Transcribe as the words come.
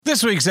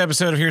This week's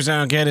episode of Here's How I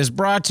Don't Get is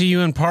brought to you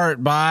in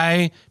part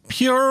by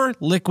Pure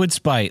Liquid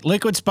Spite.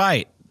 Liquid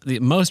Spite, the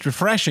most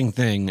refreshing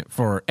thing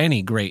for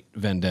any great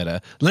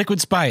vendetta.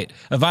 Liquid Spite,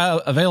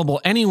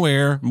 available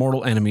anywhere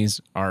mortal enemies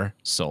are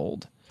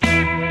sold.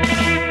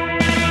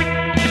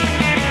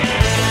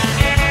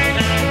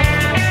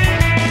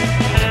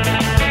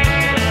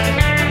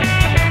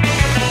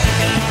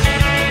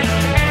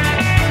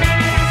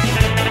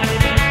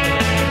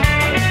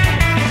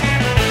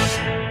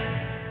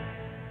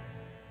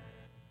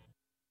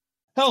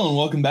 Hello and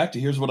welcome back to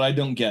Here's What I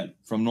Don't Get.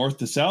 From north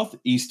to south,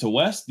 east to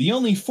west, the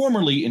only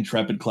formerly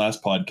Intrepid Class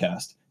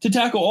podcast to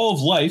tackle all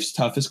of life's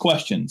toughest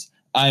questions.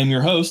 I am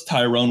your host,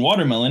 Tyrone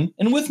Watermelon,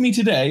 and with me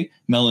today,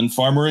 Melon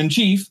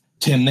Farmer-in-Chief,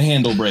 Tim the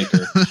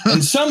Handlebreaker.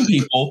 And some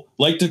people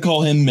like to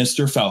call him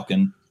Mr.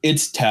 Falcon.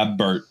 It's Tab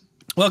Burt.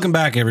 Welcome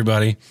back,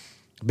 everybody.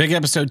 Big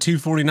episode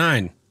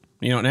 249.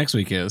 You know what next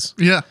week is?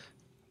 Yeah.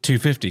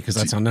 250, because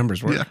that's how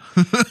numbers work.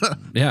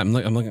 Yeah, I'm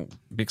looking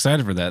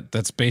excited for that.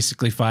 That's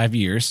basically 5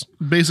 years.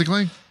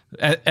 Basically.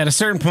 At a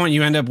certain point,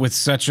 you end up with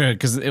such a,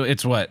 because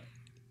it's what?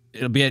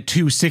 It'll be at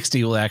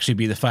 260 will actually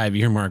be the 5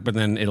 year mark, but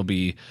then it'll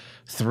be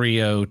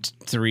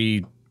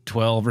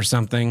 312 or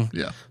something.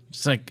 Yeah.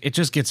 It's like, it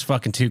just gets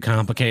fucking too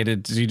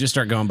complicated. So you just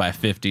start going by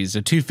 50s.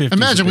 So 250.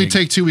 Imagine we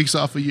take 2 weeks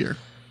off a year.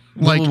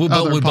 Like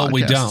but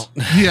we don't.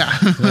 Yeah.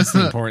 That's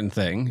the important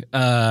thing.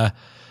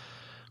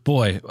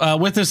 Boy,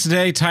 with us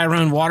today,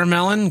 Tyrone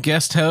Watermelon,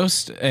 guest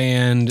host,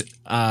 and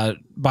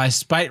by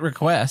spite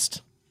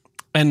request,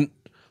 and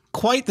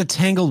quite the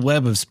tangled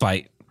web of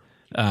spite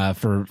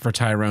for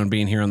Tyrone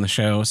being here on the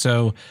show.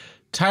 So,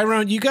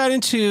 Tyrone, you got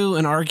into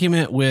an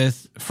argument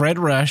with Fred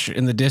Rush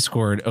in the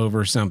Discord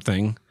over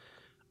something.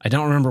 I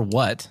don't remember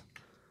what.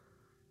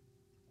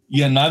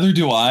 Yeah, neither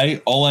do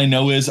I. All I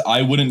know is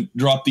I wouldn't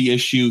drop the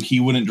issue.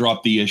 He wouldn't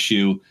drop the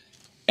issue.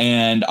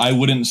 And I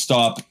wouldn't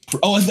stop.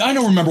 Oh, I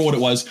don't remember what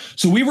it was.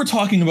 So we were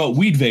talking about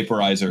weed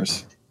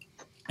vaporizers.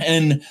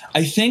 And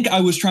I think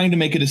I was trying to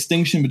make a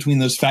distinction between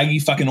those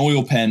faggy fucking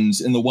oil pens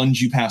and the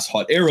ones you pass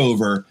hot air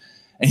over.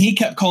 And he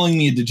kept calling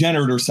me a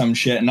degenerate or some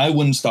shit. And I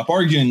wouldn't stop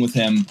arguing with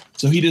him.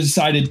 So he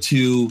decided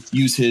to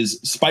use his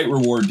spite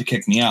reward to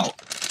kick me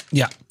out.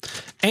 Yeah.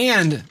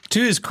 And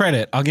to his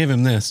credit, I'll give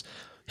him this.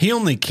 He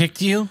only kicked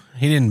you.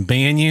 He didn't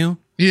ban you.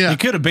 Yeah. He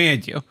could have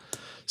banned you.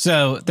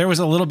 So there was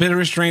a little bit of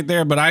restraint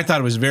there, but I thought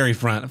it was very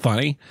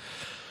funny.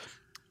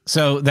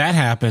 So that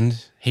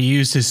happened. He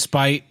used his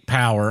spite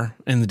power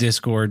in the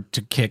Discord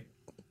to kick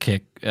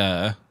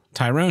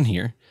Tyrone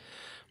here.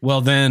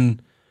 Well,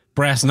 then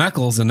Brass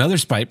Knuckles, another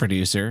spite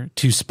producer,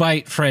 to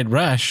spite Fred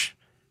Rush,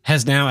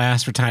 has now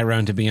asked for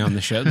Tyrone to be on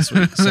the show this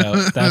week. So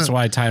that's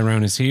why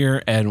Tyrone is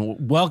here.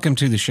 And welcome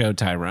to the show,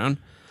 Tyrone.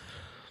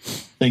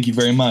 Thank you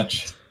very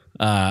much.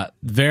 I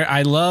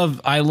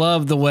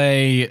love the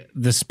way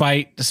the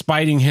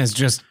spiting has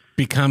just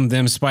become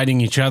them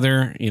spiting each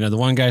other. You know, the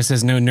one guy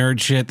says no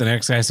nerd shit, the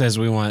next guy says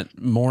we want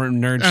more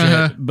nerd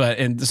shit. But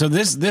and so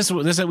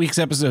this week's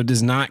episode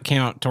does not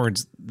count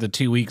towards the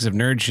 2 weeks of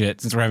nerd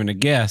shit since we're having a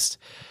guest.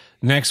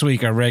 Next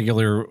week, a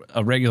regular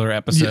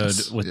episode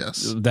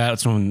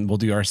that's when we'll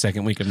do our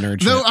second week of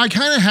nerd shit. No, I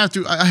kind of have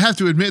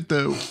to admit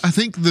though, I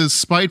think the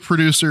spite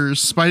producers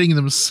spiting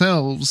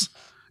themselves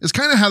is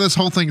kind of how this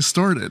whole thing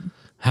started.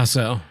 How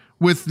so?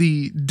 With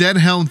the dead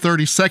helm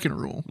 30-second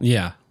rule.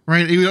 Yeah.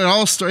 Right?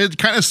 It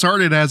kind of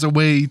started as a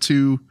way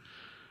to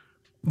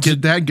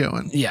get that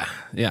going. Yeah.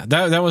 Yeah.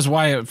 That was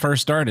why it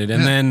first started.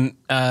 And then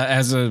no,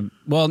 I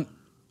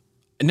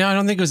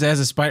don't think it was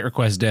as a spite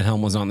request Dead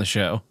Helm was on the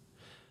show.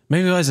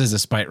 Maybe it was as a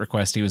spite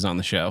request he was on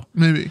the show.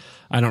 Maybe.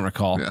 I don't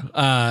recall.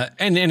 Yeah.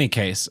 In any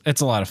case,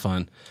 it's a lot of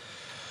fun.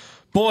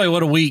 Boy,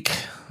 what a week.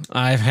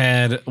 I've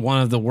had one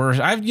of the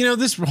worst.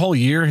 This whole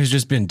year has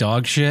just been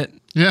dog shit.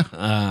 Yeah.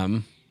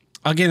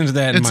 I'll get into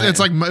that. It was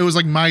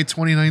like my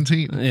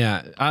 2019.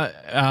 Yeah,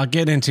 I'll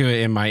get into it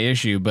in my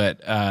issue,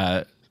 but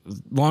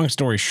long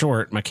story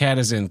short, my cat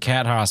is in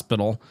cat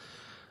hospital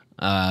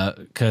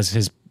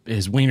because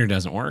his wiener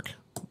doesn't work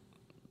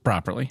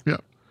properly. Yeah,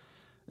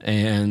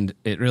 and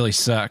it really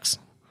sucks.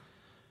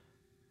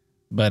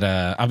 But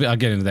I'll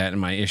get into that in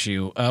my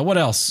issue. What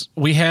else?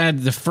 We had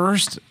the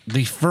first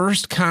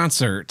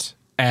concert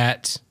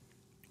at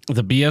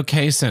the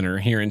BOK Center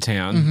here in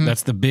town. Mm-hmm.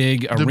 That's the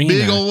big arena. The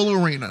big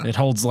old arena. It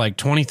holds like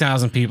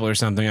 20,000 people or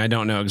something. I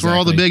don't know exactly. It's where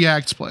all the big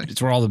acts play.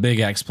 It's where all the big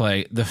acts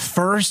play. The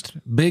first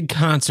big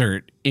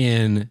concert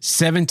in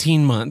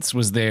 17 months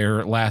was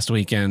there last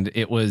weekend.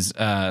 It was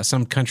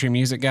some country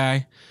music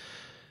guy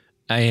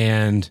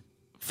and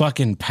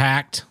fucking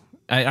packed.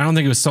 I don't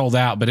think it was sold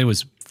out, but it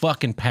was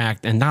fucking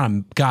packed and not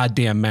a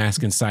goddamn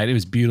mask in sight. It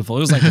was beautiful.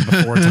 It was like the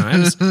before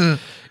times.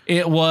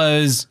 It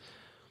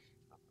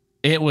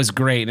was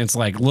great. And it's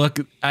like, look,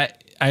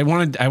 I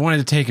wanted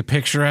to take a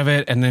picture of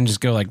it and then just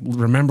go like,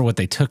 remember what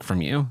they took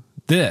from you.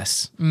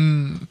 This.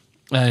 And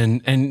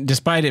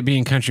despite it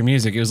being country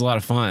music, it was a lot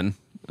of fun.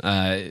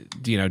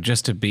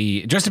 Just to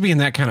be in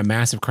that kind of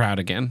massive crowd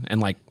again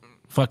and like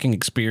fucking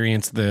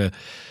experience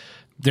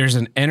there's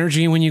an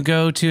energy when you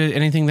go to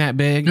anything that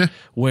big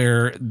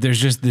where there's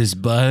just this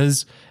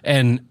buzz,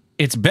 and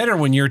it's better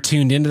when you're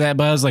tuned into that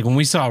buzz. Like when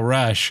we saw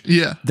Rush,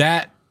 Yeah.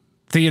 that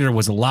theater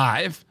was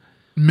alive.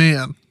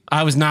 Man.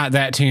 I was not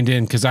that tuned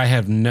in because I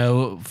have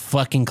no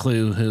fucking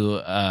clue who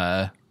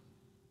Alan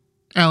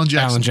Jackson.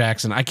 Alan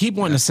Jackson. I keep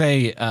wanting to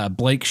say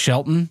Blake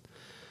Shelton.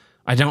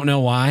 I don't know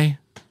why.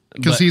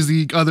 Because he's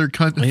the other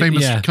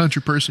famous Yeah.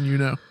 country person you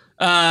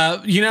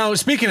know.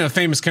 Speaking of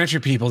famous country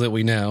people that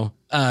we know,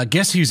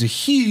 guess who's a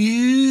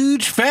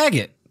huge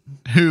faggot?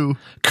 Who?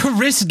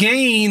 Chris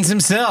Gaines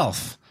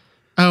himself.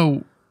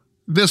 Oh,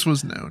 this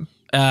was known.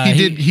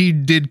 He He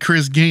did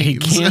Chris Gaines. He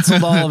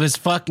canceled all of his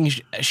fucking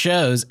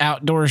shows,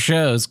 outdoor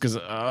shows, because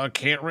I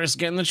can't risk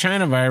getting the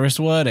China virus.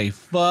 What a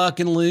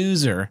fucking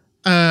loser.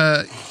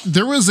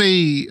 There was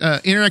a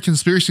internet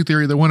conspiracy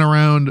theory that went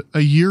around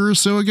a year or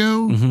so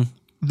ago Mm-hmm.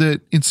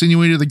 that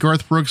insinuated that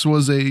Garth Brooks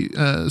was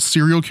a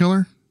serial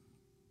killer.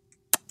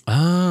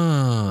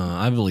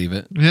 Ah, I believe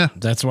it. Yeah.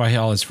 That's why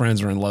all his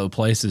friends are in low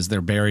places. They're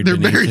buried. They're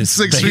beneath buried his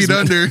 6 feet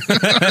basement.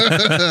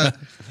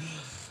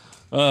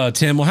 under.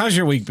 Tim, well, how's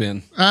your week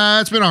been?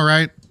 It's been all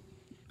right.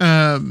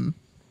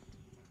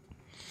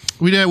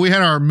 We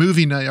had our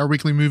movie night, our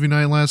weekly movie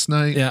night last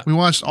night. Yeah. We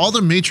watched all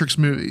the Matrix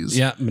movies.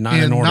 Yeah, but not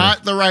in in order.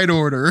 not the right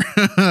order.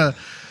 It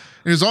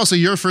was also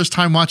your first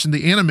time watching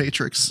the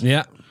Animatrix,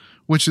 Yeah.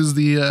 which is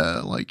the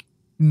like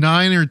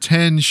 9 or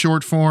 10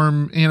 short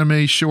form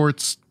anime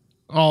shorts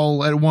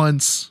all at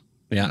once.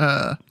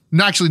 Yeah.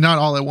 Actually, not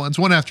all at once,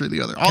 one after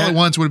the other. All at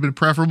once would have been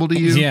preferable to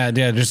you. Yeah,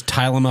 just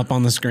tile them up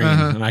on the screen,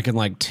 Uh-huh. and I can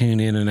like tune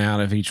in and out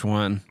of each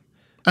one.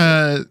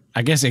 Uh,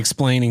 I guess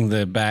explaining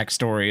the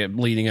backstory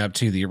leading up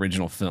to the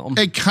original film.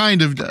 it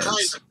kind of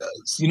does.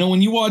 You know,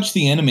 when you watch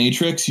the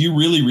Animatrix, you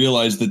really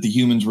realize that the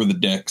humans were the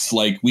dicks.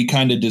 Like, we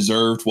kind of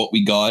deserved what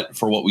we got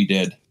for what we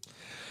did.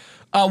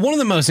 One of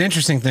the most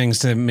interesting things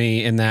to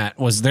me in that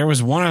was there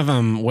was one of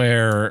them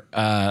where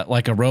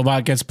like a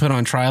robot gets put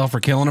on trial for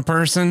killing a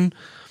person.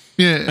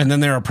 Yeah. And then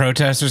there are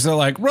protesters that are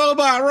like,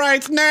 robot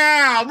rights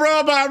now,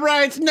 robot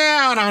rights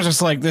now. And I was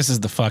just like, this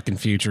is the fucking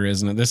future,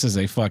 isn't it? This is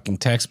a fucking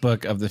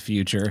textbook of the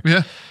future.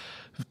 Yeah.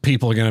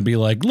 People are going to be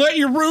like, let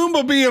your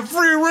Roomba be a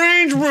free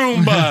range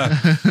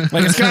Roomba.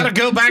 Like, it's got to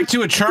go back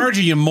to a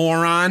charger, you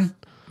moron.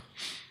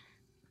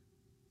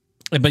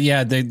 But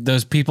yeah,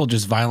 those people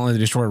just violently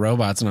destroy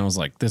robots. And I was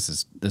like, this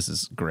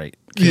is great.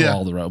 Kill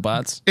all the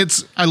robots.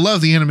 I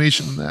love the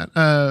animation in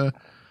that.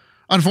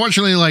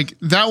 Unfortunately, like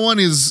that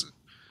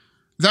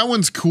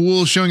one's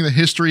cool, showing the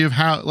history of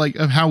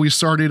how we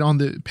started on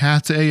the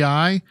path to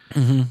AI,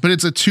 but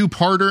it's a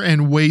 2-parter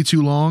and way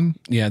too long.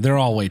 Yeah, they're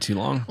all way too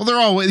long.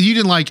 Well, you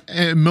didn't like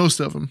most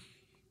of them.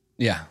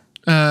 Yeah.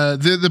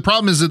 The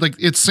problem is that like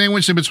it's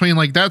sandwiched in between.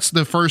 Like that's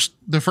the first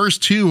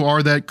 2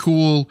 are that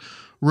cool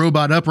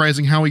robot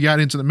uprising, how we got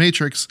into the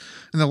Matrix,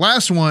 and the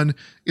last one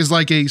is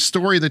like a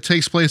story that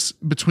takes place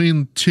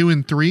between 2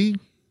 and 3.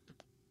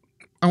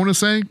 I want to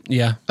say,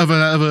 Yeah. of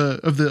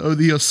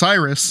the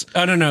Osiris.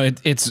 Oh no,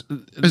 it's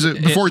Is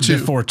it before 2?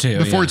 Before 2.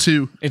 Before yeah.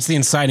 2. It's the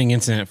inciting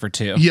incident for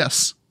 2.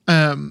 Yes.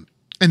 And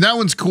that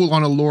one's cool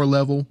on a lore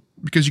level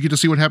because you get to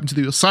see what happened to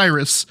the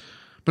Osiris.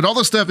 But all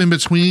the stuff in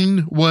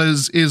between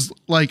is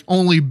like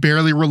only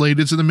barely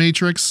related to the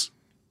Matrix.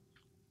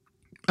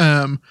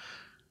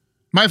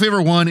 My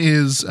favorite one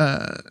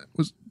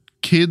was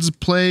Kids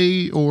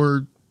Play,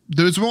 or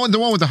there's the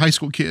one with the high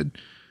school kid.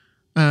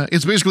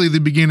 It's basically the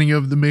beginning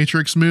of the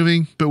Matrix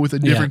movie, but with a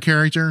different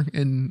character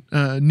and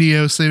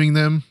Neo saving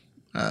them.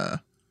 I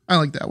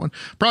like that one.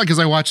 Probably because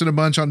I watched it a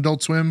bunch on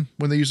Adult Swim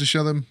when they used to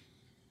show them.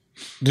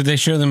 Did they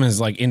show them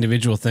as like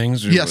individual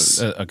things? Or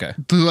Yes. Okay.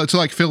 To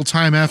like fill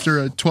time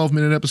after a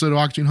 12-minute episode of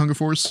Oxygen Hunger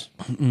Force.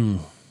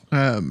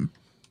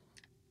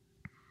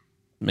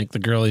 Make the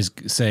girlies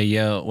say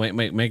yo. Wait,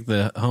 make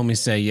the homies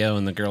say yo,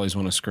 and the girlies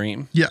want to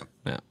scream. Yeah.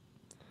 Yeah.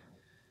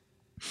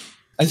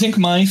 I think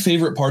my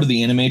favorite part of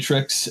the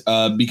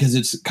Animatrix, because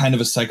it's kind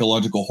of a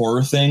psychological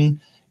horror thing,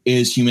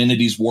 is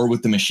humanity's war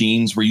with the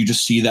machines, where you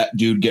just see that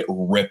dude get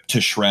ripped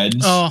to shreds.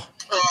 Oh.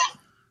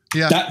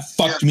 Yeah. That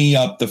fucked me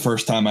up the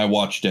first time I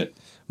watched it.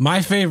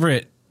 My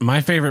favorite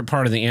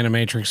part of the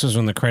Animatrix was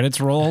when the credits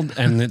rolled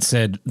and it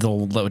said the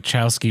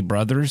Wachowski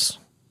brothers.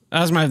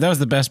 That was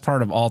the best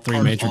part of all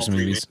 3 Matrix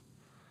movies.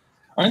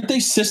 Aren't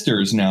they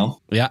sisters now?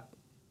 Yeah.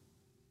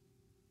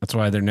 That's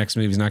why their next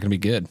movie's not going to be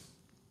good.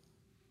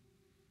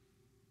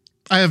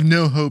 I have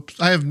no hopes.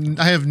 I have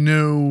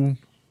no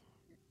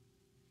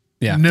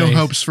Yeah. no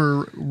hopes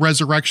for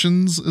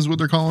Resurrections is what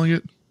they're calling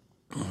it.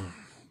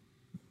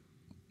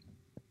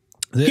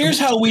 Here's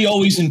how we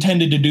always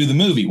intended to do the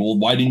movie. Well,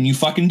 why didn't you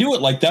fucking do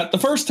it like that the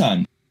first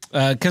time?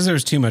 Because there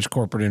was too much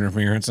corporate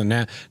interference,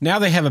 and now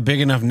they have a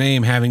big enough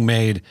name, having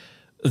made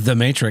The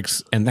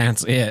Matrix, and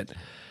that's it,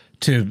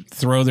 to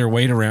throw their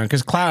weight around.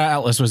 Because Cloud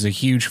Atlas was a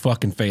huge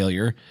fucking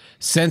failure.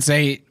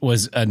 Sense8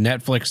 was a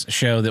Netflix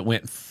show that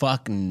went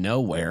fucking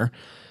nowhere.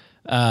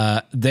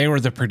 They were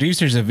the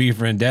producers of V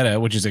for Vendetta,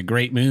 which is a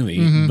great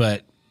movie,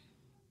 but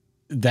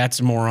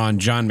that's more on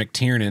John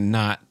McTiernan,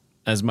 not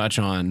as much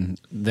on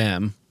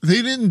them.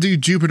 They didn't do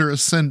Jupiter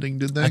Ascending,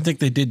 did they? I think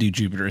they did do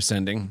Jupiter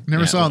Ascending.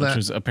 Never saw which that.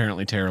 was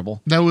apparently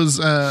terrible. That was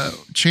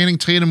Channing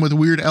Tatum with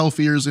weird elf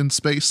ears in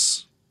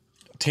space.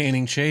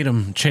 Channing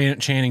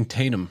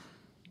Tatum.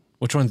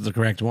 Which one's the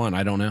correct one?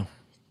 I don't know.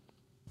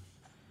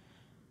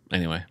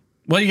 Anyway.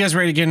 Well, you guys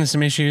ready to get into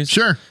some issues?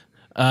 Sure.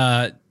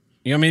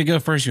 You want me to go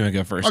first? You want to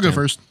go first? I'll go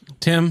first.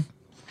 Tim,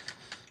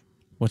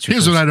 what's your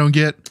Here's first? what I don't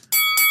get.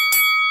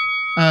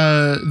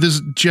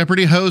 This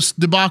Jeopardy host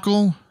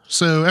debacle.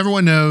 So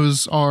everyone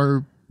knows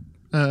our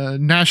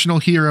national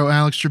hero,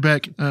 Alex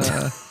Trebek,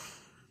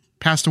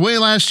 passed away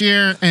last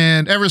year.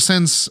 And ever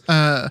since...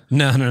 No.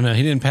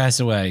 He didn't pass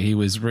away. He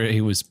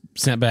was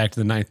sent back to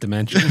the ninth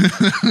dimension.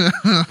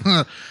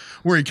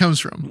 where he comes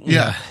from.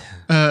 Yeah.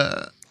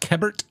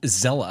 Kebert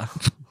Zella.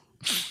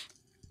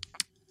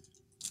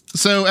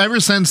 So ever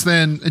since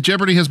then,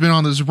 Jeopardy has been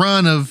on this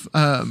run of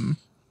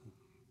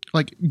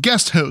like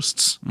guest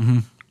hosts,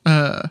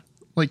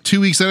 like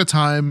 2 weeks at a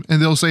time,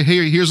 and they'll say,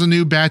 "Hey, here's a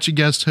new batch of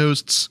guest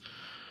hosts."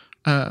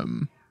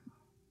 For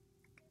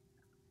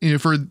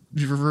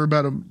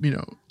about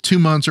 2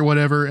 months or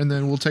whatever, and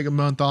then we'll take a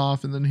month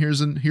off, and then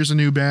here's a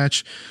new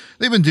batch.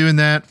 They've been doing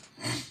that,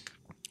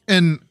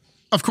 and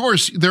of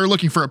course they're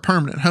looking for a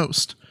permanent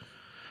host,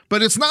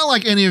 but it's not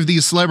like any of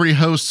these celebrity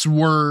hosts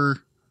were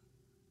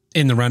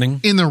In the running.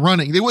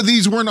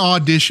 These weren't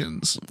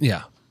auditions.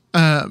 Yeah.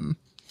 But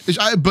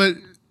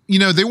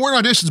they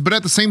weren't auditions, but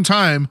at the same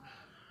time,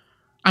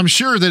 I'm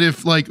sure that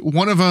if like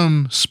one of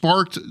them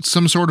sparked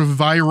some sort of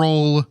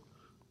viral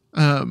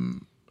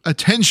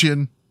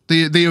attention,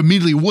 they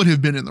immediately would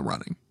have been in the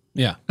running.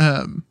 Yeah.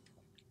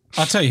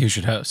 I'll tell you who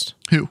should host.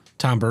 Who?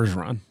 Tom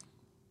Bergeron.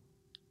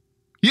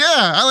 Yeah,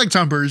 I like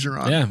Tom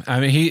Bergeron. Yeah. I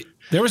mean,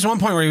 there was one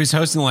point where he was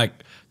hosting like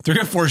 3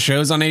 or 4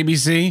 shows on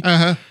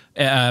ABC.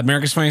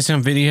 America's Funniest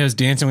Home Videos,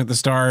 Dancing with the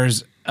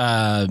Stars,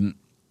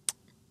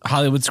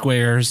 Hollywood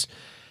Squares.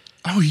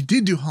 Oh, he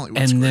did do Hollywood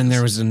and Squares. Then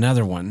there was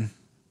another one.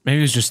 Maybe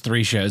it was just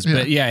 3 shows. Yeah.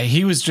 But yeah,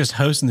 he was just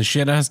hosting the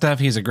shit out of stuff.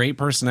 He has a great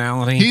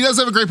personality. He does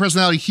have a great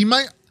personality. He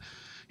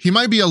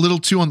might be a little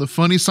too on the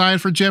funny side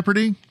for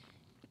Jeopardy,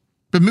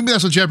 but maybe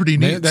that's what Jeopardy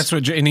needs. Maybe that's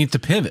what it needs to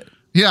pivot.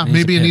 Yeah,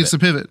 maybe it needs to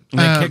pivot. And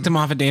they kicked him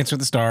off at Dance with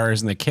the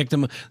Stars, and they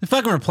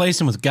fucking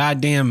replaced him with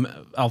goddamn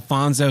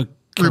Alfonso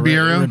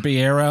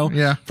Ribeiro.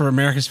 Yeah. For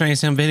America's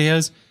Funniest Home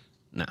Videos.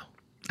 No.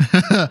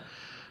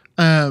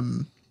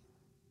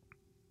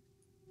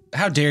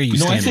 How dare you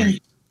stand there?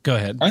 Go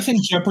ahead. I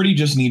think Jeopardy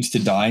just needs to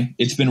die.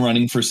 It's been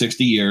running for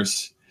 60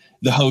 years.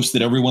 The host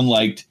that everyone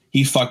liked,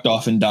 he fucked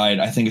off and died.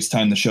 I think it's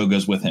time the show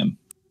goes with him.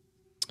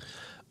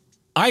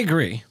 I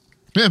agree.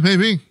 Yeah,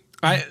 maybe.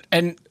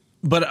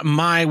 But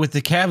with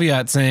the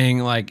caveat saying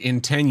like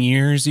in 10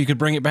 years you could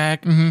bring it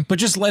back, but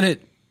just let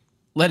it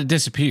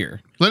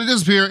disappear. Let it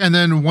disappear, and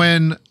then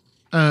when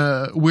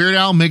Weird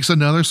Al makes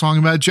another song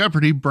about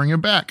Jeopardy, bring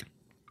it back.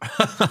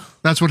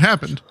 That's what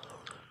happened.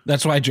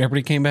 That's why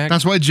Jeopardy came back?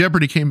 That's why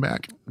Jeopardy came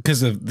back.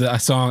 Because of the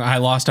song I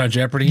Lost on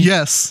Jeopardy?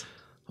 Yes.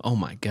 Oh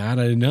my God,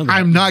 I didn't know that.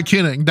 I'm not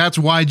kidding. That's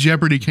why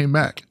Jeopardy came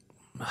back.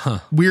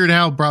 Weird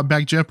Al brought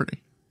back Jeopardy.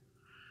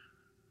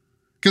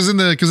 Because in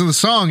the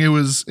song, it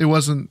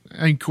wasn't,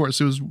 and of course,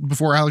 it was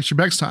before Alex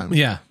Trebek's time.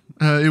 Yeah.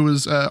 It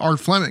was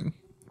Art Fleming.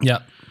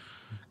 Yep.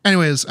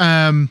 Anyways,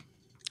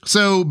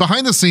 so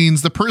behind the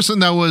scenes, the person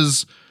that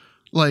was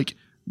like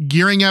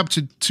gearing up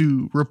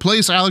to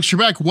replace Alex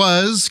Trebek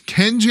was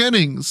Ken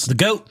Jennings, the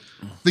GOAT,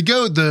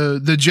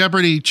 the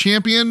Jeopardy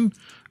champion,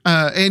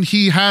 and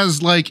he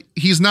has like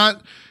he's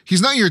not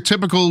your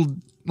typical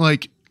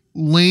like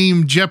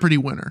lame Jeopardy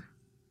winner.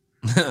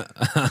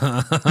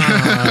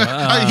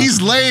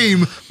 He's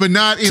lame, but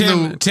not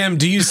in Tim,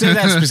 do you say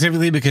that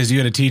specifically because you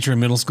had a teacher in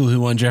middle school who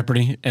won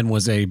Jeopardy and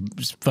was a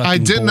fucking I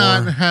did bore?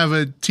 not have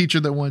a teacher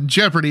that won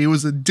Jeopardy. It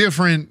was a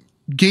different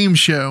game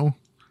show.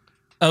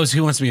 Oh, so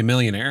Who Wants to Be a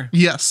Millionaire?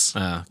 Yes.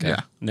 Oh, okay.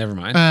 Yeah. Never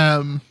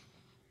mind.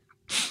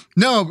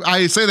 No,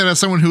 I say that as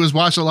someone who has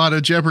watched a lot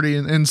of Jeopardy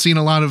and seen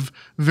a lot of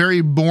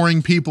very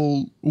boring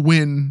people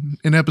win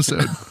an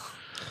episode.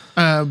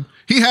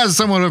 He has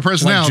somewhat of a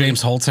personality. Like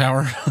James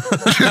Holzhauer.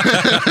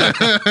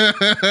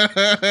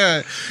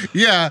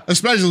 Yeah,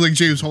 especially like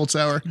James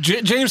Holzhauer.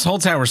 James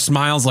Holzhauer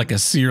smiles like a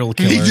serial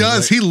killer. He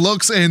does. Like, He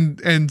looks and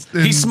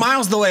he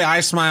smiles the way I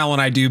smile when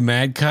I do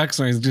Mad Cucks.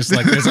 When he's just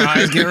like, his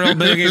eyes get real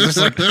big. He's just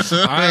like,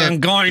 I am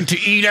going to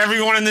eat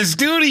everyone in the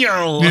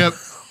studio. Yep.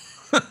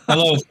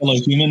 Hello, fellow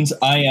humans.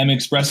 I am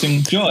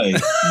expressing joy.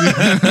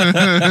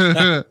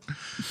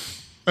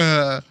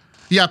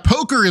 Yeah,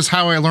 poker is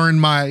how I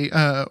learned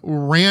my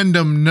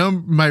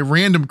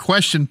random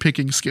question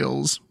picking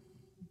skills.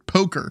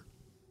 Poker,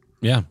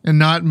 Yeah. and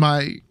not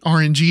my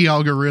RNG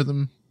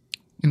algorithm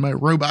in my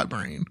robot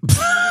brain.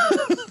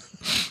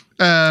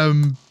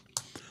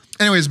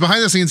 Anyways,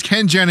 behind the scenes,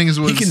 Ken Jennings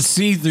was. He can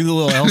see through the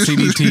little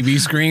LCD TV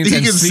screens He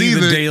and can see see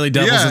the daily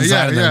doubles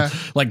inside of them,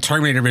 like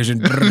Terminator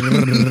vision.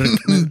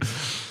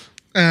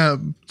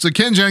 So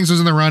Ken Jennings was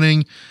in the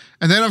running,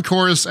 and then of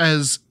course,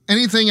 as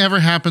anything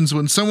ever happens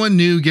when someone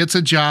new gets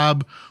a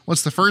job,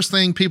 what's the first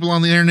thing people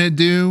on the internet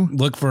do?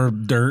 Look for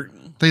dirt.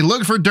 They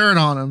look for dirt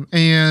on him,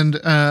 and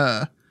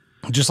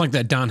Just like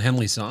that Don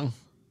Henley song.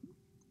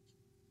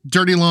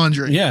 Dirty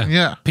Laundry. Yeah.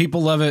 Yeah.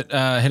 People love it.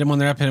 Hit them when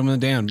they're up, hit them when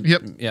they're down.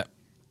 Yep.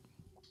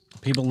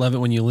 People love it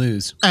when you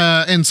lose.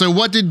 And so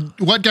what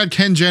got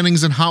Ken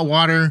Jennings in hot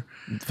water?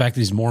 The fact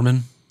that he's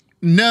Mormon.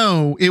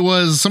 No, it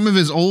was some of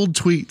his old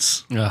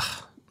tweets. Ugh.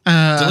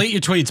 Delete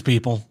your tweets,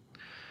 people.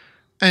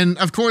 And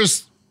of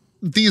course,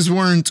 these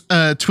weren't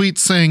tweets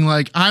saying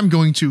like, I'm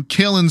going to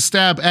kill and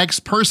stab X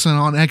person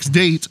on X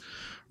date,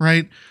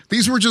 right?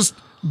 These were just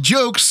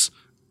jokes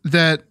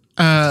that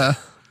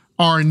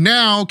are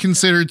now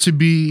considered to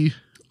be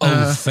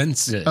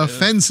offensive.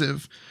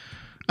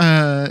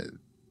 The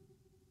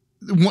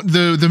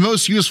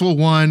most useful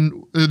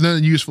one,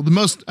 the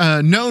most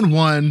known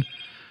one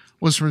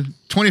was from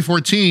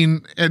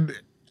 2014, and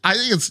I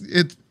think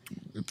it's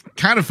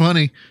kind of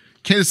funny.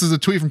 This is a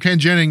tweet from Ken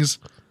Jennings.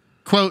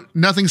 Quote,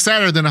 nothing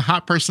sadder than a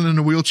hot person in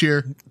a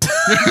wheelchair.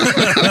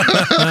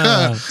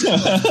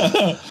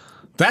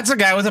 That's a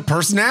guy with a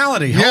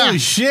personality. Yeah. Holy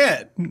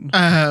shit.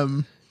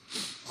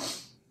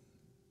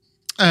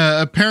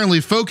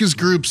 Apparently focus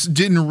groups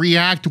didn't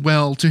react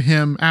well to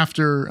him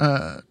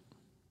after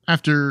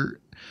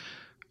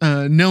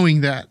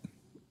knowing that.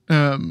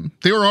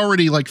 They were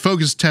already like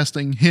focus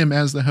testing him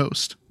as the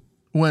host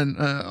when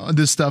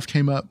this stuff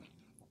came up.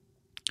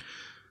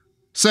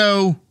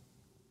 So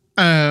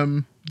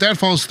that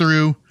falls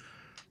through.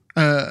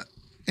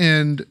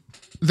 And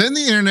then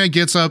the internet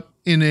gets up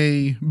in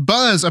a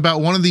buzz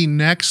about one of the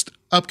next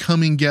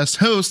upcoming guest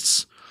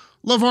hosts,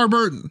 LeVar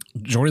Burton.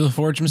 Geordie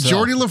LaForge himself.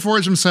 Geordie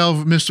LaForge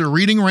himself, Mr.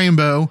 Reading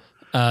Rainbow.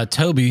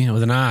 Toby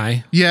with an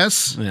I.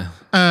 Yes. Yeah.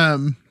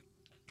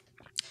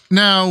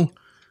 Now,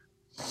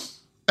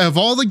 of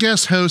all the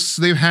guest hosts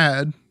they've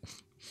had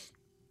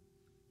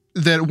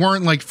that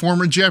weren't like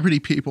former Jeopardy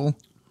people,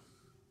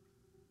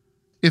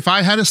 if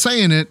I had a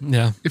say in it,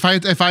 Yeah.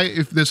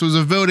 if this was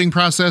a voting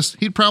process,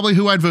 he'd probably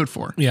who I'd vote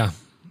for. Yeah.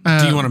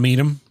 Do you want to meet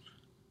him?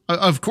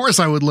 Of course,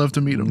 I would love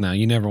to meet him. No,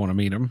 you never want to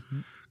meet him.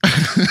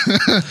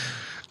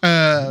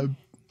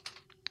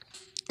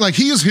 Like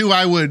he is who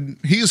I would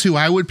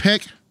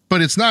pick,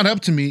 but it's not up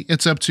to me.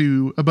 It's up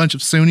to a bunch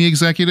of Sony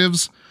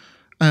executives.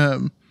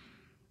 And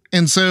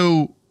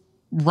so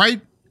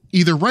right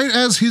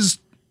as he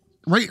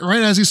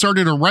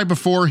started or right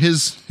before he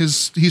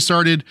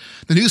started,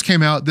 the news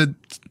came out that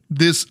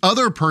this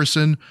other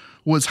person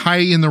was high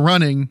in the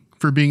running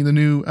for being the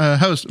new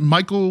host.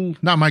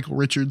 Not Michael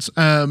Richards.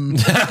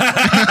 That's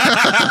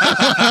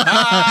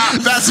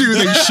who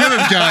they should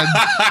have done.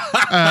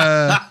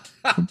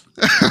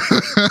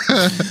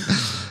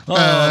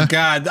 Oh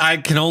God, I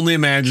can only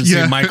imagine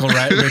seeing Michael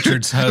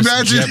Richards host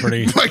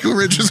Jeopardy. Michael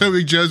Richards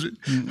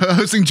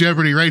hosting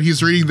Jeopardy, right?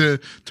 He's reading the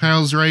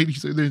titles, right?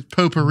 There's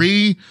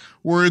potpourri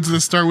words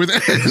that start with N.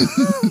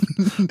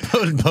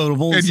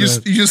 Potable. And you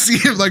just see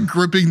him like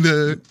gripping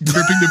the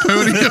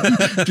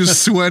podium,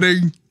 just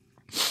sweating.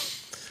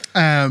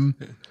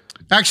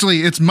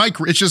 Actually, it's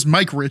just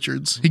Mike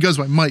Richards. He goes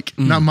by Mike,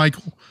 not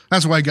Michael.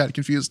 That's why I got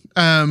confused.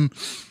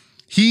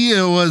 He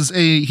was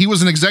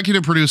an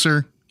executive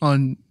producer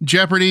on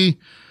Jeopardy,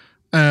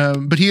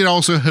 but he had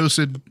also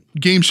hosted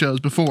game shows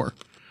before.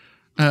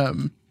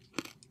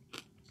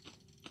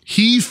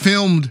 He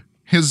filmed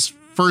his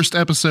first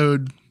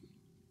episode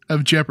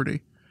of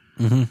Jeopardy,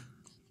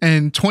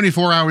 and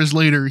 24 hours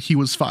later, he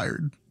was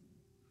fired.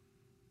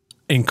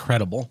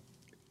 Incredible.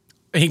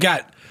 He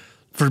got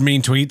for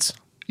mean tweets.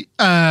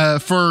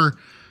 For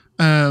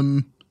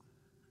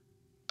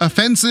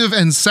offensive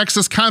and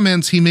sexist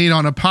comments he made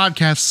on a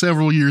podcast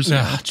several years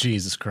ago. Oh,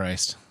 Jesus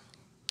Christ.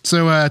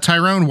 So,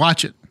 Tyrone,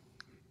 watch it.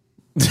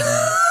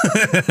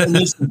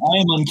 Listen, I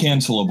am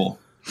uncancelable.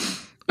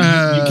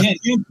 You can't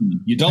cancel me.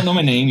 You don't know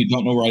my name. You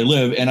don't know where I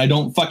live. And I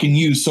don't fucking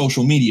use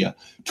social media.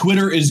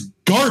 Twitter is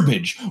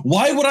garbage.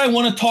 Why would I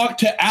want to talk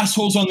to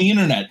assholes on the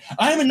internet?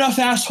 I'm enough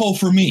asshole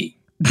for me.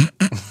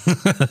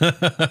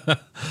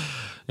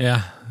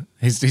 Yeah,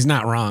 he's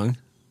not wrong.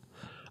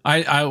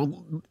 I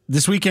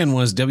this weekend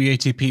was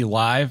WATP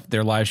Live,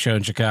 their live show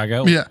in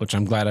Chicago, which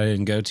I'm glad I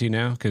didn't go to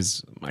now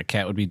because my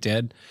cat would be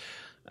dead.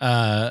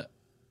 But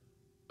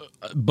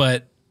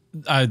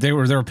there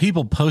were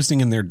people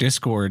posting in their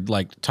Discord,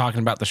 like talking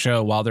about the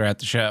show while they're at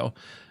the show.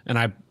 And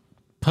I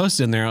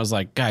posted in there, I was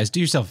like, guys, do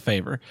yourself a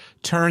favor.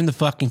 Turn the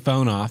fucking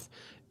phone off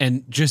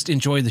and just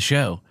enjoy the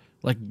show.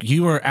 Like,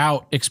 you are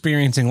out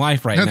experiencing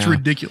life right now. That's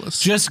ridiculous.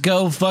 Just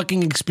go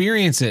fucking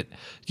experience it.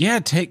 Yeah,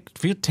 take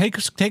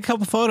a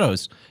couple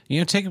photos. You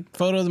know, take a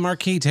photo of the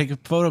marquee. Take a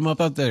photo of him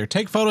up there.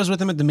 Take photos with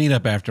him at the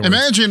meetup afterwards.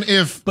 Imagine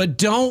if... But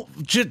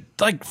don't just,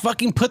 like,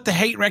 fucking put the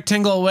hate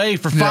rectangle away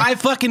for 5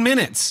 fucking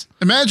minutes.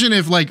 Imagine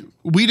if, like,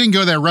 we didn't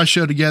go to that Rush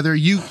show together.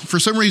 For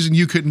some reason,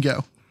 you couldn't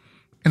go.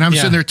 And I'm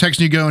sitting there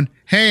texting you going,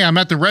 hey, I'm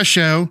at the Rush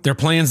show. They're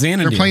playing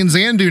Xanadu. They're playing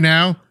Xanadu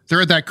now.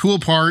 They're at that cool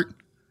part.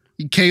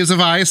 Caves of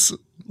Ice.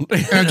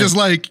 And I'm just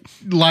like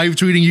live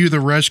tweeting you the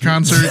Rush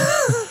concert.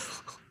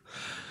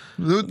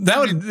 That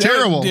would be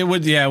terrible.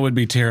 It would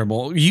be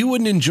terrible. You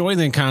wouldn't enjoy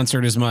the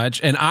concert as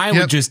much, and I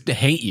would just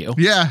hate you.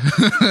 Yeah.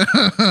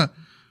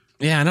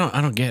 Yeah,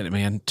 I don't get it,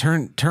 man.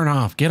 Turn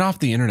off. Get off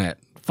the internet.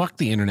 Fuck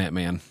the internet,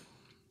 man.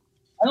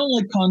 I don't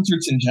like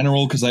concerts in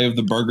general because I have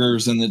the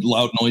burgers and the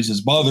loud noises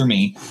bother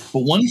me.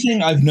 But one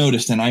thing I've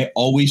noticed, and I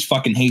always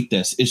fucking hate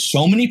this, is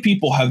so many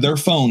people have their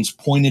phones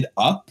pointed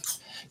up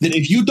that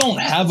if you don't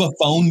have a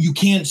phone, you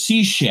can't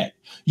see shit.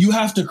 You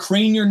have to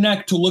crane your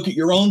neck to look at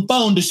your own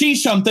phone to see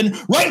something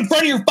right in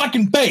front of your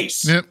fucking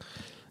face. Yep.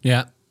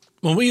 Yeah.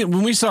 When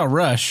we saw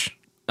Rush,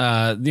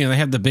 they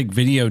had the big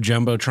video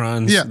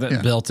jumbotrons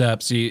that built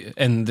up,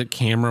 and the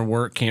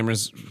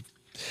cameras,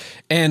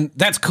 and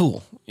that's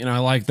cool. I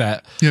like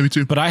that. Yeah, me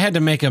too. But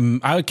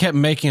I kept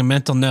making a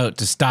mental note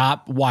to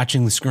stop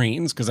watching the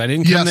screens because I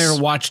didn't come there to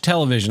watch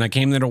television. I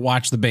came there to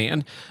watch the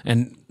band,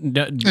 and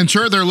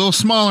sure, they're a little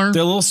smaller.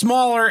 They're a little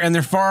smaller and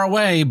they're far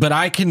away, but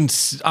I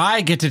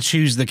get to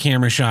choose the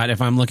camera shot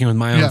if I'm looking with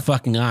my own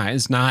fucking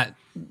eyes, not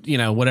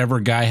whatever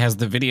guy has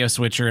the video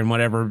switcher and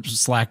whatever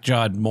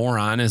slack-jawed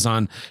moron is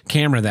on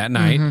camera that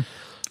night. Mm-hmm.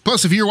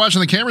 Plus, if you were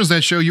watching the cameras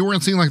that show, you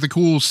weren't seeing like the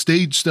cool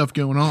stage stuff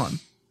going on.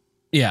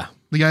 Yeah.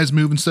 The guys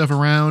moving stuff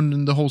around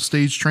and the whole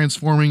stage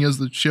transforming as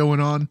the show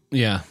went on.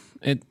 Yeah.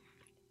 It's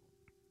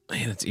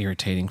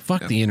irritating.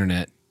 Fuck the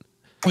internet.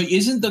 Wait,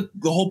 isn't the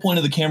whole point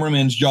of the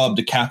cameraman's job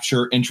to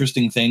capture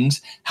interesting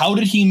things? How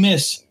did he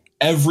miss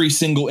every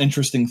single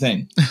interesting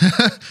thing?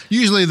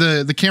 Usually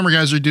the camera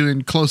guys are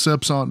doing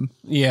close-ups on.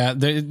 Yeah,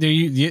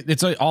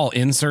 it's all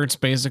inserts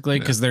basically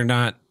because they're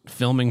not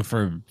filming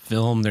for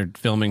film, they're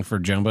filming for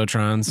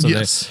jumbotrons. So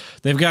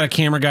they've got a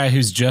camera guy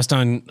who's just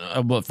on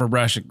for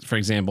Rush, for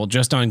example,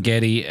 just on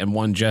Getty, and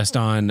one just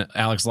on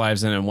Alex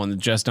Lifeson, and one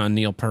just on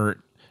Neil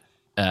Peart,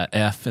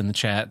 F in the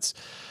chats.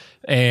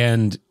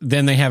 And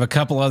then they have a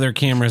couple other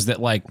cameras that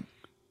like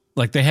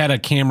they had a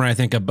camera, I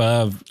think,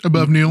 above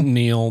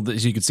Neil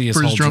that you could see his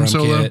whole drum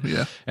solo kit.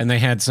 Yeah. And they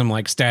had some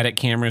like static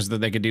cameras that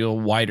they could do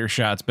wider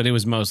shots, but it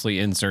was mostly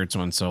inserts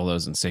on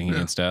solos and singing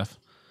and stuff.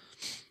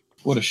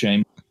 What a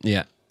shame.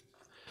 Yeah.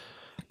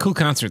 Cool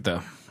concert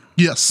though.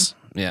 Yes.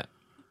 Yeah.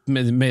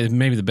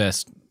 Maybe the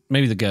best.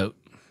 Maybe the GOAT.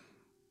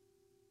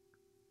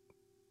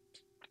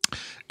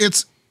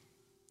 It's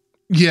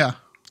yeah.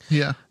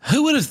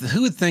 Who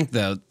would think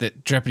though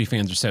that Jeopardy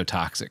fans are so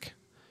toxic,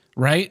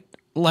 right?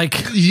 Like,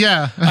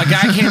 yeah, a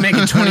guy can't make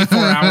it 24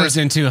 hours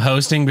into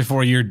hosting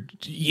before I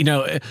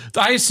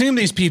assume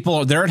these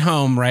people, they're at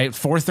home, right?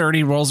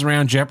 4:30 rolls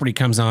around, Jeopardy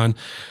comes on.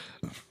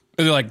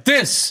 And they're like,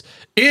 this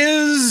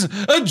is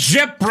a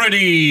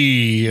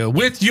Jeopardy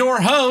with your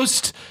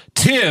host,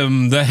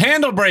 Tim, the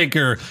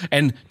Handlebreaker.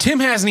 And Tim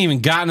hasn't even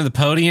gotten to the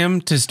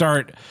podium to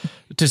start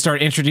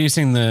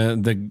introducing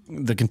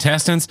the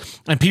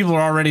contestants, and people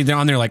are already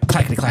down there like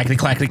clackety clackety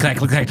clackety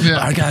clackety clackety. Yeah.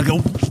 I gotta go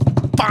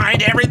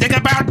find everything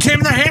about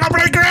Tim the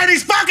Handlebreaker, and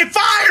he's fucking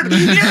fired.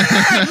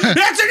 Yeah,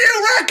 that's a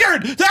new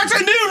record.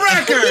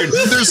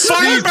 There's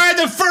fired by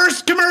the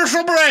first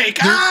commercial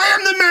break. I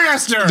am the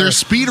master. They're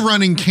speed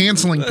running,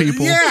 canceling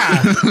people.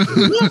 Yeah.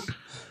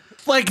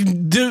 Like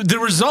the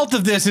result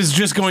of this is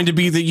just going to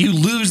be that you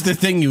lose the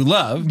thing you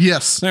love.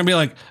 Yes. They're gonna be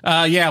like,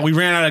 we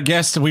ran out of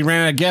guests. We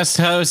ran out of guest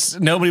hosts.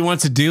 Nobody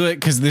wants to do it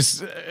because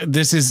this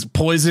is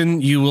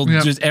poison. You will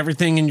just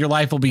everything in your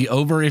life will be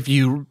over if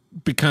you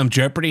become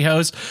Jeopardy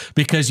host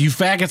because you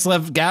faggots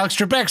love Alex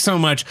Trebek so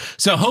much.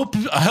 So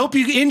I hope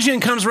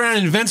InGen comes around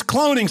and invents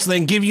cloning so they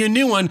can give you a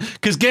new one.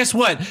 Because guess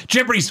what?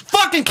 Jeopardy's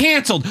fucking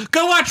canceled.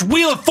 Go watch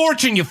Wheel of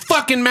Fortune, you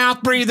fucking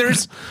mouth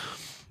breathers.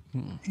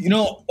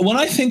 When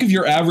I think of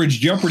your average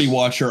Jeopardy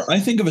watcher,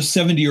 I think of a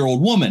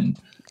 70-year-old woman.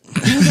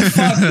 Who the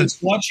fuck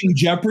is watching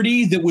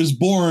Jeopardy that was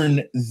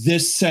born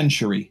this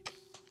century?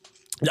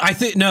 I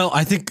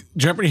think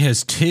Jeopardy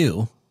has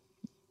two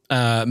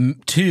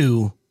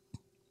major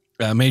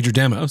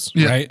demos,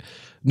 right?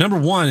 Number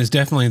one is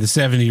definitely the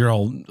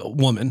 70-year-old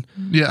woman.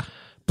 Yeah.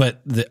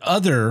 But the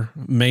other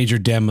major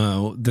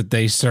demo that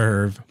they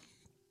serve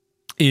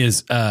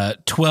is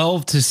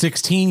 12 to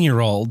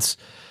 16-year-olds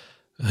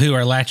who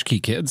are latchkey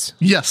kids.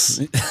 Yes.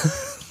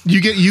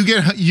 you get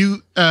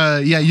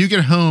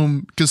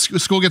home because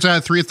school gets out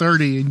at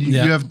 3:30 and you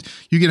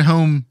get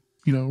home,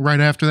 right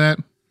after that.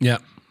 Yeah.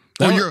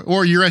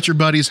 Or you're at your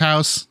buddy's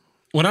house.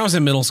 When I was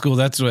in middle school,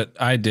 that's what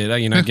I did.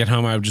 I'd get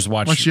home, I would just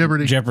watch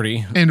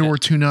Jeopardy and/or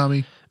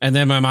Toonami. And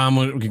then my mom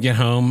would get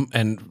home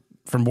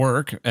from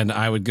work, and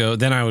I would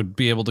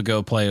be able to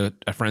go play at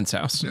a friend's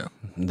house. Yeah.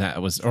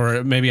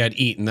 Or maybe I'd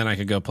eat and then I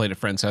could go play at a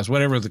friend's house,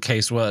 whatever the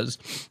case was.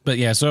 But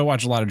yeah, so I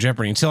watched a lot of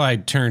Jeopardy until I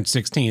turned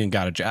 16 and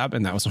got a job,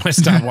 and that was when I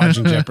stopped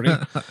watching Jeopardy.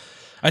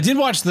 I did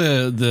watch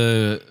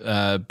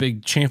the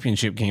big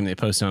championship game they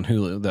posted on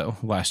Hulu though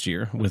last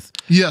year with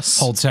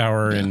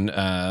Holtzhauer and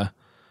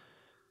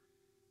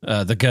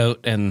the GOAT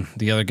and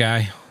the other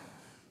guy,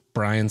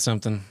 Brian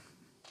something.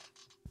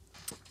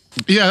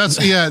 Yeah,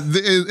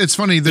 it's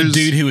funny. The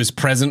dude who was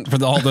present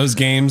for all those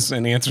games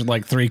and answered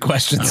like 3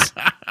 questions.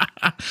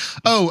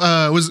 He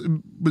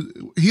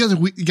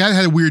guy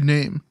had a weird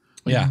name.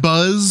 Yeah,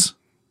 Buzz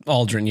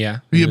Aldrin. Yeah,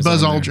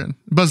 Buzz Aldrin.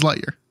 Buzz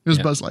Lightyear. It was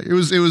Buzz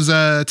Lightyear. It was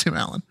Tim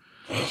Allen.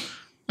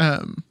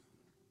 But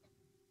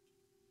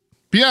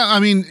yeah, I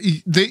mean,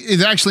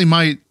 it actually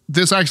might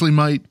this actually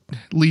might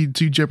lead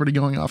to Jeopardy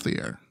going off the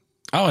air.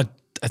 Oh,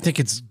 I think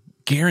it's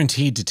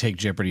guaranteed to take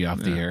Jeopardy off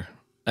the air.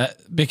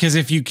 Because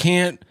if you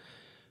can't,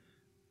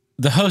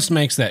 the host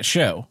makes that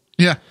show.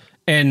 Yeah.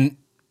 And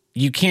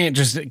you can't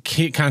just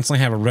constantly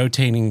have a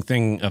rotating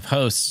thing of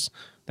hosts.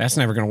 That's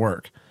never going to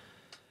work.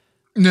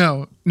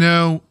 No,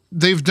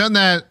 they've done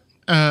that.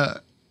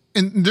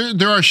 And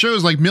there are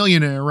shows like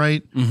Millionaire,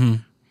 right? Mm-hmm.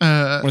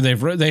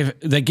 Where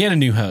they get a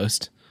new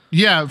host.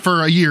 Yeah,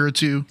 for a year or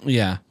two.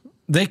 Yeah,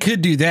 they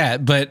could do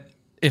that, but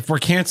if we're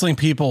canceling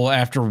people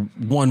after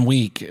 1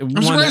 week,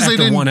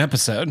 one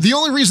episode, the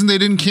only reason they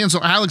didn't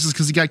cancel Alex is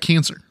because he got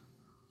cancer.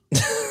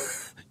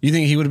 You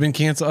think he would have been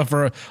canceled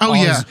for? Oh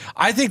yeah,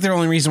 I think the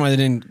only reason why they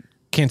didn't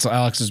cancel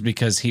Alex is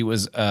because he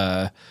was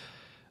a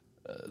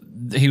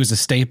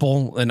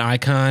staple, an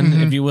icon,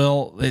 if you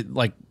will.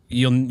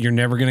 You're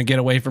never going to get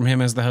away from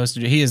him as the host.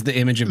 He is the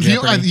image of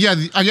Jeopardy.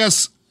 I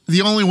guess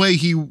the only way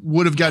he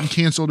would have gotten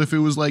canceled if it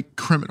was like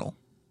Criminal.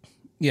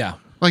 Yeah.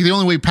 Like the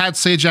only way Pat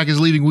Sajak is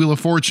leaving Wheel of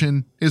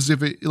Fortune is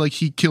if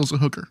he kills a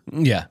hooker.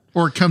 Yeah.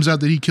 Or it comes out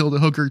that he killed a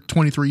hooker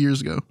 23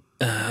 years ago.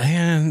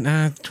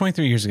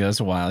 23 years ago. That's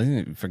a while. You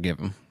didn't forgive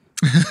him.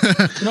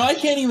 I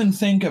can't even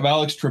think of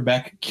Alex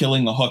Trebek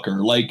killing a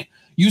hooker. Like,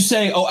 you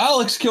say, oh,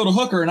 Alex killed a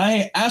hooker, and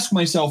I ask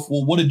myself,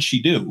 well, what did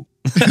she do?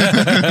 He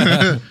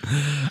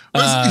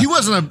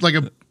wasn't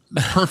a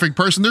perfect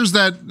person. There's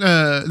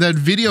that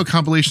video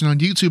compilation on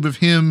YouTube of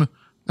him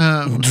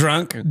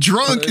drunk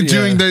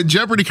doing the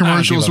Jeopardy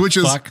commercials, which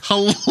is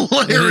hilarious.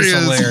 It is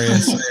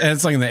hilarious.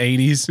 It's like in the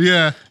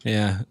 80s.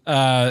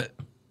 Yeah.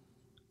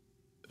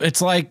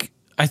 It's like,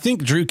 I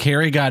think Drew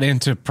Carey got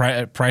into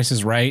Price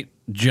is Right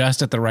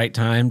just at the right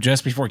time,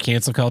 just before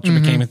cancel culture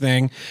became a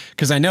thing.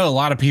 Because I know a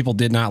lot of people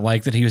did not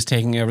like that he was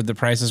taking over the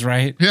Price is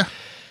Right.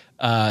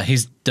 Yeah.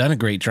 He's done a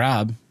great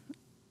job.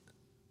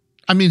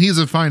 I mean, he's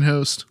a fine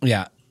host.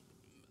 Yeah.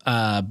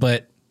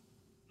 But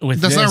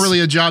that's not really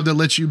a job that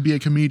lets you be a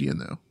comedian,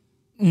 though.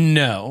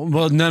 No.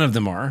 Well, none of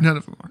them are. None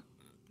of them are.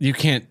 You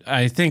can't,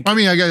 I think. I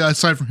mean, I got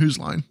aside from Whose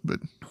Line, but.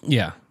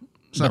 Yeah.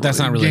 But that's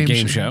not really a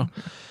game show.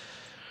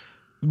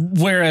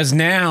 Whereas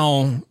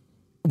now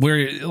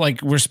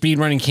we're speed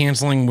running,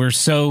 canceling.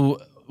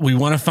 We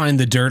want to find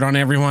the dirt on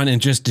everyone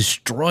and just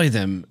destroy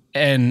them.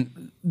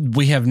 And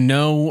we have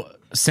no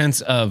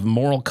sense of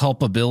moral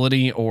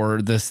culpability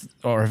or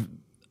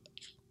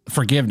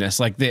forgiveness.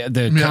 Like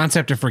the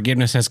concept of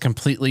forgiveness has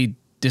completely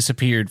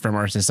disappeared from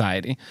our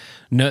society.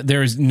 No,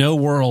 there's no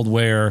world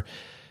where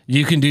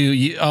you can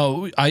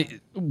do.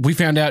 We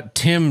found out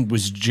Tim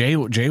was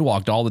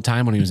jaywalked all the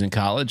time when he was in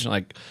college.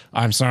 Like,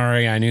 I'm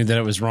sorry, I knew that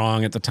it was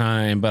wrong at the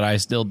time, but I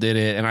still did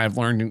it, and I've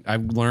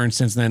learned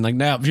since then. Like,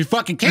 no, if you're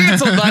fucking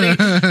canceled,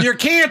 buddy, you're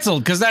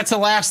canceled, because that's the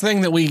last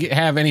thing that we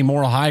have any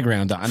moral high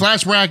ground on.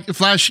 Flash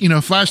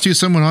to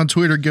someone on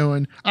Twitter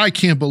going, I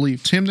can't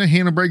believe Tim the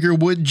Handlebreaker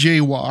would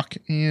jaywalk,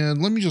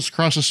 and let me just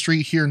cross the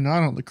street here,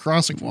 not on the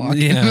crossing walk.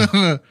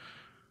 Yeah.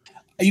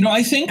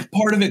 I think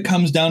part of it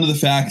comes down to the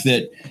fact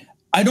that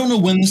I don't know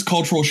when this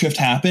cultural shift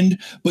happened,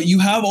 but you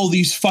have all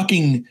these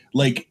fucking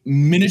like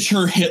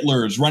miniature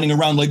Hitlers running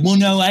around like, well,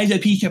 no, as a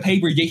piece of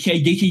paper, they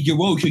say this is the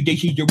rule, so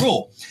this is the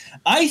rule.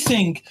 I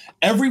think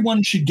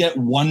everyone should get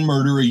one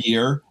murder a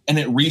year and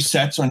it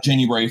resets on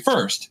January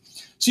 1st.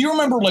 So you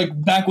remember like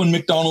back when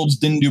McDonald's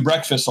didn't do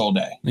breakfast all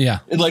day? Yeah.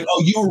 It's like,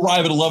 oh, you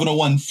arrive at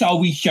 11:01.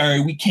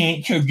 Sorry, we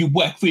can't serve you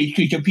breakfast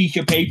because a piece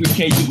of paper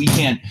says that we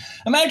can.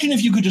 Imagine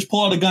if you could just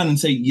pull out a gun and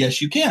say,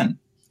 yes, you can.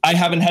 I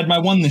haven't had my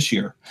one this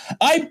year.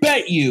 I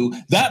bet you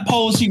that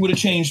policy would have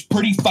changed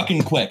pretty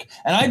fucking quick.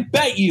 And I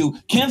bet you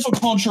cancel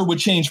culture would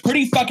change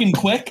pretty fucking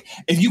quick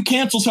if you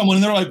cancel someone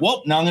and they're like,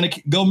 well, now I'm going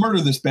to go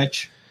murder this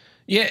bitch.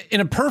 Yeah,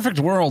 in a perfect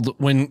world,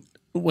 when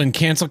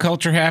cancel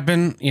culture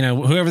happened,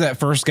 whoever that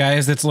first guy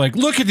is that's like,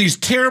 look at these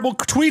terrible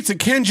tweets that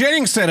Ken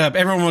Jennings set up,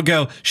 everyone would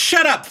go,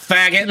 shut up,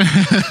 faggot.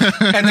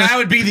 And that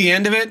would be the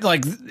end of it.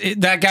 Like,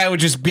 that guy would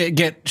just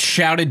get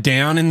shouted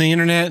down in the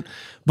internet.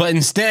 But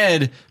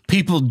instead,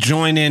 people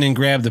join in and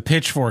grab the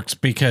pitchforks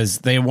because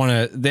they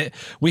want to.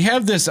 We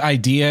have this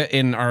idea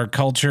in our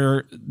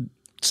culture,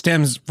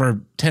 stems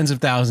for tens of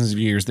thousands of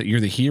years, that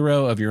you're the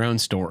hero of your own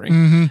story.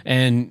 Mm-hmm.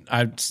 And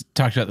I've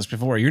talked about this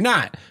before. You're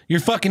not. You're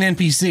fucking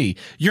NPC.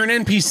 You're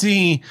an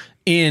NPC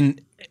in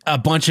a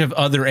bunch of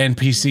other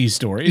NPC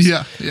stories.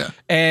 Yeah.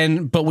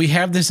 But we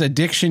have this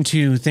addiction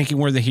to thinking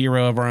we're the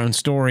hero of our own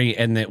story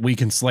and that we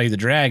can slay the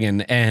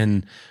dragon.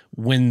 And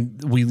when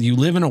you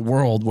live in a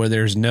world where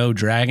there's no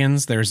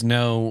dragons,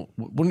 when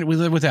we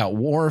live without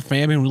war,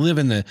 famine, we live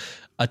in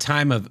a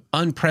time of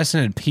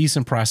unprecedented peace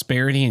and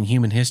prosperity in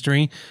human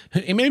history,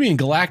 and maybe in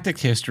galactic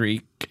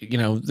history.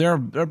 There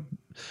are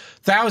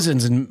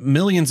thousands and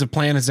millions of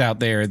planets out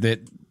there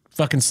that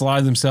fucking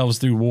slide themselves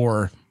through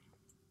war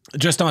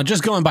just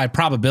going by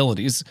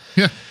probabilities.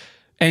 Yeah.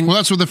 And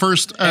that's what the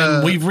first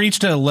and we've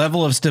reached a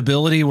level of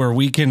stability where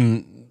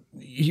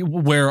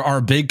where our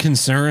big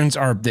concerns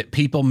are that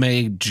people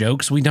made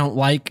jokes we don't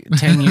like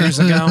 10 years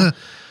ago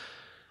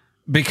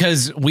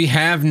because we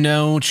have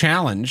no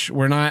challenge.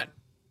 We're not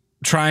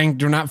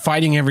we're not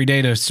fighting every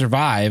day to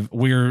survive.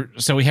 We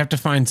have to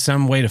find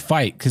some way to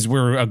fight because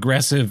we're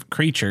aggressive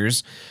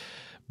creatures,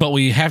 but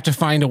we have to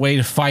find a way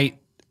to fight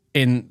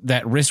in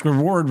that risk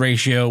reward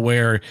ratio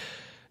where,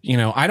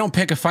 I don't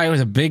pick a fight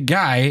with a big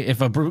guy.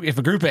 If a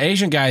group of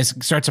Asian guys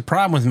starts a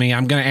problem with me,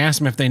 I'm going to ask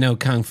them if they know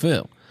Kung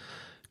Fu.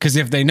 Because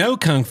if they know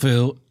Kung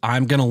Fu,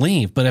 I'm going to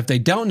leave. But if they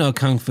don't know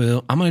Kung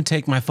Fu, I'm going to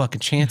take my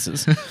fucking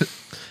chances.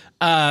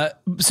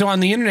 So on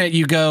the internet,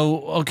 you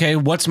go, okay,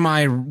 what's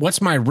my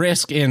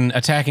risk in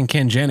attacking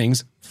Ken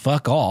Jennings?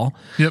 Fuck all.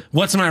 Yep.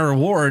 What's my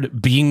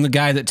reward? Being the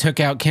guy that took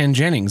out Ken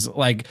Jennings,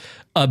 like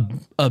a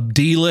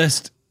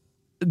D-list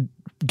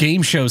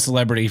game show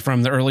celebrity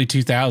from the early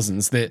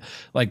 2000s that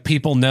like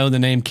people know the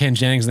name Ken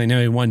Jennings and they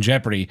know he won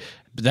Jeopardy.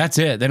 But that's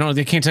it.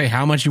 They can't tell you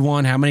how much he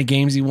won, how many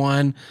games he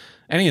won,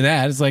 any of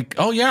that. It's like,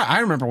 oh yeah, I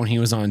remember when he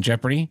was on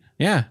Jeopardy.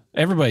 Yeah,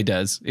 everybody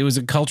does. It was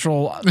a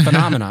cultural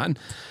phenomenon.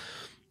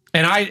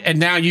 And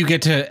now you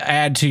get to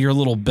add to your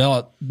little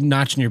belt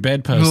notch in your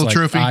bedpost. Like,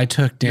 trophy. I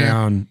took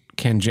down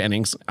Ken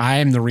Jennings. I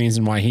am the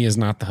reason why he is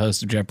not the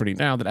host of Jeopardy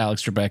now that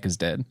Alex Trebek is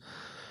dead.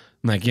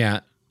 I'm like,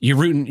 yeah, you're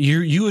rooting.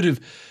 You would have,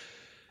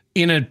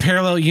 in a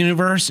parallel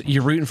universe,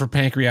 you're rooting for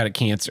pancreatic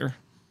cancer.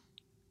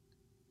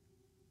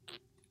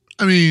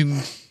 I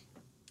mean,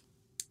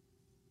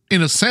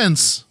 in a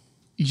sense,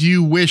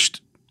 you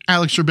wished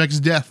Alex Trebek's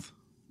death.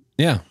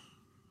 Yeah.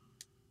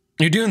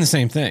 You're doing the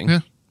same thing. Yeah.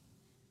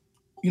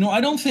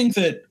 I don't think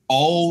that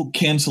all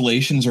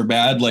cancellations are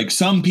bad. Like,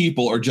 some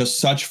people are just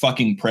such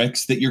fucking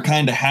pricks that you're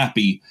kind of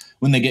happy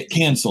when they get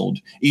canceled,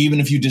 even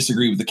if you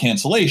disagree with the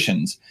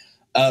cancellations.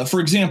 For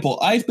example,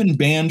 I've been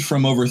banned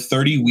from over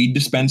 30 weed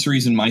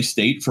dispensaries in my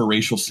state for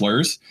racial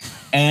slurs.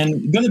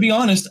 And going to be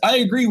honest, I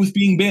agree with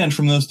being banned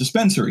from those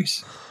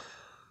dispensaries.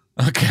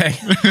 Okay.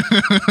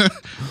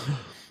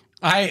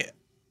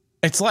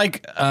 It's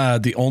like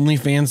the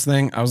OnlyFans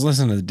thing. I was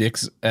listening to the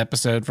Dick's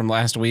episode from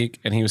last week,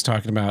 and he was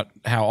talking about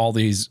how all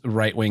these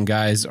right-wing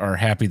guys are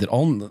happy that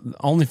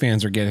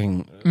OnlyFans are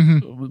getting.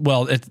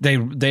 Well, they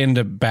end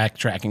up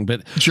backtracking,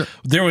 but sure.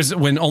 There was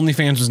when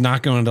OnlyFans was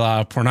not going to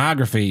allow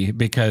pornography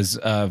because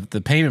of the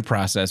payment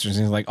processors.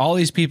 And like all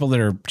these people that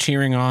are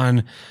cheering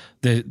on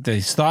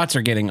these thoughts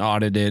are getting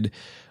audited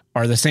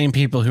are the same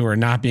people who are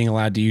not being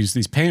allowed to use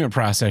these payment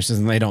processors,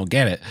 and they don't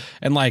get it.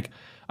 And like,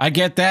 I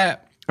get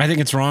that. I think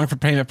it's wrong for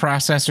payment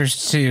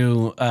processors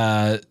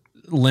to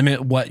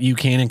limit what you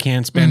can and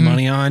can't spend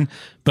money on,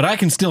 but I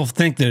can still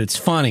think that it's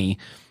funny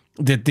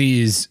that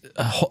these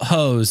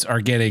hoes are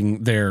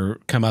getting their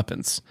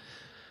comeuppance.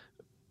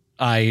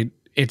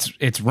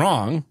 It's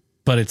wrong,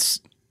 but it's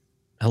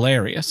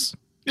hilarious.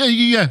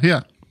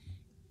 Yeah.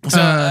 So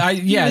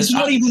it's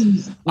not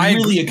even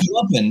really a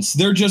comeuppance.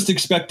 They're just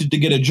expected to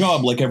get a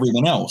job like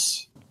everyone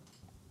else.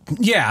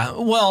 Yeah,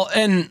 well,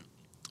 and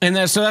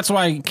that's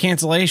why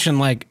cancellation,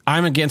 like,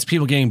 I'm against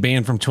people getting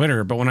banned from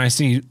Twitter, but when I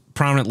see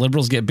prominent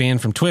liberals get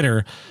banned from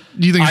Twitter,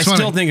 I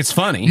still think it's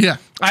funny. Yeah.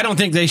 I don't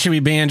think they should be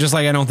banned, just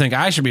like I don't think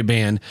I should be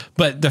banned.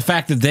 But the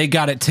fact that they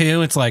got it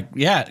too, it's like,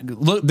 yeah,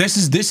 look, this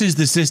is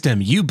the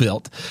system you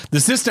built. The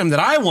system that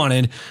I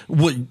wanted,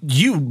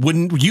 you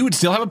would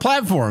still have a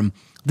platform.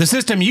 The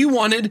system you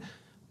wanted,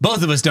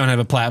 both of us don't have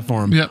a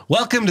platform. Yep.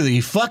 Welcome to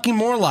the fucking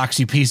Morlocks,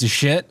 you piece of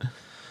shit.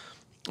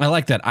 I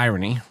like that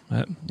irony.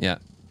 But yeah.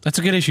 That's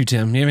a good issue,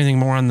 Tim. You have anything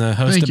more on the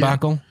host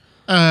debacle?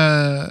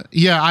 Yeah,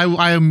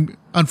 I am.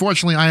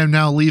 Unfortunately, I am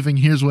now leaving.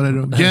 Here's what I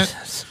don't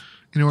get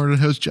in order to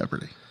host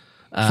Jeopardy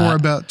for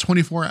about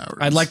 24 hours.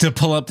 I'd like to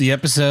pull up the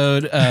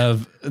episode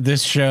of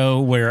this show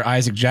where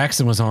Isaac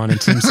Jackson was on,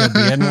 and Tim said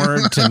the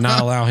N-word to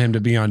not allow him to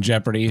be on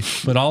Jeopardy,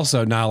 but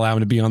also not allow him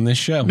to be on this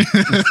show.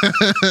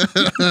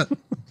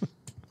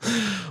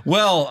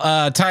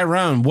 Well,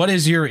 Tyrone, what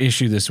is your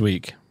issue this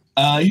week?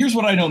 Here's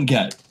what I don't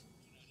get.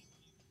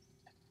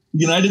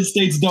 United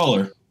States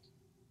dollar.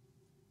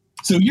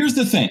 So here's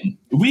the thing.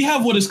 We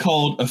have what is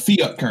called a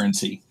fiat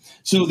currency.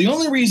 So the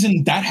only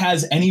reason that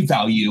has any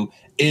value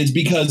is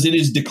because it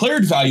is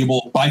declared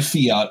valuable by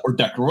fiat or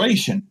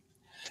declaration.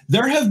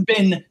 There have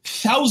been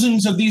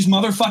thousands of these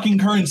motherfucking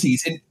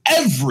currencies, and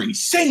every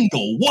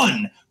single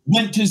one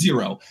went to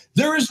zero.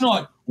 There is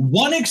not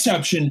one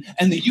exception,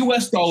 and the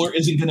US dollar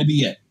isn't going to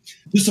be it.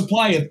 The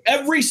supply of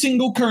every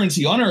single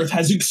currency on Earth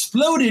has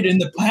exploded in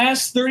the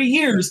past 30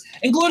 years,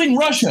 including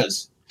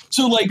Russia's.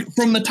 So, like,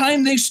 from the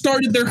time they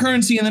started their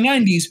currency in the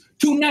 90s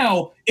to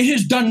now, it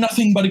has done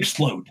nothing but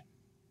explode.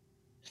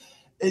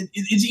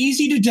 It's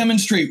easy to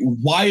demonstrate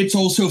why it's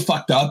all so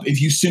fucked up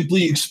if you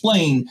simply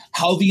explain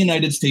how the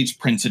United States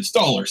prints its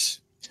dollars.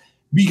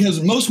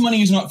 Because most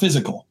money is not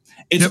physical.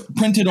 It's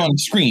printed on a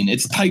screen.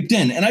 It's typed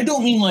in. And I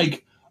don't mean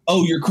like,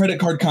 oh, your credit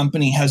card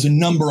company has a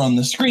number on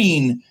the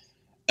screen.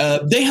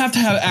 They have to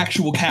have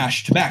actual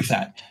cash to back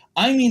that.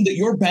 I mean that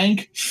your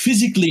bank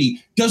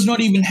physically does not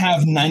even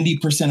have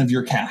 90% of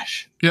your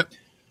cash. Yep.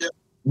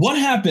 What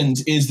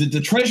happens is that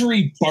the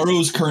Treasury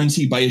borrows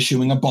currency by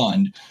issuing a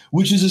bond,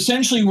 which is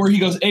essentially where he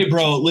goes, hey,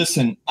 bro,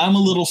 listen, I'm a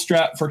little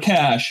strapped for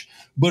cash,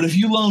 but if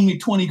you loan me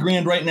 20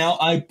 grand right now,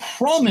 I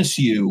promise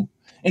you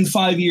in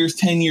 5 years,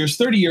 10 years,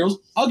 30 years,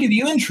 I'll give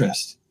you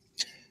interest.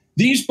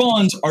 These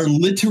bonds are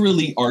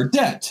literally our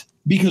debt,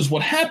 because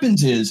what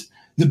happens is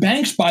the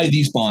banks buy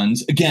these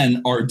bonds,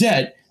 again, our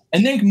debt,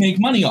 and they can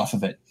make money off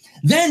of it.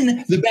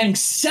 Then the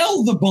banks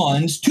sell the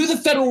bonds to the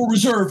Federal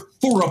Reserve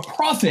for a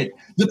profit.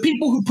 The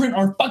people who print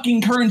our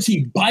fucking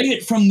currency buy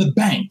it from the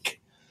bank.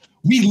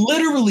 We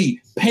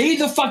literally pay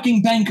the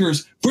fucking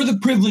bankers for the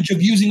privilege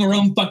of using our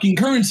own fucking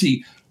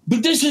currency.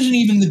 But this isn't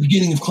even the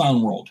beginning of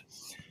Clown World.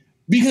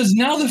 Because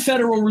now the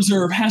Federal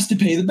Reserve has to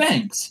pay the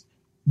banks.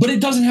 But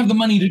it doesn't have the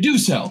money to do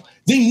so.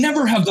 They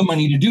never have the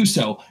money to do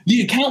so.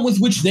 The account with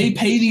which they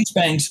pay these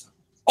banks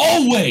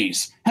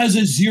always has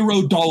a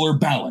 $0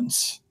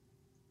 balance.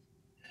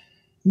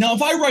 Now,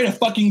 if I write a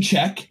fucking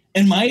check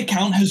and my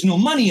account has no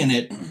money in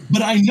it,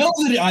 but I know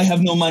that I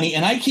have no money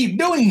and I keep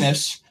doing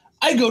this,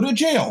 I go to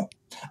jail.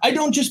 I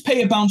don't just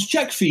pay a bounce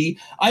check fee.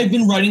 I've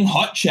been writing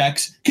hot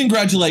checks.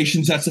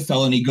 Congratulations, that's a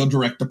felony. Go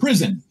direct to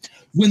prison.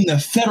 When the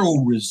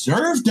Federal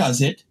Reserve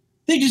does it,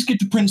 they just get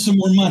to print some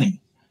more money.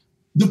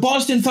 The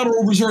Boston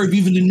Federal Reserve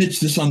even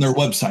admits this on their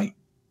website.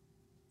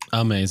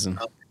 Amazing.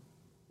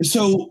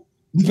 So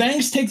the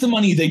banks take the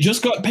money they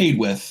just got paid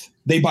with,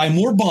 they buy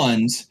more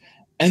bonds,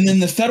 and then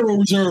the Federal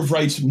Reserve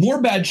writes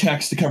more bad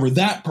checks to cover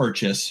that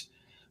purchase.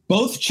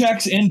 Both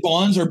checks and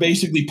bonds are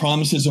basically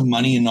promises of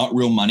money and not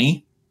real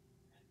money.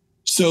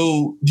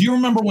 So do you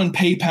remember when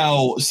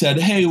PayPal said,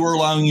 hey, we're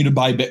allowing you to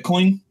buy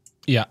Bitcoin?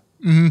 Yeah.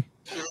 Mm-hmm.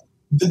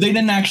 They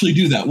didn't actually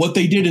do that. What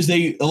they did is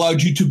they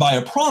allowed you to buy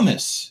a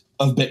promise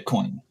of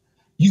Bitcoin.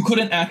 You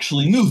couldn't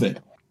actually move it.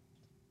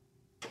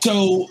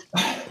 So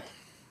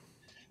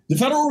the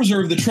Federal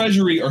Reserve, the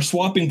Treasury are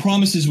swapping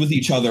promises with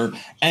each other,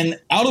 and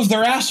out of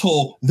their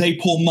asshole, they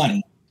pull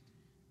money.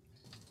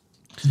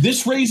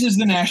 This raises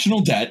the national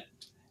debt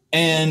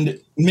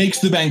and makes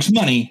the banks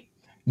money.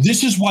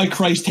 This is why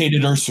Christ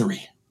hated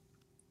usury.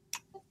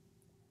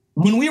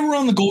 When we were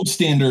on the gold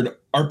standard,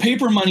 our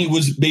paper money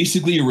was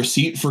basically a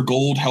receipt for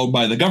gold held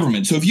by the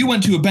government. So if you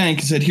went to a bank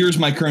and said, here's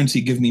my currency,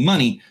 give me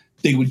money,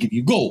 they would give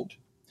you gold.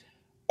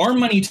 Our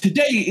money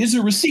today is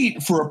a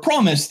receipt for a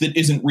promise that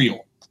isn't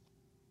real.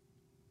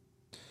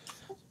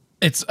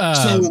 It's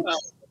So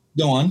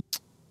go on.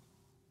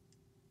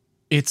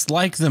 It's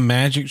like the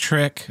magic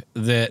trick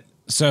that.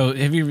 So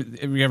have you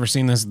ever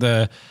seen this?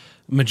 The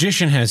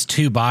magician has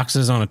two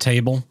boxes on a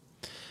table,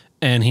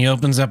 and he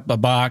opens up a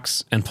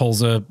box and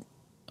pulls a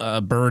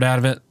bird out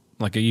of it.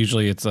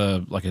 Usually it's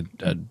a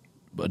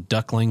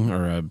duckling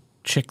or a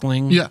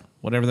chickling, yeah,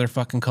 whatever they're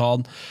fucking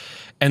called.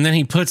 And then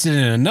he puts it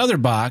in another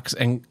box,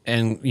 and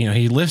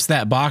he lifts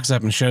that box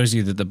up and shows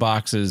you that the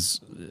box is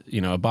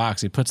a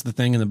box. He puts the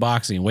thing in the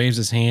box, and he waves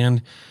his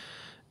hand,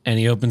 and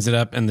he opens it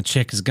up, and the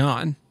chick is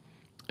gone.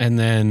 And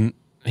then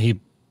he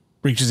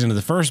reaches into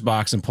the first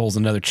box and pulls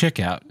another chick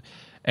out,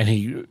 and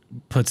he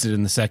puts it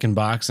in the second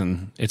box,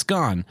 and it's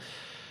gone.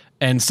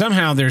 And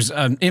somehow there's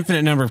an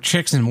infinite number of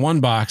chicks in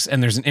one box,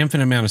 and there's an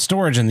infinite amount of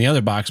storage in the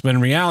other box. But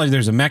in reality,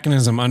 there's a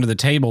mechanism under the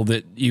table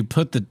that you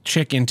put the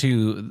chick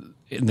into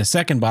in the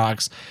second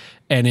box,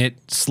 and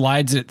it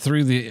slides it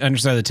through the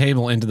underside of the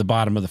table into the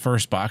bottom of the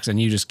first box, and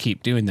you just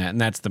keep doing that.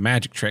 And that's the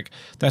magic trick.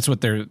 That's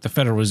what the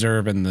Federal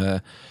Reserve and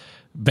the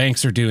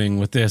banks are doing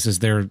with this, is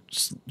they're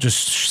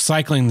just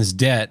cycling this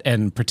debt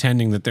and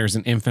pretending that there's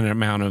an infinite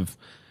amount of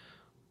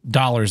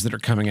dollars that are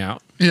coming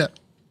out. Yeah,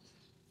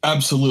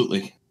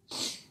 absolutely.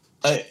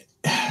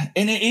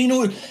 And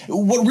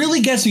what really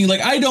gets me,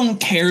 I don't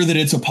care that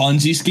it's a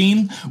Ponzi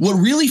scheme. What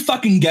really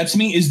fucking gets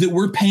me is that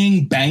we're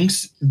paying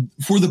banks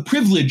for the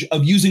privilege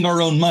of using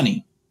our own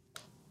money.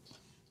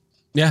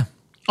 Yeah.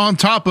 On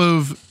top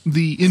of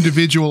the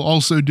individual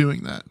also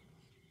doing that.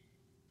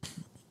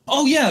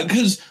 Oh, yeah,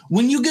 because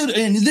when you get,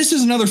 and this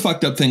is another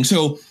fucked up thing.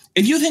 So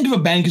if you think of a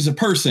bank as a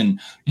person,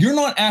 you're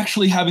not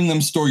actually having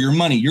them store your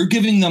money. You're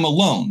giving them a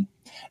loan.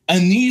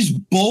 And these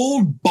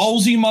bold,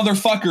 ballsy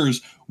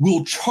motherfuckers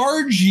will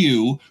charge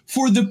you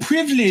for the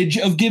privilege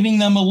of giving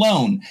them a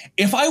loan.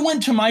 If I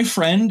went to my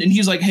friend and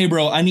he's like, hey,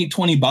 bro, I need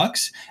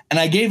 $20, and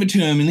I gave it to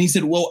him and he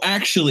said, well,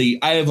 actually,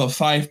 I have a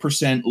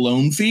 5%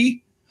 loan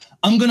fee,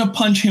 I'm going to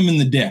punch him in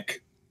the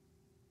dick.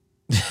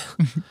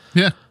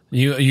 Yeah.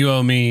 You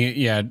owe me,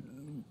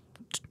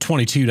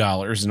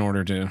 $22 in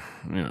order to,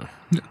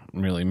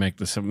 really make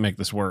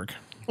this work.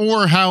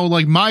 Or how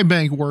my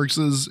bank works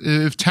is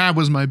if Tab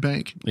was my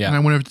bank, and I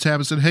went over to Tab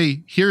and said,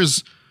 hey,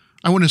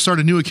 I want to start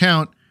a new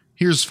account.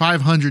 Here's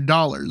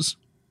 $500.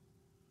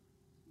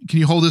 Can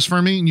you hold this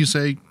for me? And you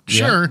say,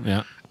 sure.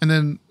 Yeah. And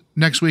then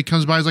next week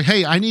comes by, it's like,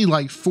 hey, I need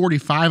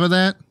 45 of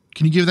that.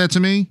 Can you give that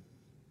to me?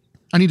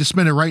 I need to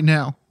spend it right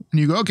now. And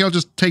you go, okay, I'll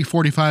just take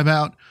 45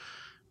 out.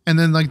 And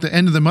then the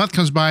end of the month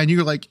comes by and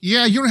you're like,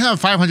 yeah, you don't have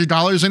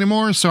 $500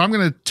 anymore. So I'm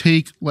going to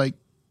take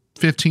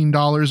 $15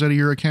 out of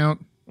your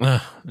account.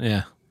 Yeah.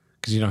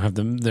 Because you don't have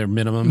their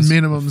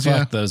minimums.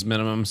 Fuck those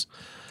minimums.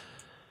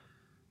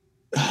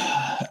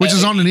 Which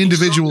is on an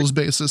individual's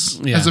basis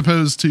as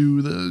opposed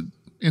to the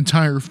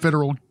entire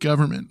federal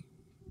government.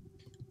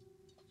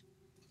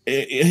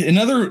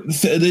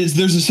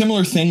 There's a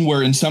similar thing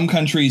where in some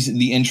countries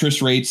the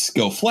interest rates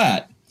go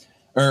flat.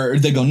 or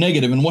they go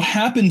negative. And what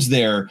happens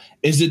there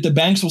is that the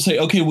banks will say,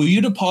 okay, well,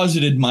 you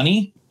deposited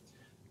money,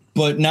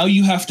 but now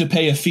you have to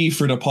pay a fee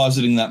for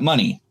depositing that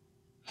money.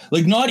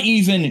 Like, not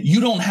even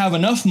you don't have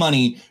enough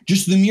money,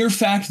 just the mere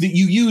fact that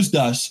you used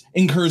us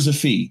incurs a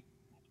fee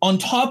on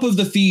top of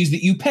the fees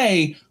that you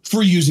pay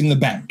for using the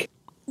bank.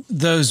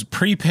 Those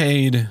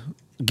prepaid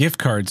gift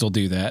cards will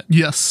do that.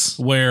 Yes.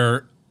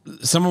 Where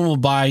someone will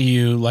buy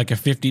you like a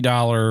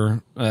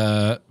 $50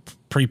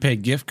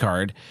 prepaid gift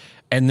card,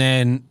 and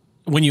then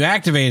when you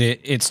activate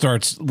it, it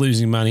starts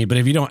losing money. But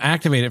if you don't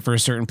activate it for a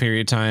certain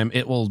period of time,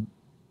 it will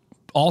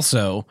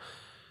also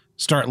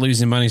start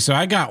losing money. So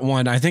I got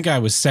one. I think I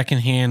was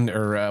secondhand,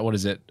 or what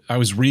is it? I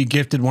was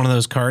re-gifted one of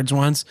those cards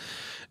once,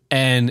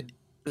 and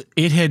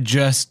it had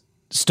just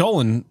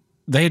stolen.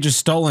 They had just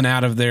stolen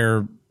out of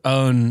their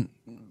own,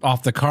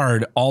 off the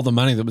card, all the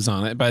money that was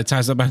on it. By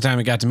the time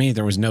it got to me,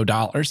 there was no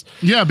dollars.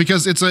 Yeah,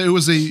 because it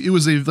was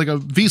a like a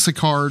Visa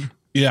card.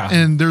 Yeah,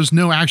 and there's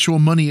no actual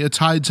money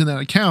tied to that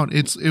account.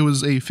 It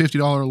was a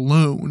 $50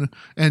 loan,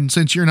 and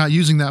since you're not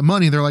using that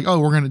money, they're like, oh,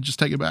 we're going to just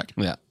take it back.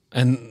 Yeah,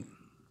 and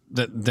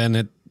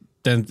then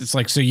it's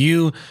like, so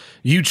you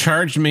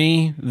charged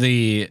me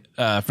the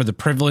for the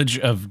privilege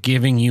of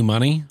giving you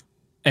money,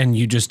 and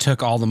you just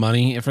took all the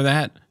money for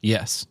that?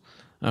 Yes.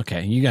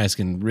 Okay, you guys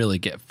can really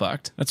get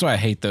fucked. That's why I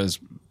hate those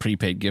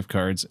prepaid gift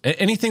cards.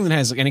 Anything that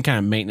has like any kind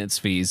of maintenance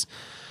fees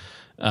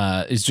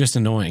is just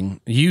annoying.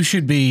 You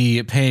should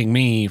be paying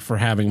me for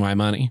having my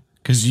money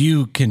because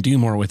you can do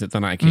more with it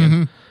than I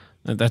can.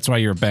 Mm-hmm. That's why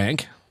you're a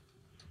bank.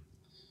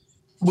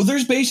 Well,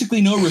 there's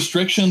basically no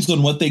restrictions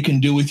on what they can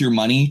do with your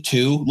money,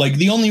 too. Like,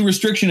 the only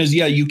restriction is,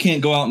 yeah, you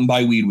can't go out and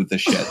buy weed with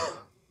this shit.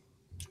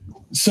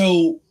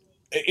 So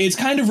it's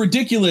kind of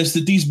ridiculous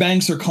that these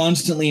banks are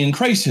constantly in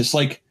crisis.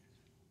 Like,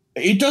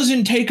 it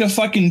doesn't take a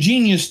fucking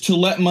genius to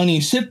let money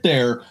sit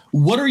there.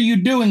 What are you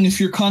doing if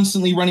you're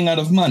constantly running out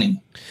of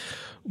money?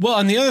 Well,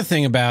 and the other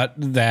thing about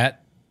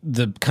that,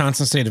 the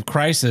constant state of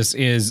crisis,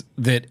 is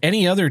that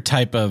any other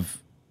type of,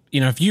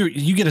 if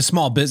you get a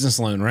small business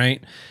loan,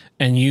 right,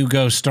 and you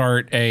go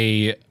start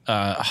a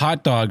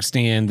hot dog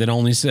stand that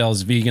only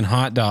sells vegan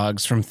hot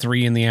dogs from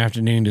 3 p.m.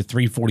 to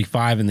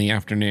 3:45 in the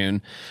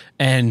afternoon,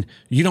 and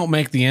you don't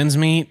make the ends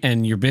meet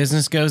and your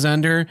business goes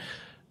under,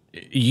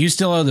 you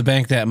still owe the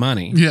bank that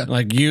money. Yeah.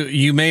 Like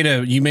you made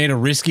a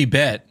risky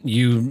bet.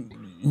 You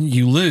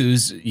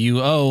lose,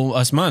 you owe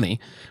us money,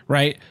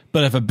 right?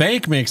 But if a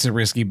bank makes a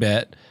risky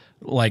bet,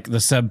 like the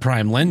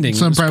subprime lending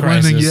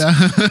crisis,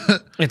 yeah.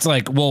 it's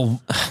like,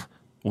 well,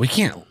 we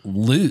can't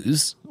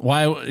lose.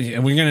 Why?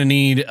 We're going to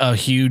need a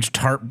huge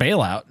TARP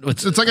bailout.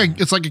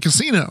 It's like a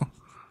casino.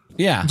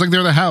 Yeah. It's like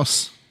they're the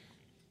house.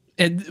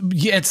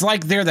 It's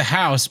like they're the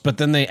house, but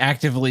then they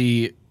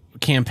actively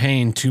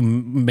campaign to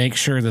make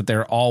sure that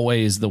they're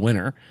always the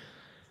winner.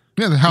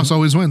 Yeah, the house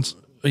always wins.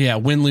 Yeah,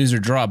 win, lose, or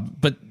draw.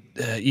 But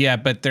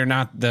but they're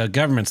not. The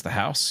government's the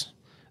house.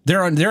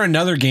 They're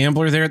another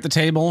gambler there at the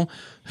table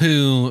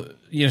who,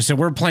 so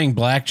we're playing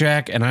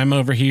blackjack and I'm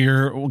over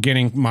here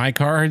getting my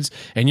cards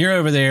and you're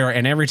over there,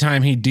 and every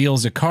time he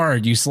deals a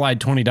card, you slide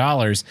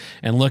 $20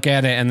 and look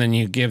at it, and then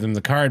you give him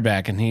the card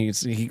back, and he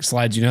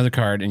slides you another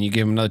card and you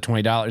give him another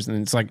 $20, and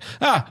it's like,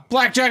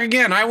 blackjack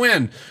again, I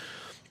win.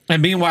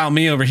 And meanwhile,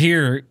 me over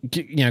here,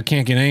 can't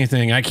get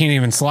anything. I can't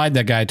even slide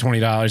that guy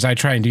 $20. I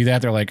try and do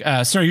that. They're like,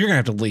 sir, you're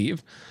going to have to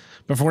leave.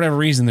 But for whatever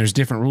reason, there's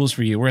different rules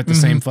for you. We're at the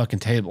same fucking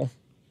table.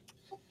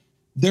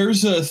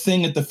 There's a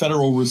thing at the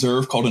Federal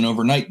Reserve called an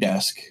overnight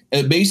desk.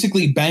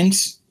 Basically,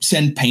 banks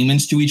send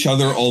payments to each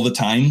other all the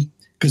time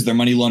because they're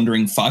money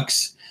laundering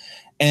fucks.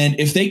 And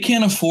if they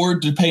can't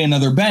afford to pay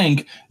another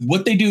bank,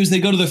 what they do is they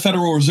go to the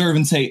Federal Reserve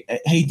and say,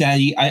 hey,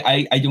 daddy,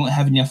 I don't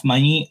have enough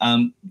money.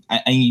 I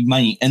need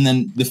money. And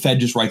then the Fed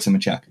just writes them a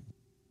check.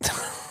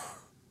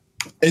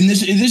 And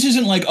this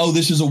isn't like, oh,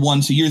 this is a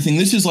once a year thing.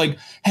 This is like,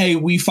 hey,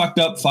 we fucked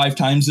up 5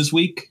 times this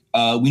week.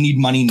 We need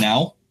money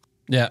now.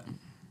 Yeah.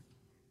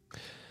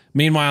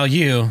 Meanwhile,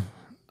 you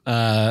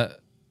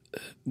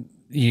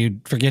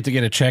forget to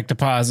get a check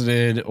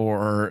deposited,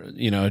 or,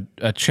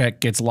 a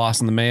check gets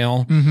lost in the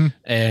mail,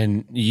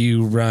 and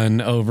you run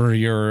over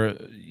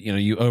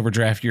you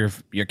overdraft your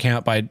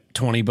account by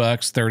 $20,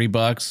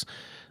 $30.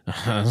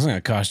 That's going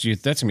to cost you.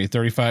 That's going to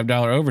be a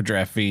 $35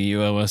 overdraft fee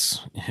you owe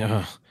us.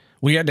 Yeah.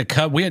 We had to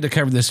cover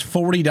this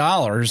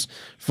 $40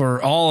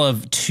 for all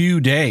of 2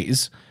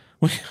 days.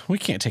 We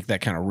can't take that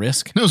kind of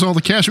risk. That was all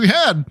the cash we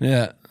had.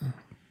 Yeah.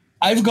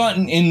 I've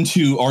gotten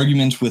into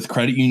arguments with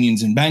credit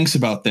unions and banks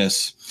about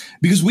this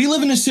because we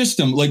live in a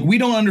system, like, we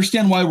don't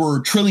understand why we're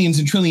trillions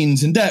and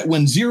trillions in debt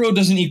when zero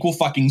doesn't equal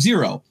fucking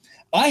zero.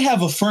 I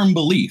have a firm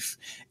belief.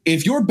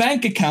 If your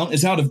bank account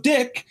is out of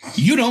dick,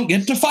 you don't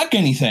get to fuck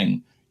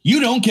anything. You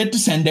don't get to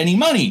send any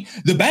money.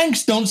 The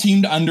banks don't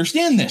seem to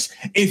understand this.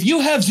 If you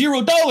have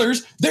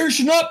 $0, there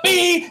should not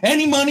be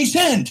any money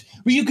sent.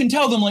 But you can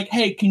tell them, like,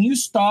 hey, can you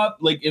stop?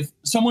 Like, if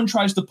someone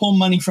tries to pull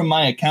money from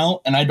my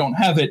account and I don't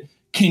have it,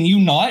 can you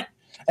not?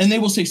 And they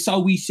will say,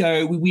 sorry,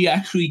 sir, we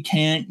actually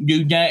can't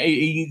do that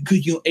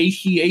because your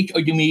ACH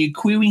or the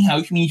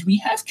clearinghouse means we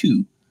have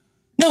to.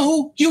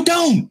 No, you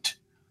don't.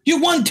 You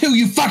want to,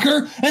 you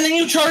fucker. And then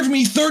you charge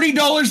me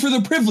 $30 for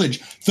the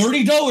privilege.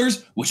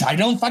 $30, which I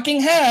don't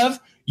fucking have.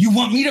 You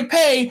want me to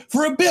pay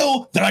for a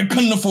bill that I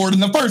couldn't afford in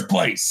the first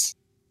place.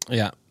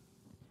 Yeah.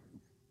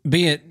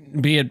 Be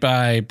it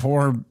by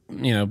poor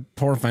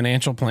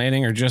financial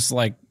planning or just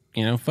like,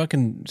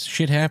 fucking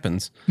shit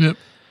happens. Yep.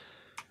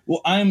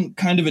 Well, I'm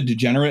kind of a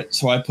degenerate,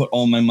 so I put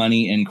all my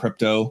money in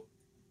crypto,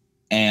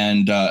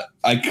 and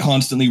I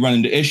constantly run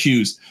into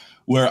issues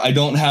where I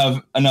don't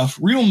have enough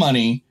real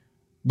money,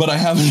 but I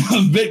have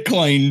enough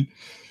Bitcoin.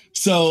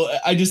 So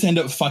I just end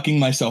up fucking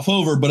myself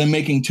over, but I'm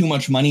making too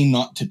much money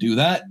not to do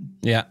that.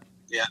 Yeah.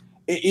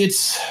 I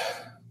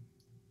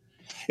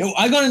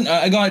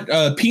got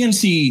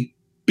PNC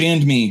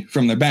banned me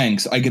from their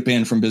banks. I get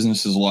banned from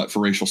businesses a lot for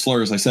racial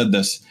slurs. I said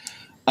this.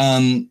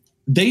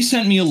 They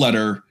sent me a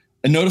letter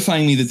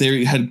notifying me that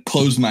they had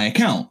closed my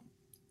account.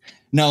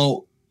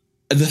 Now,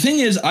 the thing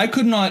is, I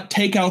could not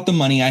take out the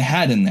money I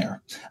had in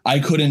there. I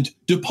couldn't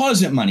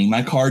deposit money.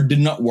 My card did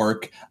not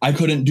work. I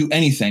couldn't do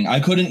anything. I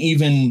couldn't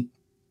even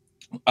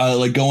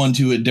go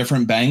onto a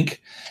different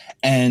bank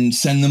and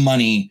send the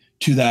money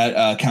to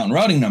that account and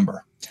routing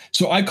number.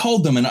 So I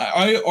called them and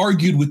I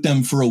argued with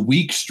them for a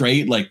week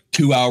straight, like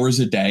 2 hours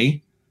a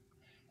day.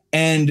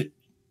 And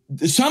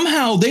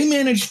somehow they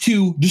managed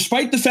to,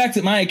 despite the fact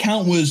that my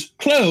account was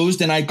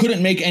closed and I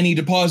couldn't make any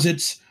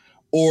deposits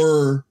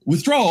or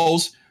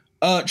withdrawals,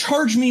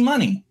 charge me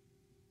money.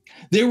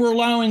 They were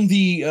allowing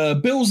the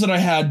bills that I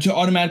had to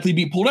automatically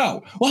be pulled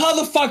out. Well, how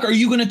the fuck are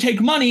you going to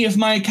take money if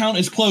my account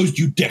is closed,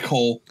 you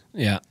dickhole?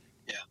 Yeah.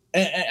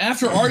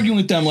 After arguing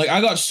with them, I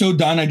got so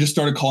done, I just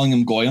started calling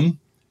them Goyim.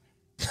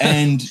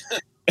 And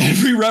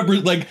every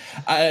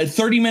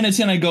 30 minutes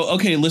in, I go,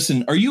 okay,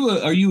 listen, are you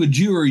a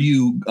Jew or are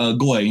you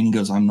Goy? And he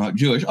goes, I'm not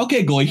Jewish.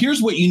 Okay, Goy,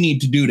 here's what you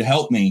need to do to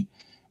help me.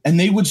 And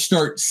they would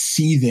start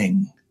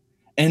seething.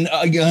 And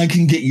I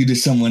can get you to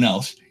someone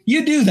else.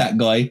 You do that,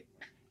 Goy.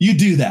 You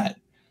do that.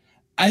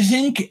 I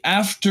think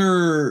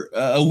after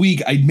a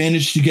week, I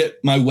managed to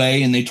get my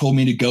way and they told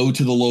me to go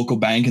to the local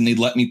bank and they'd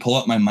let me pull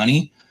up my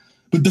money.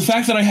 But the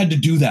fact that I had to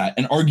do that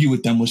and argue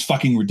with them was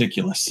fucking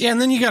ridiculous. Yeah, and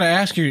then you got to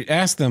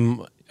ask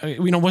them,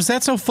 was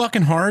that so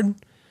fucking hard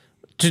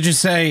to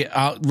just say,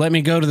 let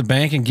me go to the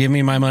bank and give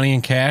me my money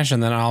in cash,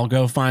 and then I'll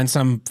go find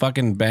some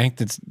fucking bank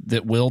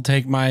that will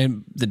take my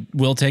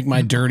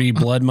dirty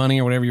blood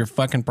money or whatever your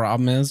fucking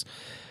problem is.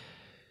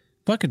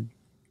 Fucking,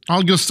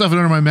 I'll go stuff it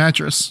under my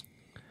mattress.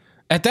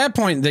 At that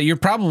point, that you're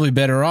probably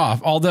better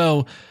off.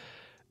 Although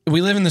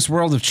we live in this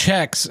world of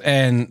checks,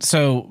 and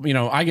so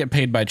I get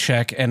paid by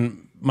check, and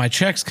my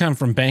checks come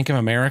from Bank of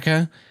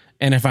America.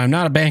 And if I'm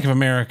not a Bank of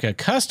America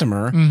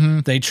customer,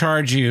 they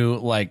charge you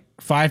like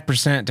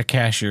 5% to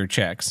cash your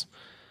checks.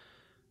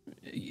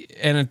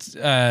 And it's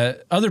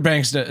other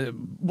banks.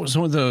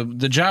 So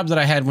the job that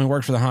I had when we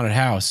worked for the haunted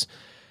house,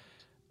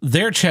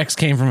 their checks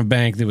came from a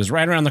bank that was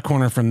right around the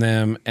corner from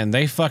them, and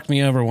they fucked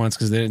me over once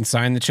because they didn't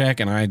sign the check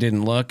and I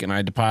didn't look, and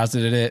I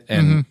deposited it,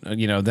 and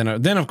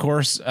then of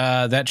course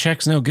that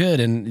check's no good,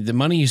 and the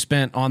money you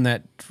spent on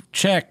that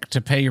check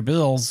to pay your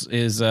bills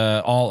is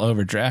all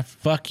overdraft.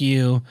 Fuck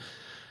you.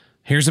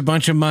 Here's a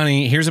bunch of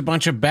money. Here's a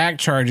bunch of back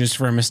charges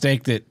for a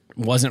mistake that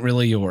wasn't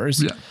really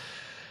yours. Yeah.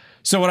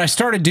 So what I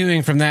started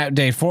doing from that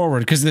day forward,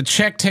 because the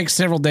check takes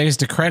several days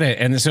to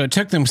credit, and so it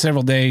took them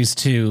several days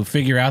to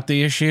figure out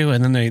the issue,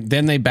 and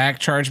then they back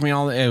charged me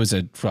all. It was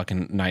a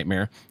fucking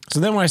nightmare. So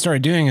then what I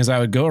started doing is I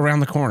would go around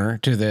the corner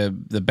to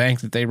the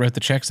bank that they wrote the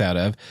checks out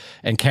of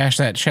and cash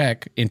that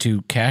check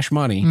into cash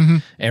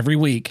money every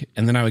week,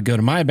 and then I would go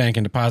to my bank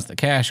and deposit the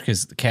cash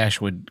because the cash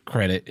would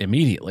credit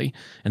immediately,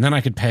 and then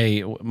I could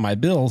pay my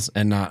bills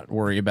and not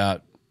worry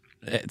about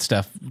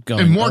stuff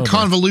going in more over.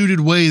 Convoluted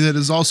way that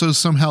is also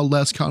somehow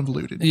less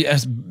convoluted.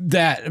 Yes,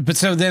 that. But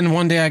so then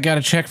one day I got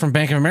a check from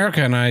Bank of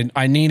America, and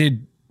I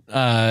needed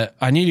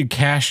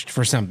cash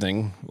for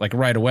something like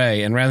right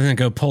away, and rather than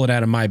go pull it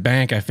out of my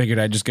bank, I figured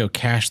I'd just go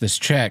cash this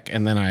check,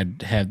 and then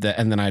I'd have that,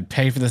 and then I'd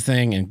pay for the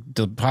thing and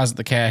deposit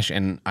the cash,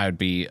 and I'd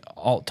be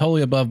all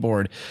totally above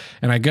board.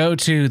 And I go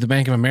to the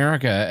Bank of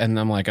America, and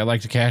I'm like, I'd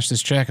like to cash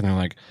this check, and they're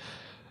like,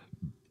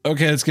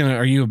 okay, it's gonna.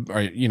 Do you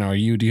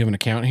have an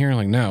account here? I'm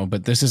like, no,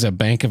 but this is a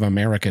Bank of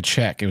America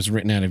check. It was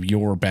written out of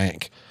your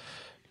bank.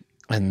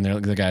 And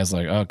the guy's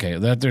like, okay,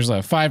 there's a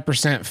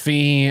 5%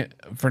 fee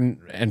for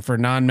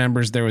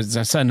non-members. There was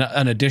an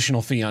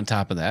additional fee on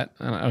top of that.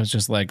 And I was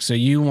just like, so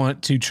you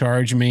want to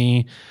charge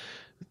me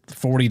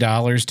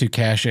 $40 to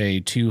cash a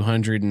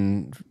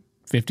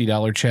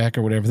 $250 check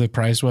or whatever the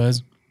price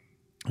was?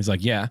 He's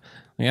like, yeah.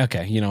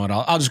 Okay, you know what?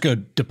 I'll just go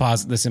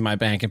deposit this in my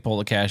bank and pull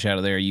the cash out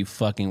of there, you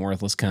fucking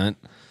worthless cunt.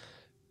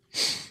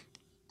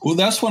 Well,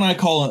 that's when I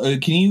call.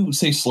 Can you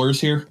say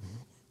slurs here?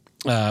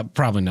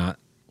 Probably not.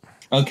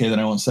 Okay, then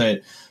I won't say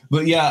it.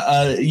 But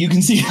yeah, you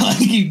can see how I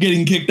keep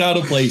getting kicked out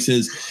of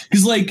places.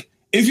 Because,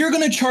 if you're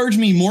going to charge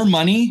me more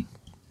money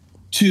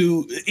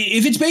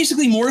if it's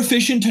basically more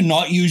efficient to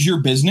not use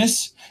your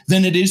business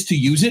than it is to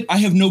use it, I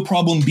have no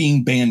problem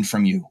being banned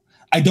from you.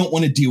 I don't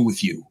want to deal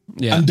with you.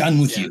 Yeah. I'm done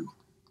with you.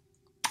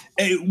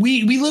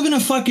 We live in a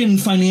fucking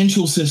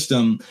financial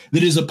system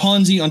that is a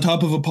Ponzi on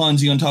top of a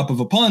Ponzi on top of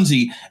a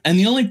Ponzi, and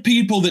the only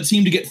people that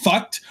seem to get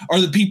fucked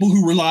are the people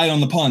who rely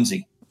on the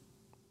Ponzi.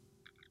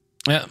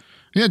 Yeah.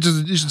 Yeah,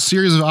 just a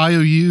series of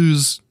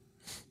IOUs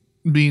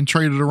being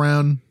traded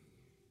around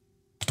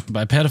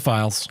By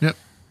pedophiles. Yep.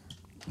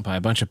 By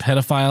a bunch of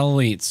pedophile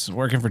elites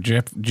working for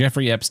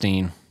Jeffrey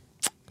Epstein.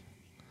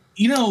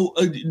 You know,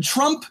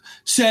 Trump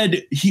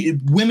said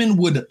women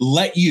would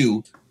let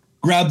you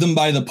grab them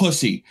by the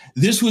pussy.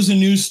 This was a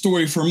news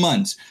story for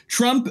months.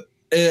 Trump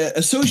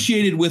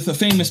associated with a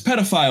famous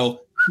pedophile.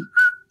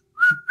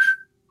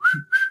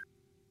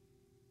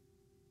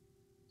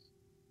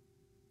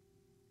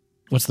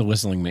 What's the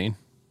whistling mean?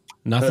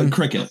 Nothing?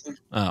 Cricket.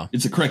 Oh.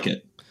 It's a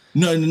cricket.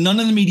 No, none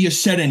of the media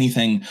said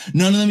anything.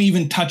 None of them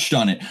even touched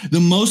on it. The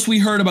most we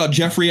heard about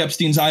Jeffrey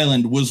Epstein's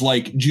island was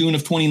like June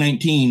of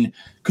 2019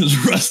 because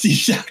Rusty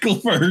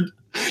Shackelford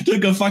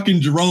took a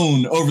fucking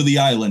drone over the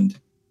island.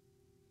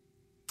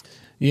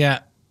 Yeah.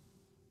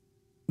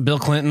 Bill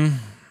Clinton,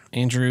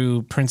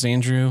 Prince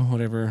Andrew,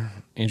 whatever,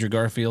 Andrew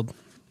Garfield.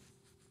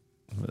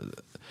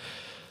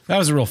 That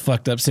was a real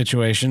fucked up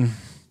situation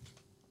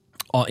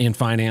in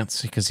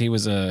finance because he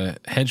was a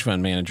hedge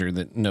fund manager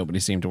that nobody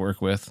seemed to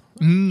work with.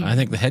 I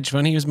think the hedge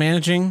fund he was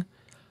managing,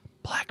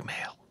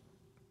 blackmail.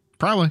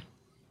 Probably.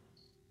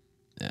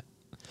 Yeah.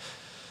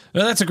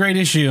 Well, that's a great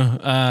issue.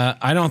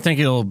 I don't think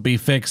it'll be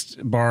fixed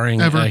barring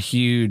a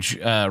huge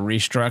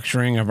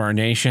restructuring of our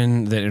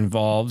nation that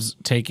involves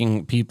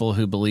taking people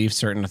who believe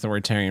certain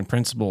authoritarian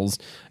principles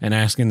and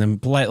asking them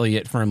politely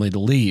yet firmly to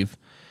leave.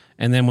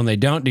 And then when they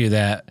don't do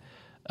that,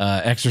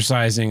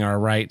 exercising our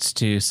rights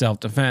to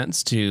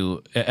self-defense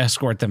to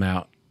escort them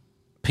out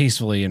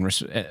peacefully and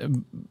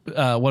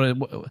what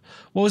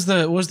was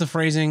the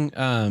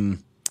phrasing?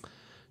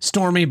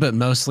 Stormy but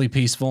mostly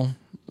peaceful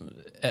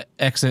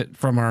exit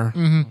from our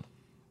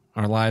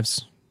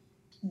lives.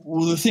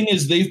 Well, the thing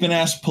is, they've been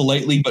asked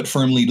politely but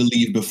firmly to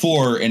leave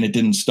before, and it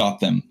didn't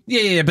stop them.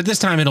 Yeah. But this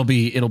time it'll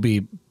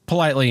be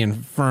politely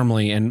and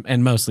firmly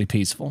and mostly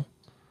peaceful.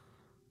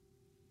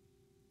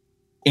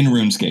 In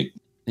RuneScape.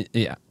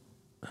 Yeah.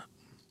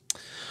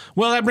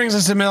 Well, that brings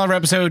us to another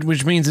episode,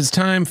 which means it's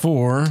time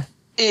for...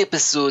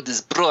 Episode is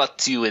brought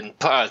to you in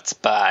part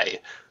by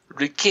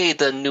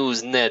Ricada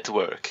News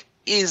Network.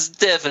 Is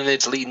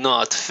definitely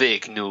not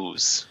fake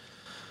news.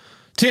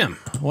 Tim,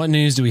 what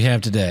news do we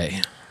have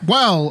today?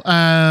 Well,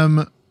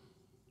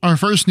 our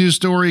first news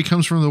story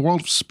comes from the world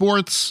of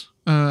sports.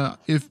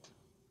 If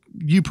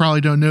you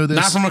probably don't know this.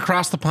 Not from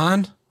across the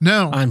pond?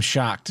 No. I'm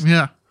shocked.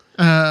 Yeah.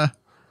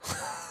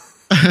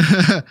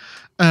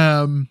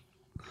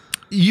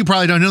 You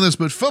probably don't know this,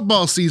 but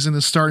football season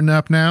is starting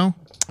up now.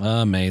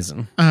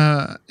 Amazing.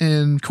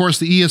 And of course,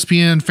 the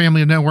ESPN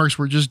family of networks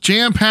were just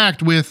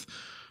jam-packed with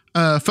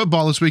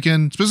football this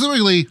weekend.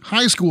 Specifically,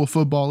 high school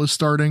football is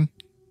starting.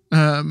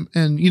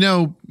 And, you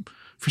know,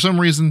 for some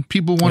reason,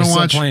 people want to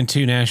watch. Playing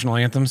two national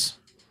anthems?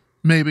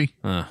 Maybe.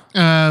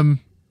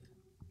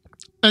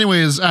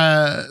 Anyways,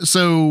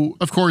 so,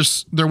 of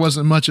course, there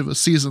wasn't much of a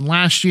season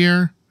last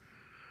year.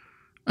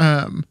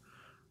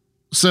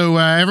 So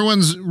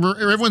everyone's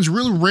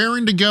really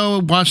raring to go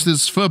watch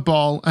this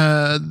football.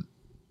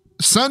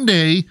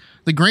 Sunday,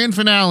 the grand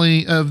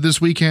finale of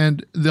this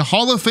weekend, the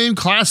Hall of Fame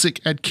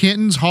Classic at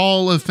Kenton's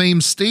Hall of Fame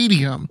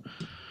Stadium,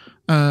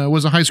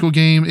 was a high school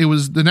game. It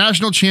was the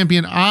national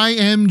champion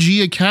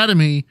IMG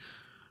Academy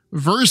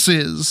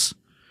versus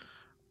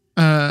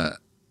a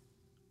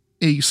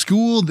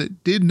school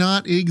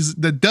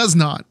that does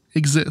not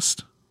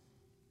exist.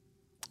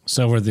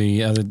 So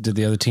did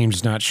the other team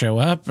just not show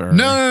up? Or?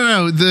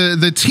 No.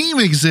 The team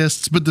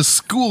exists, but the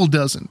school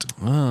doesn't.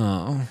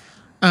 Oh.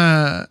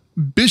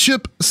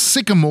 Bishop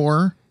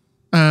Sycamore.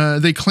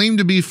 They claim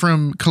to be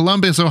from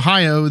Columbus,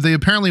 Ohio. They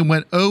apparently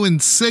went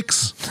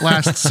 0-6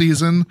 last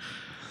season,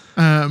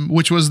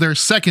 which was their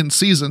second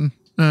season,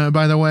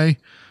 by the way.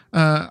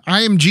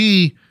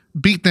 IMG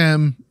beat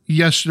them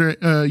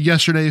yesterday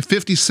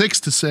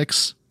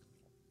 56-6.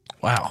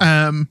 Wow.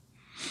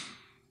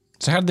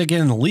 So how did they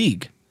get in the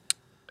league?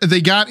 They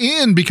got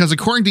in because,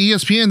 according to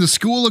ESPN, the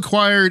school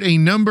acquired a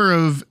number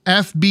of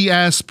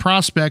FBS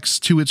prospects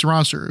to its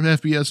roster.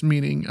 FBS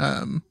meaning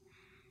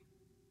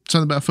something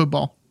about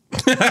football.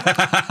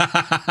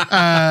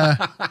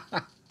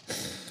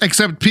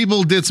 Except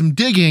people did some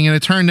digging, and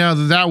it turned out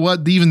that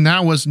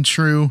wasn't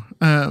true.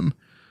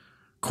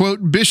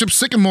 Quote, Bishop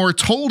Sycamore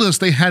told us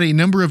they had a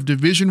number of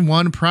Division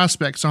I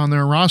prospects on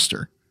their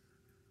roster.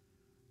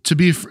 To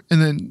be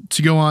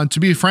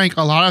frank,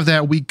 a lot of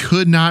that we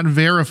could not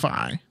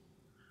verify.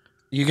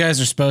 You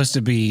guys are supposed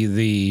to be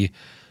the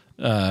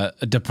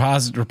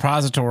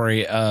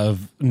repository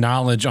of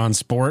knowledge on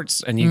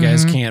sports, and you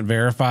guys can't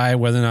verify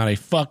whether or not a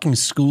fucking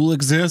school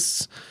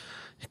exists.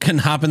 You couldn't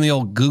hop in the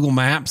old Google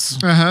Maps.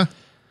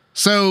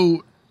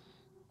 So,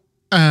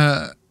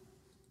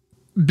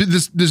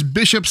 this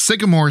Bishop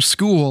Sycamore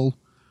school,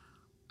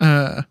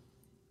 they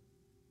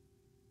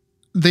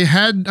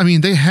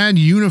had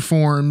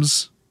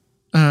uniforms,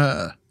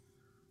 and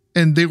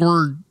they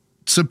were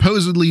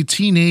supposedly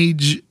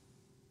teenage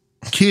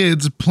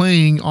kids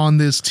playing on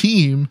this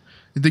team.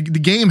 The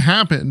game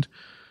happened.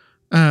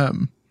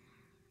 The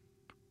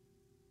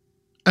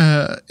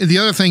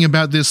other thing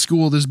about this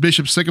school, this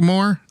Bishop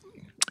Sycamore,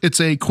 it's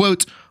a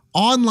quote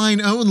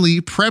online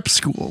only prep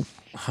school.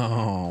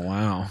 Oh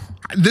wow!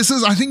 I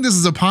think this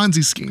is a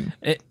Ponzi scheme.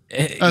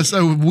 It's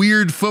a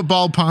weird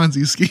football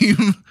Ponzi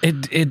scheme.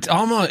 It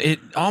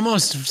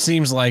almost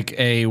seems like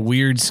a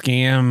weird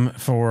scam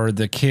for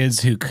the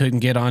kids who couldn't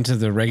get onto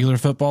the regular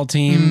football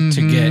team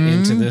to get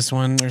into this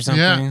one or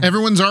something. Yeah,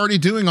 everyone's already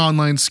doing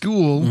online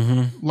school.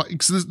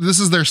 Like so this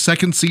is their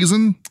second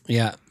season.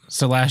 Yeah.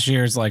 So last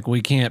year it's like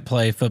we can't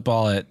play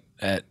football at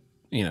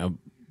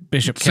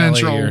Bishop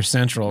Central. Kelly or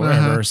Central or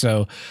whatever.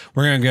 So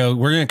we're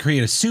gonna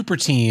create a super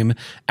team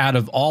out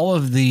of all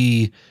of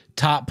the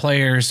top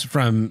players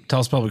from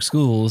Tulsa Public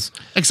Schools.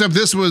 Except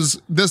this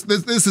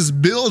is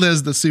billed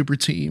as the super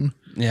team.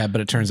 Yeah,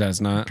 but it turns out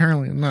it's not.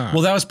 Apparently not.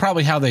 Well, that was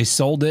probably how they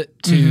sold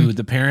it to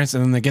the parents,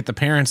 and then they get the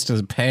parents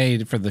to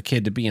pay for the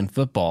kid to be in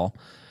football.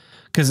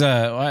 Because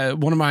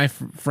one of my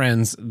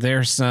friends,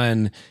 their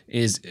son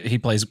he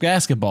plays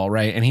basketball,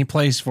 right? And he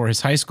plays for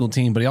his high school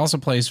team, but he also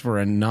plays for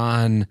a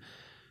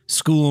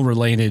non-school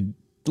related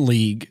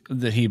league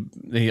that he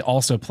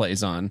also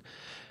plays on.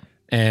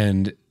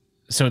 And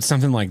so it's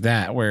something like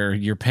that where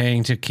you're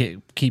paying to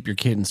keep your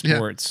kid in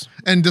sports.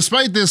 Yeah. And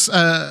despite this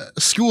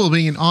school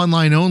being an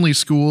online only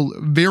school,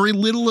 very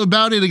little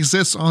about it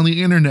exists on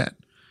the internet.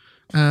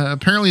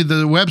 Apparently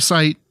the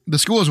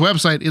school's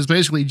website is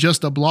basically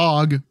just a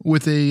blog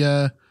with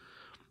a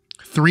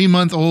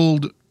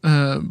 3-month-old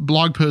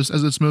blog post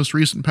as its most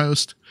recent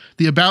post.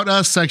 The About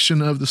Us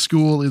section of the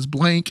school is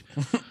blank.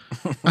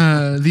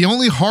 The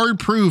only hard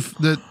proof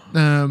that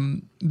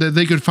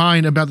they could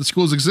find about the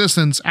school's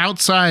existence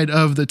outside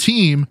of the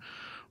team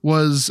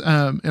was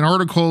an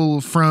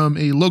article from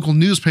a local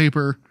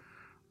newspaper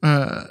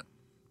that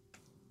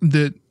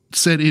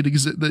said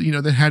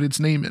that had its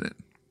name in it.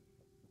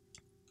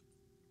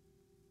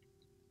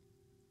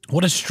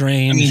 What a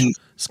strange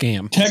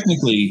scam.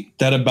 Technically,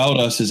 that About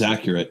Us is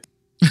accurate.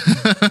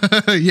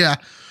 Yeah.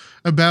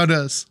 About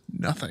Us.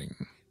 Nothing.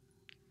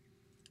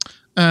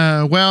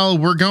 Well,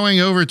 we're going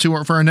over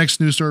for our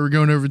next news story. We're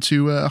going over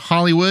to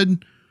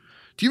Hollywood.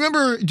 Do you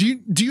remember? Do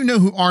you know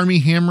who Armie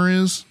Hammer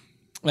is?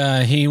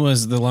 He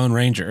was the Lone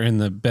Ranger in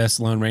the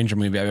best Lone Ranger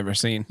movie I've ever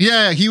seen.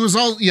 Yeah, he was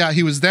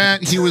that.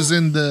 He was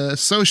in the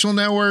Social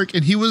Network,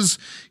 and he was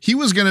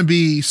going to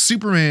be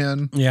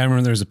Superman. Yeah, I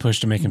remember there was a push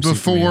to make him before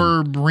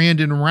Superman.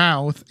 Brandon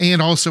Routh,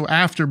 and also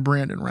after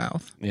Brandon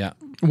Routh. Yeah,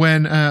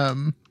 when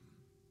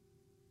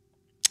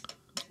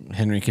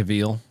Henry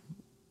Cavill.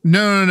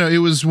 No. It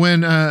was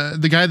when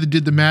the guy that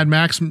did the Mad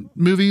Max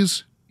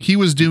movies. He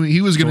was going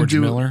to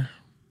do Miller.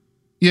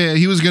 Yeah,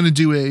 he was going to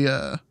do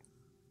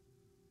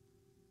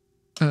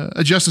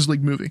a Justice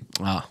League movie.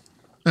 Ah.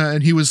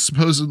 And he was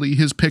supposedly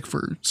his pick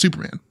for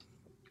Superman.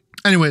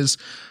 Anyways,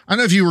 I don't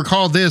know if you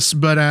recall this,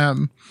 but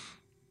a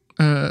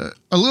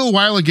little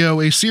while ago,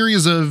 a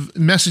series of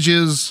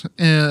messages,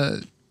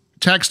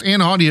 text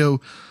and audio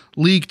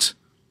leaked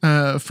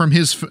from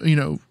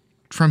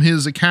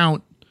his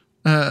account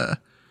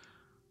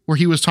where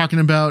he was talking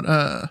about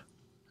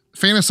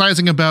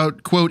fantasizing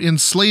about, quote,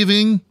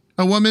 enslaving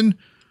a woman,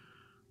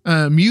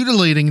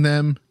 mutilating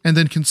them, and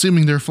then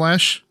consuming their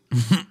flesh.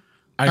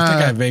 I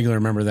think I vaguely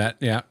remember that.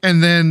 Yeah.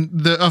 And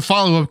then a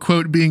follow-up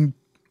quote being,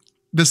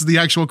 this is the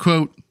actual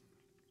quote,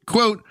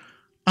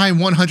 "I'm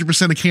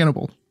 100% a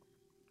cannibal."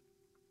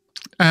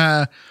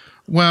 It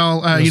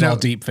was all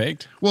deep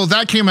faked. Well,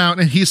 that came out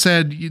and he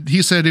said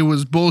it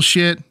was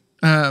bullshit.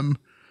 And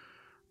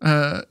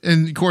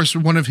of course,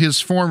 one of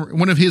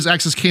his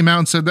exes came out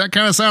and said that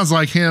kind of sounds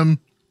like him.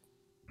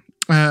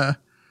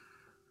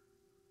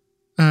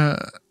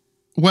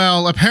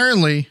 Well,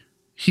 apparently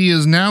he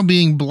is now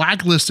being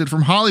blacklisted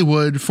from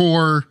Hollywood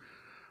for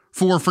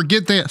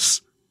forget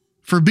this,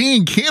 for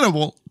being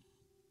cannibal.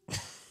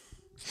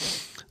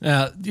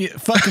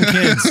 Fucking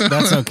kids,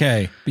 that's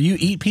okay. But you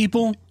eat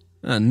people?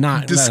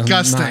 Not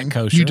disgusting. Not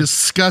kosher. You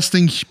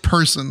disgusting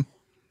person.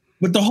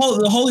 But the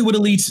Hollywood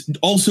elites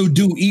also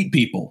do eat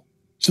people.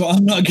 So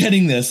I'm not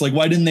getting this. Like,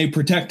 why didn't they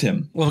protect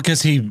him? Well,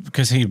 because he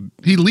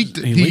leaked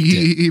it.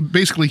 He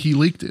basically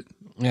leaked it.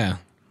 Yeah,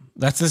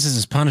 this is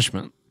his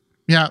punishment.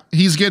 Yeah,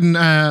 he's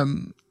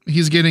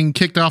getting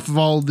kicked off of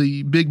all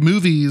the big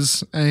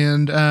movies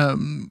and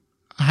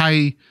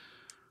high.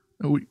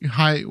 What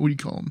do you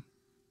call them?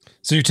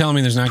 So you're telling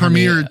me there's not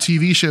premiere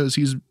TV shows?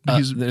 There's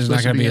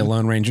not going to be a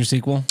Lone Ranger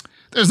sequel.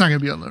 There's not going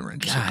to be a Lone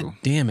Ranger sequel. God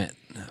damn it!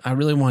 I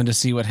really wanted to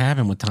see what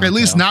happened with Tom. At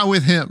least not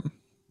with him.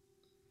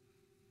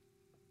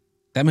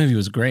 That movie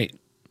was great.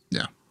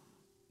 Yeah,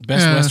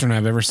 best Western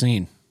I've ever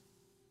seen.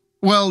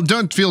 Well,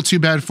 don't feel too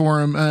bad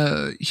for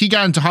him. He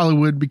got into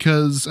Hollywood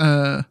because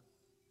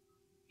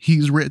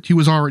he's rich. He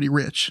was already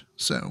rich,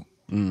 so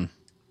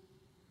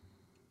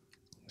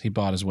he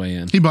bought his way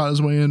in.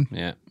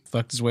 Yeah,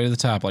 fucked his way to the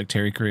top like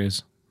Terry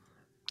Crews.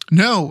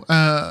 No,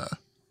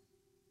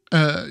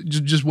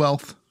 just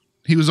wealth.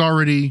 He was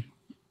already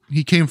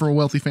he came from a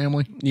wealthy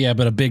family. Yeah,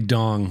 but a big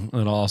dong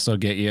will also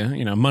get you.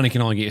 You know, money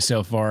can only get you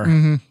so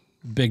far.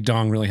 Big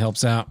dong really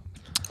helps out.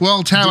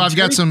 Well, Tab, I've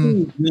got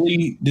some.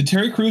 Did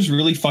Terry Crews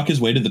really fuck his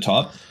way to the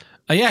top?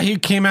 Yeah, he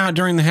came out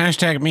during the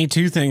hashtag Me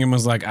Too thing and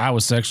was like, I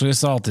was sexually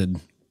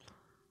assaulted.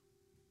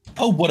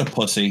 Oh, what a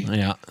pussy.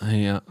 Yeah.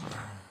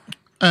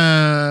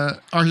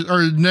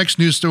 Our next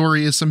news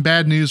story is some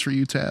bad news for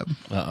you, Tab.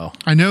 Uh-oh.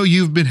 I know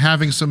you've been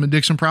having some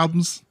addiction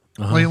problems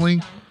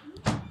lately.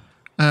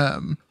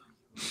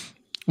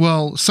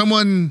 Well,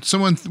 someone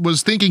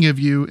was thinking of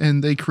you,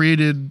 and they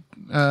created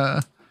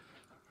a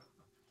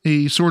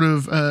sort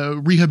of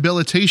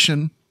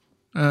rehabilitation.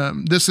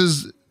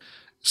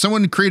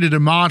 Someone created a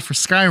mod for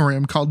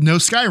Skyrim called No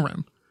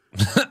Skyrim.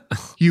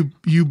 You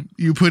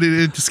put it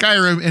into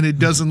Skyrim, and it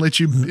doesn't let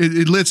you.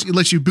 It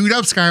lets you boot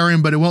up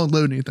Skyrim, but it won't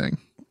load anything.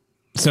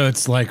 So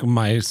it's like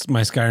my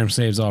Skyrim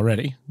saves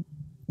already.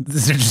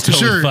 They're just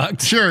totally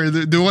fucked. Sure,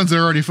 the ones that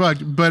are already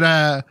fucked.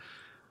 But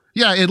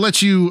yeah, it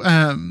lets you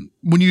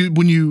when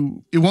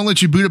you it won't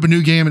let you boot up a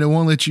new game, and it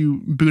won't let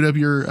you boot up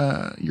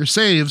your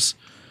saves.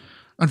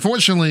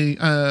 Unfortunately,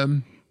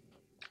 the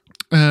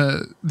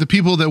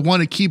people that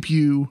want to keep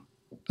you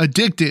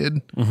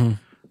addicted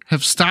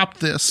have stopped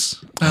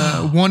this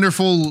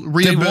wonderful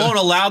They won't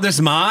allow this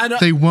mod?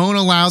 They won't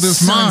allow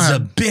this mod. Sons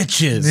of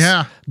bitches.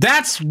 Yeah.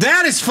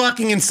 That is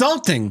fucking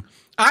insulting.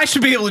 I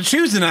should be able to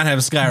choose to not have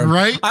Skyrim.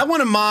 Right. I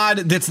want a mod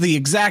that's the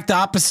exact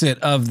opposite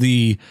of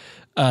the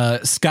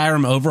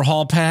Skyrim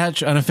overhaul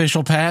patch,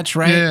 unofficial patch,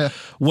 right? Yeah.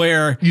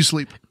 Where You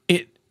sleep.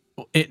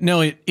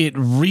 it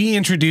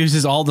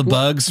reintroduces all the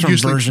bugs from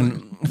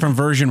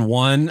version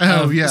 1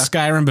 of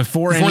Skyrim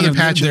before any the of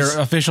patches. their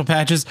official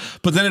patches,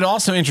 but then it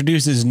also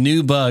introduces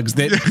new bugs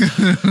that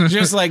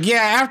just like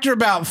after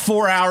about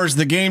 4 hours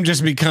the game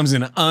just becomes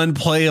an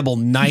unplayable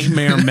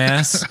nightmare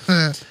mess.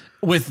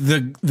 With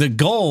the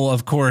goal,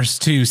 of course,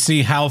 to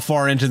see how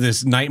far into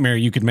this nightmare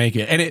you could make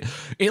it, and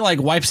it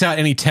like wipes out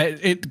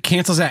it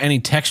cancels out any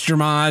texture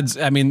mods.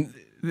 I mean,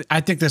 I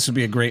think this would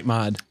be a great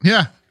mod.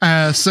 Yeah.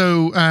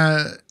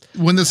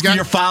 When this guy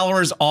Your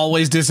followers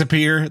always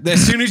disappear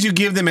as soon as you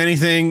give them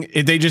anything.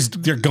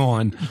 They're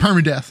gone.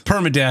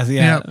 Permadeath.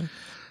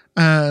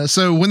 Yeah.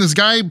 So when this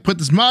guy put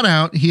this mod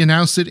out, he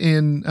announced it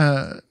in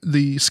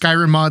the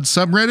Skyrim mod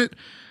subreddit.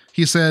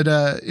 He said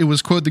it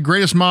was, quote, the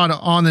greatest mod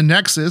on the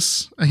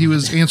Nexus. He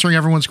was answering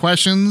everyone's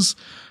questions.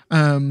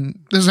 This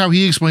is how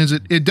he explains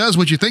it. It does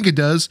what you think it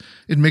does.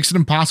 It makes it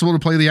impossible to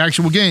play the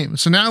actual game.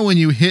 So now when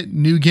you hit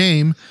new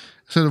game,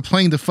 instead of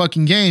playing the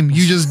fucking game,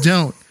 you just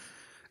don't.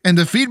 And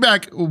the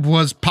feedback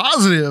was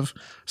positive.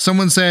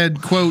 Someone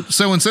said, quote,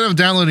 so instead of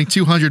downloading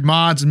 200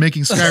 mods and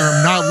making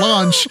Skyrim not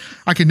launch,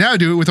 I can now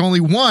do it with only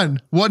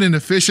one. What an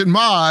efficient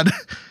mod.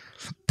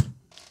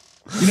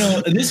 You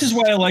know, this is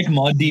why I like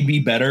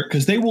ModDB better,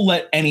 because they will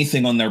let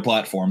anything on their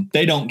platform.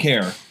 They don't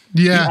care.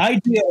 Yeah. The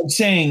idea of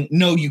saying,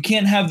 no, you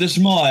can't have this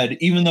mod,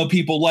 even though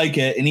people like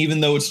it, and even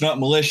though it's not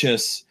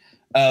malicious,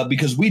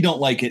 because we don't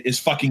like it, is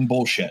fucking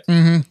bullshit.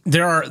 Mm-hmm.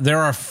 There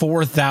are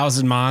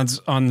 4,000 mods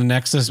on the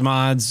Nexus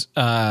mods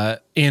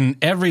in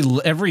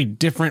every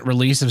different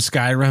release of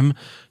Skyrim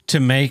to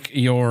make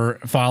your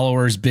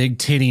followers big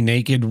titty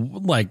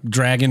naked like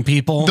dragon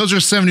people. Those are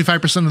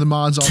 75% of the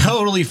mods on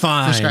totally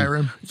fine for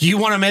Skyrim. You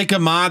want to make a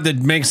mod that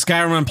makes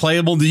Skyrim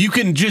unplayable? You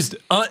can just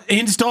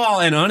install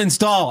and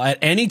uninstall at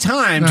any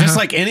time, just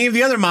like any of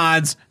the other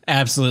mods.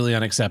 Absolutely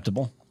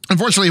unacceptable.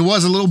 Unfortunately, it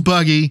was a little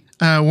buggy.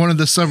 One of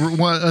the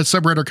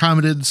subreddit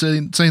commented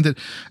saying that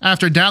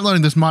after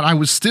downloading this mod, I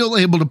was still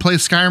able to play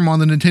Skyrim on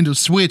the Nintendo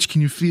Switch.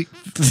 Can you please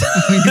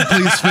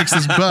fix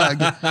this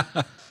bug?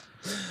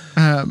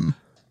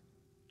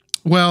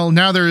 Well,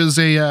 now there is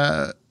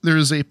a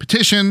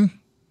petition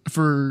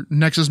for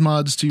Nexus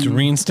mods to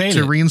reinstate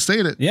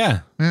it.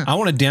 Yeah. I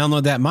want to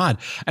download that mod,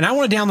 and I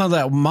want to download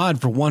that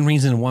mod for one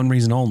reason and one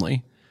reason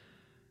only: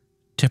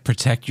 to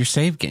protect your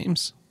save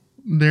games.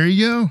 There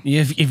you go.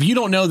 If you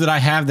don't know that I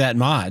have that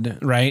mod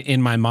right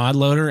in my mod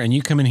loader, and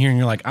you come in here and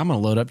you're like, I'm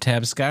gonna load up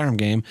Tab's Skyrim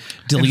game,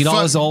 delete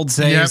all his old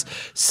saves,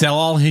 sell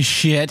all his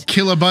shit,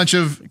 kill a bunch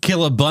of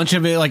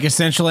it like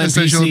essential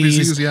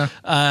NPCs, yeah,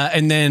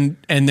 and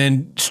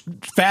then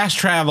fast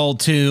travel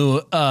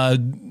to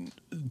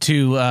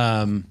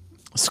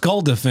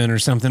Skuldafn or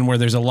something where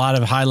there's a lot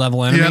of high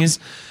level enemies.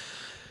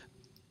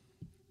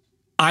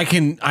 I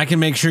can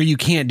make sure you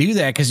can't do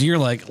that because you're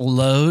like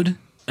load.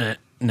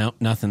 No,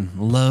 nothing.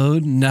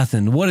 Load,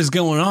 nothing. What is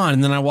going on?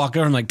 And then I walk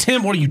over and I'm like,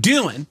 Tim, what are you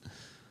doing?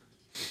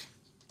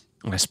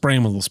 And I spray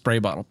him with a little spray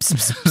bottle.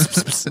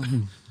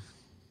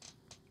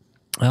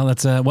 Well,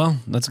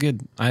 that's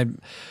good. I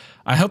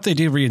hope they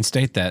do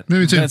reinstate that.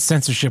 Maybe too. That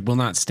censorship will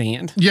not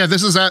stand. Yeah,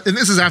 this is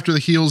after the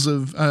heels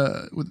of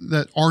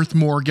that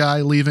Arthmore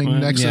guy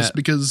leaving Nexus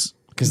because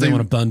they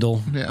want to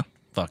bundle. Yeah,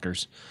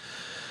 fuckers.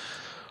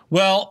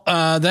 Well,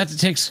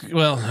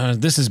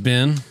 this has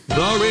been the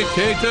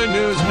Ricata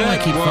News Network. I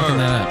keep fucking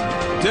that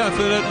up.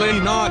 definitely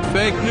not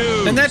fake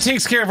news. And that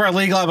takes care of our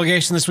legal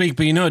obligation this week,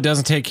 but you know it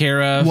doesn't take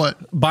care of What?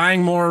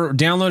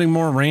 downloading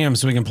more RAM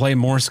so we can play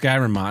more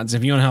Skyrim mods.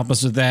 If you want to help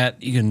us with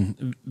that, you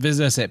can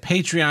visit us at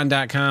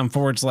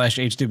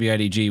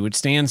patreon.com/HWIDG, which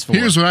stands for...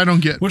 Here's what I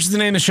don't get. Which is the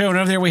name of the show. And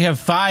over there we have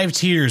 5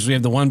 tiers. We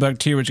have the $1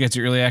 tier, which gets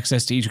you early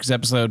access to each week's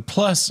episode,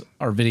 plus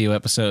our video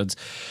episodes.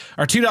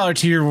 Our $2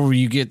 tier, where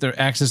you get the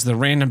access to the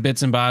random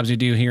bits and bobs you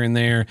do here and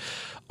there.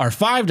 Our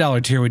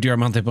 $5 tier, we do our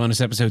monthly bonus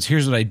episodes.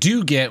 Here's what I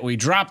do get. We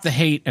drop the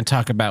hate and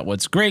talk about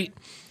what's great.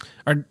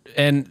 Our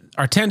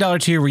 $10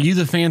 tier, where you,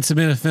 the fan,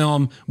 submit a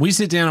film. We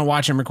sit down and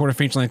watch and record a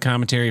feature-length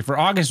commentary. For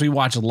August, we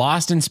watch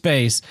Lost in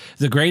Space,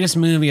 the greatest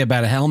movie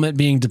about a helmet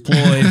being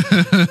deployed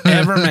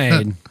ever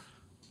made.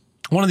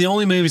 One of the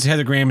only movies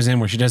Heather Graham is in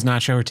where she does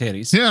not show her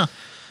titties. Yeah,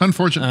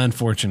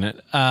 unfortunate.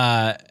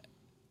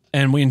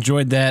 And we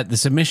enjoyed that. The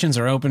submissions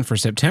are open for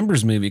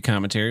September's movie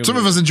commentary. Some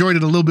of us enjoyed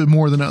it a little bit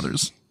more than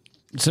others.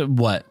 So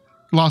what?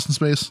 Lost in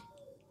Space.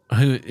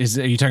 Who is?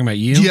 Are you talking about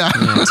you? Yeah.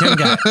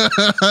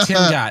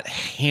 Tim got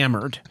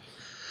hammered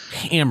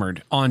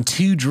on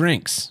 2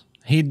 drinks.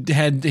 He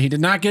did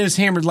not get us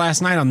hammered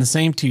last night on the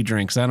same 2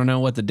 drinks. I don't know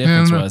what the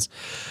difference was.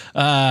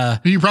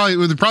 You probably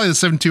with the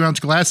 72-ounce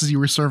glasses you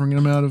were serving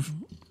him out of.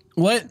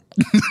 What?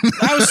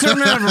 I was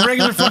serving out of a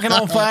regular fucking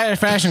old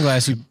fashioned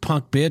glass, you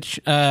punk bitch.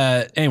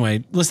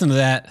 Anyway, listen to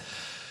that.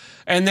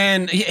 And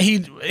then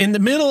he in the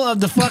middle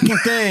of the fucking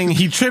thing,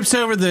 he trips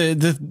over he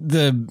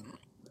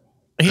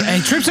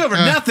trips over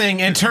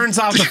nothing and turns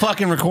off the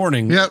fucking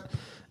recording. Yep.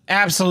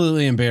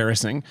 Absolutely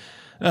embarrassing.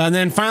 And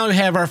then finally we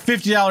have our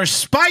 $50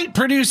 spite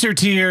producer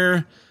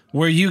tier,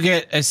 where you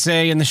get a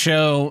say in the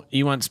show.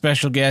 You want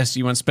special guests,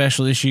 you want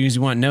special issues,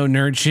 you want no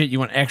nerd shit, you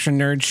want extra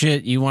nerd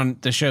shit, you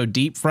want the show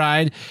deep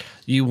fried,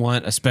 you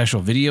want a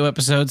special video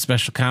episode,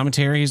 special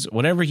commentaries,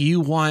 whatever you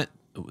want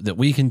that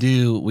we can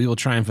do, we will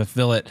try and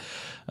fulfill it.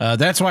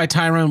 That's why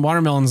Tyrone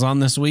Watermelon's on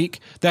this week.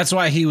 That's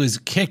why he was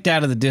kicked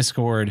out of the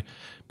Discord,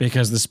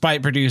 because the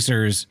spite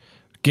producers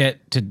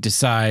get to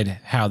decide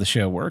how the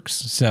show works.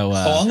 So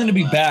I'm going to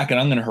be back, and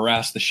I'm going to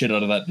harass the shit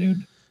out of that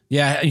dude.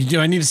 Yeah, do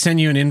I need to send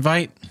you an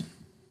invite?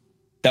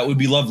 That would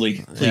be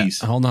lovely, please.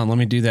 Yeah, hold on, let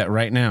me do that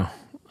right now.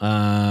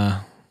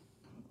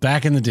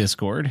 Back in the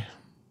Discord,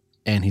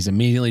 and he's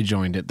immediately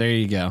joined it. There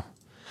you go.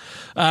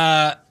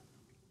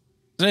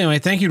 So anyway,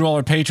 thank you to all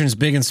our patrons,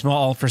 big and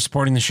small, for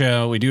supporting the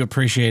show. We do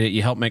appreciate it.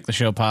 You help make the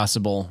show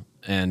possible,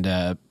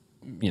 and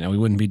we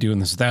wouldn't be doing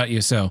this without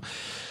you. So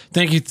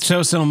thank you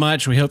so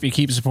much. We hope you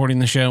keep supporting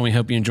the show. We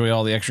hope you enjoy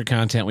all the extra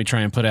content we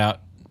try and put out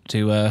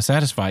to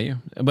satisfy you.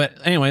 But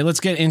anyway,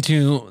 let's get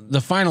into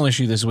the final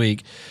issue this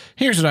week.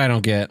 Here's what I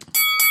don't get.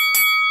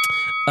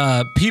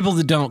 People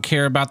that don't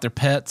care about their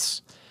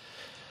pets.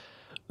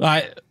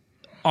 My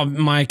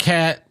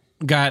cat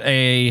got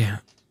a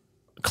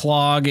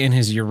clog in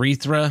his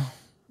urethra,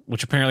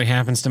 which apparently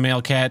happens to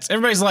male cats.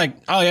 Everybody's like,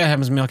 oh yeah, it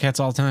happens to male cats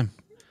all the time.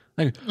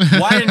 Like,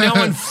 why did no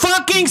one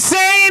fucking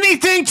say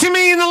anything to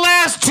me in the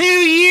last 2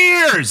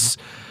 years?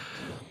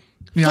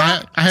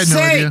 Yeah, I had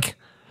no idea.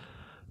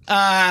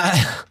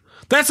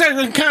 That's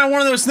kind of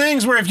one of those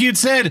things where if you'd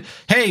said,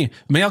 hey,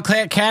 male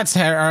cats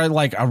are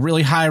like a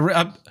really high...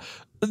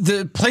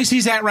 the place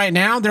he's at right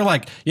now, they're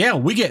like, yeah,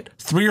 we get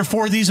 3 or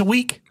 4 of these a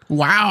week.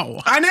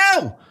 Wow. I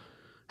know.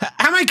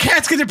 How many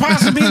cats could there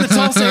possibly be in the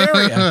Tulsa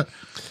area?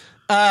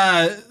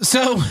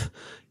 So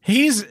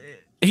he's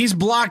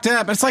blocked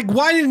up. It's like,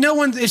 why did no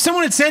one... If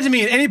someone had said to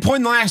me at any point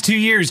in the last 2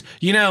 years,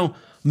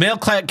 male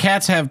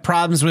cats have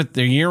problems with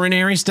their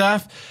urinary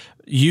stuff,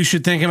 you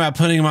should think about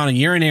putting them on a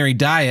urinary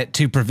diet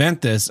to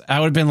prevent this, I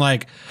would have been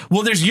like,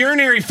 well, there's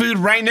urinary food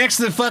right next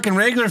to the fucking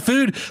regular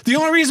food. The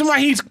only reason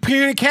why he's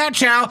peeing cat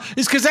chow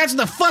is because that's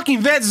what the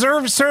fucking vet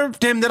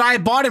served him that I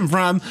bought him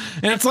from.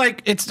 And it's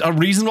like, it's a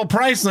reasonable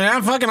price. Like,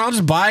 I'll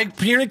just buy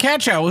peeing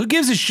cat chow. Who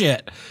gives a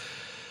shit?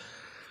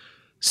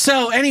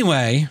 So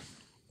anyway,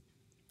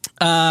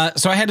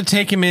 so I had to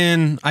take him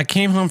in. I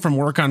came home from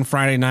work on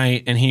Friday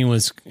night, and he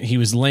was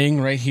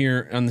laying right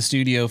here on the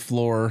studio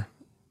floor,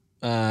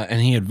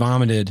 and he had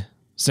vomited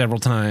several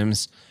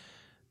times,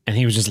 and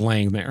he was just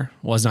laying there,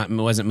 wasn't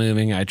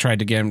moving. I tried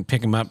to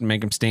pick him up and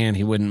make him stand.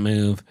 He wouldn't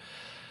move.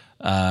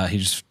 He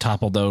just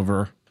toppled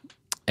over,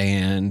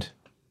 and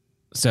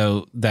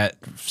so that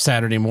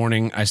Saturday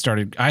morning, I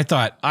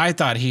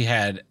thought he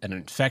had an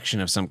infection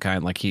of some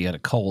kind, like he had a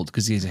cold,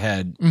 because he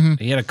had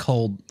a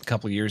cold a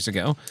couple of years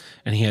ago,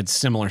 and he had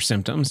similar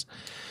symptoms.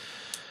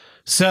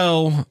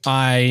 So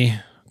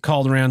I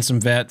called around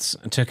some vets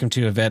and took him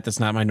to a vet that's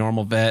not my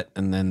normal vet,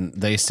 and then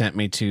they sent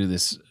me to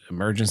this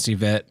emergency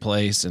vet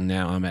place, and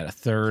now I'm at a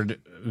third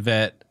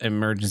vet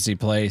emergency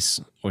place,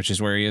 which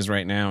is where he is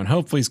right now, and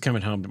hopefully he's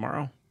coming home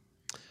tomorrow.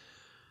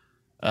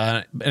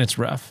 And it's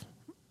rough,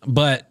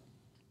 but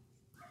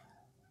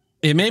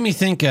it made me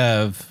think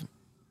of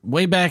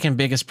way back in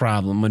Biggest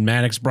Problem when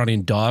Maddox brought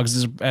in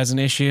dogs as an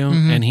issue,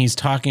 and he's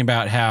talking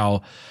about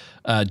how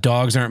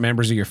dogs aren't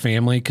members of your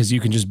family because you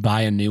can just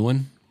buy a new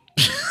one.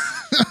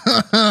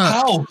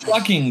 How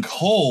fucking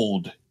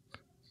cold.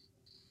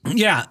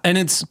 Yeah, and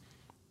it's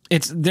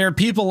there are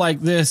people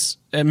like this.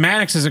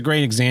 Maddox is a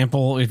great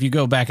example. If you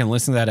go back and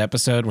listen to that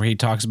episode where he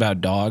talks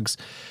about dogs,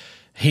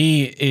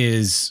 he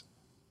is.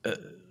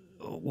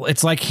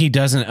 It's like he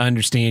doesn't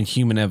understand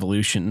human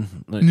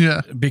evolution.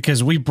 Yeah,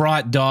 because we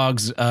brought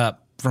dogs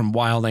up from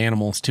wild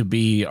animals to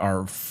be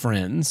our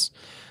friends,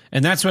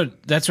 and that's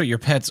what your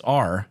pets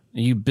are.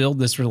 You build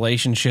this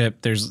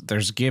relationship.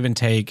 There's give and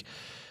take.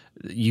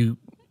 You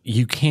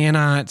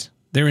cannot.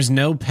 There is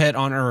no pet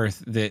on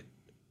earth that.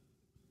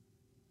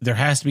 There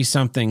has to be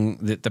something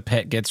that the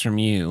pet gets from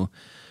you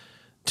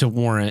to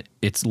warrant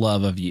its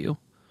love of you,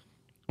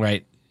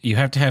 right? You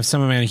have to have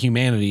some amount of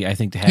humanity, I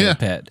think, to have a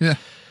pet. Yeah.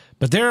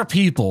 But there are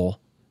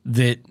people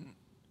that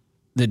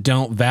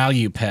don't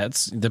value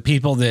pets. The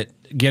people that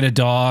get a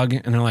dog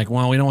and they're like,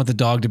 well, we don't want the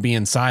dog to be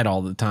inside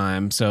all the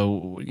time.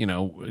 So,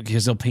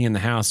 because he'll pee in the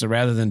house. So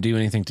rather than do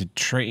anything to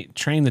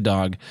train the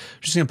dog,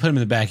 we're just going to put him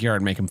in the backyard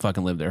and make him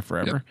fucking live there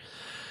forever.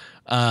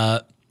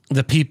 Yep.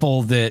 The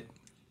people that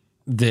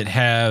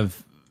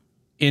have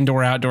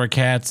indoor outdoor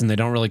cats and they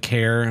don't really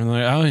care, and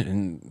they're like, oh,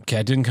 and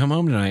cat didn't come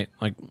home tonight.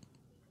 Like,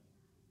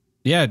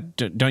 yeah,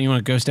 don't you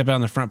want to go step out on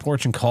the front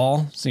porch and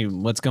call, see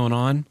what's going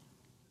on?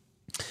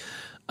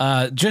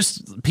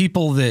 Just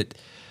people that,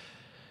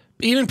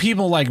 even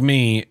people like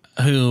me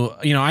who,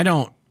 I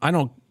don't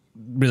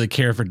really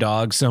care for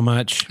dogs so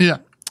much. Yeah.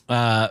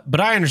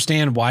 But I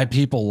understand why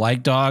people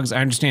like dogs.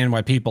 I understand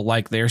why people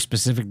like their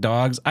specific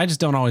dogs. I just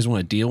don't always want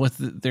to deal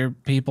with their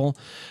people.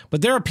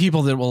 But there are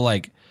people that will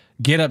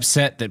get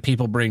upset that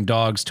people bring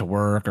dogs to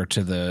work or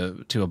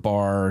to a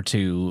bar or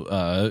to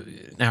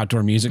an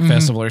outdoor music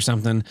festival or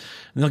something, and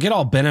they'll get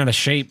all bent out of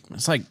shape.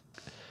 It's like,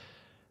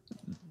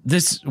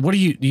 this. What do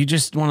you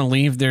just want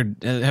to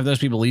have those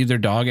people leave their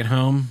dog at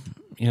home?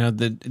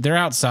 They're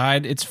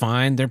outside. It's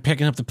fine. They're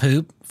picking up the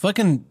poop.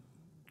 Fucking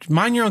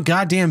mind your own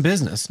goddamn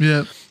business.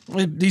 Yeah.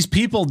 These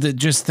people that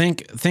just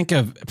think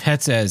of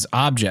pets as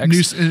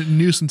objects,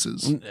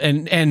 nuisances,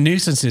 and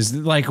nuisances,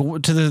 like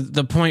to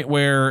the point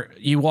where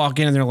you walk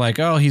in and they're like,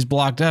 "Oh, he's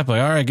blocked up."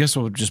 Like, all right, I guess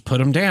we'll just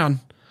put him down.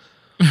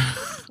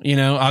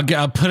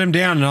 I'll put him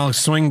down and I'll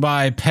swing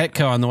by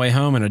Petco on the way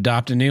home and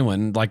adopt a new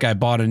one, like I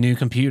bought a new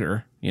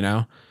computer.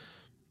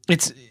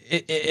 It's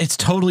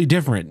totally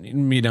different.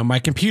 My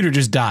computer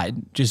just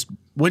died, just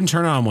wouldn't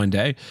turn on one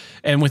day,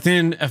 and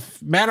within a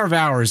matter of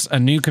hours, a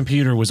new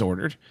computer was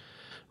ordered.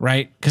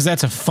 Right, because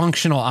that's a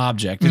functional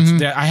object.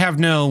 I have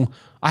no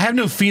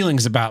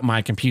feelings about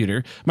my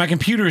computer. My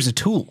computer is a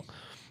tool.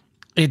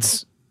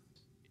 But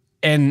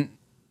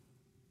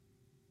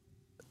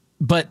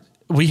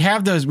we can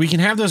have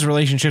those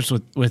relationships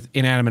with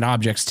inanimate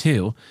objects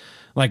too,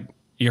 like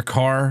your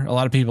car. A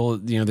lot of people,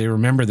 they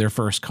remember their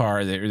first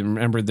car, they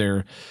remember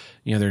their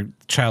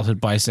childhood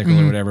bicycle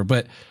or whatever.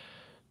 But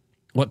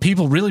what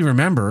people really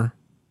remember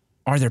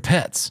are their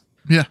pets.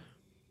 Yeah,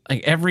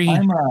 like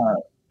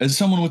as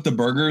someone with the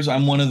burgers,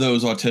 I'm one of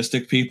those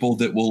autistic people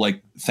that will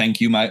thank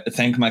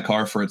my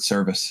car for its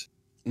service.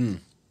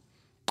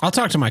 I'll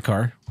talk to my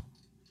car.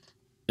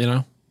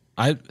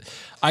 I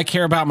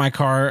care about my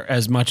car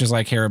as much as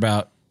I care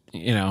about,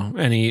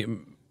 any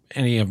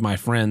of my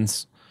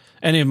friends,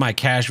 any of my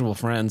casual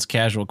friends,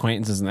 casual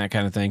acquaintances and that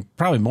kind of thing.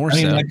 Probably more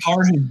so. My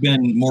car has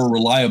been more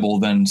reliable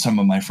than some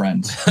of my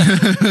friends.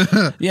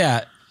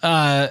 Yeah.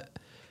 But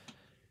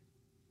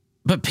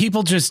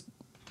people just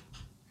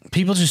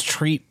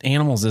treat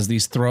animals as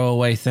these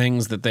throwaway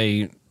things that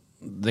they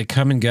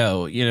come and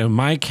go.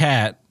 My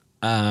cat,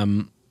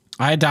 I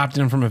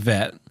adopted him from a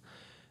vet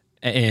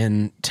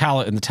in the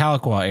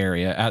Tahlequah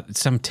area, at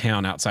some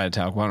town outside of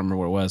Tahlequah. I don't remember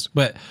where it was,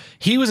 but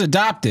he was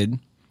adopted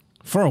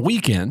for a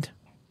weekend,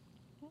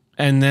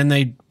 and then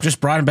they just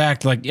brought him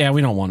back. Like, yeah,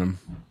 we don't want him.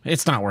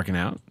 It's not working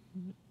out.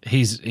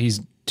 He's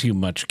too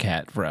much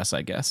cat for us,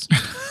 I guess.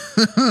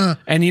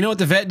 And you know what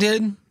the vet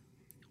did?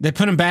 They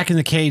put him back in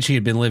the cage he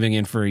had been living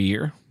in for a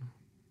year.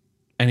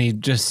 And he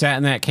just sat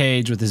in that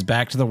cage with his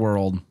back to the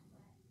world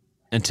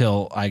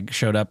until I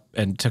showed up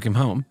and took him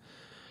home.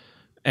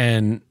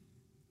 And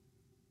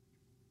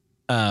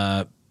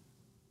those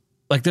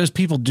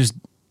people just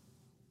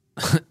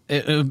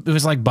it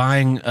was like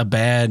buying a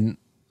bad,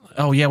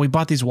 oh yeah, we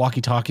bought these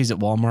walkie-talkies at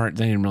Walmart.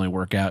 They didn't really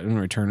work out. Didn't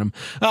return them.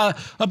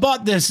 I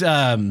bought this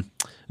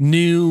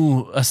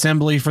new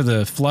assembly for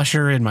the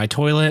flusher in my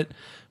toilet,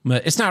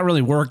 but it's not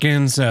really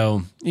working.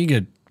 So you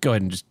could go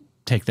ahead and just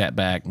take that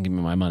back and give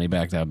me my money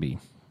back. That'd be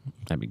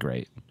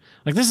great.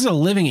 Like, this is a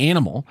living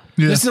animal.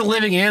 Yeah. This is a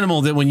living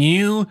animal that when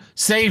you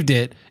saved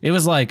it, it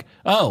was like,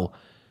 oh,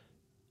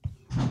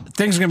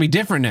 things are going to be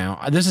different now.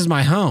 This is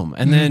my home.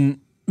 And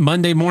then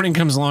Monday morning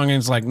comes along and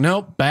it's like,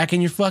 nope, back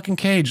in your fucking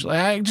cage. Like,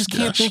 I just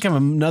can't think of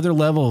another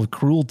level of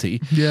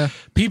cruelty. Yeah.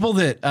 People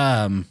that,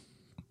 I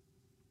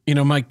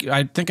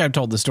think I've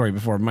told this story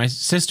before. My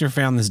sister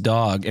found this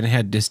dog and it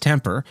had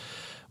distemper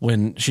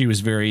when she was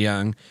very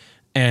young.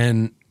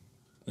 And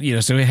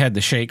so it had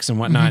the shakes and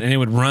whatnot, and it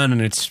would run,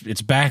 and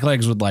its back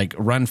legs would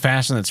run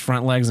faster than its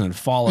front legs, and it'd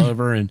fall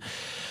over, and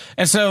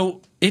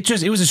so it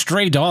was a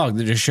stray dog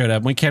that just showed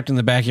up. We kept it in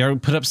the backyard. We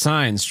put up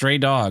signs, stray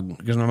dog,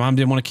 because my mom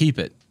didn't want to keep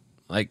it.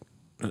 Like,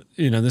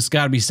 this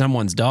got to be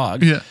someone's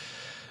dog. Yeah.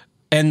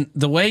 And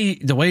the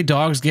way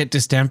dogs get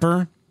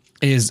distemper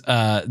is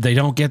they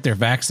don't get their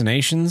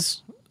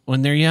vaccinations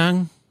when they're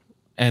young.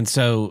 And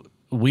so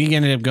we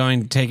ended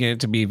up taking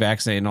it to be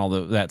vaccinated and all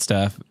that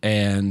stuff.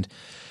 And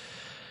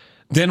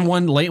then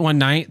late one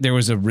night, there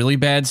was a really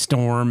bad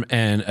storm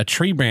and a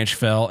tree branch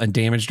fell and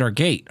damaged our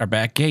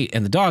back gate,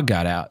 and the dog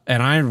got out.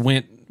 And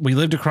we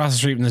lived across the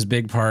street from this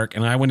big park,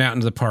 and I went out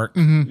into the park,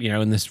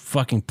 in this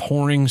fucking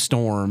pouring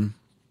storm,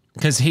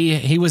 because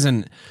he was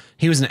an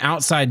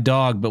outside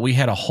dog, but we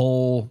had a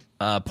whole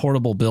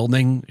portable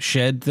building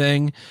shed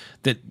thing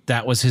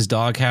that was his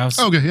dog house.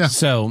 Okay, yeah.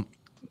 So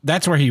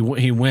that's where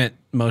he went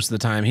most of the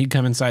time. He'd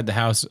come inside the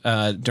house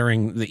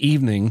during the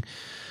evening,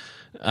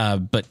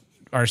 but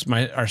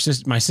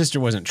my sister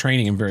wasn't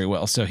training him very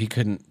well, so he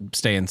couldn't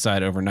stay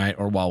inside overnight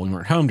or while we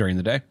weren't home during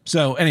the day.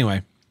 So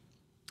anyway,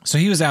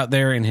 he was out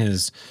there in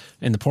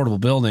the portable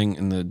building,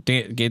 and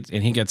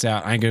and he gets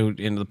out. I go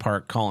into the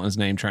park calling his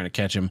name, trying to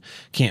catch him.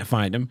 Can't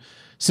find him.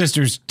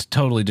 Sister's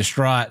totally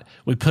distraught.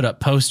 We put up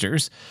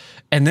posters,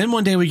 and then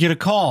one day we get a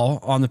call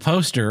on the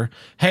poster.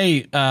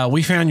 Hey,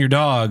 we found your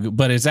dog,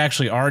 but it's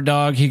actually our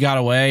dog. He got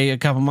away a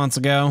couple months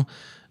ago,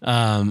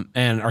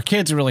 and our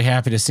kids are really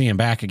happy to see him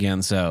back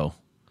again. So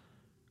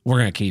we're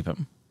going to keep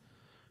him.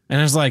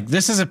 And it's like,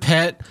 this is a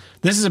pet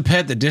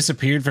that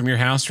disappeared from your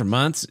house for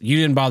months. You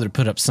didn't bother to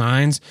put up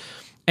signs.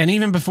 And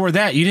even before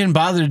that, you didn't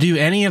bother to do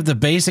any of the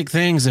basic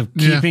things of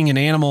keeping an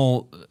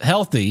animal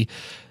healthy,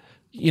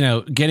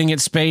 getting it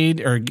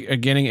spayed or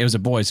it was a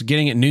boy. So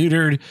getting it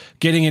neutered,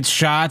 getting its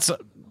shots.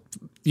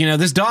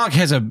 This dog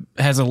has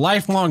a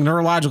lifelong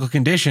neurological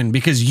condition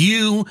because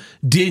you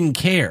didn't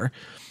care.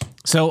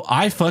 So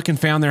I fucking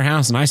found their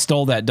house and I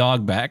stole that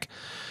dog back.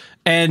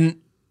 And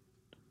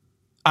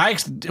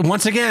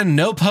once again,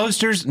 no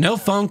posters, no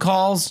phone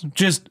calls,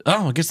 just,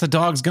 I guess the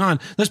dog's gone.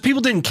 Those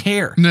people didn't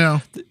care.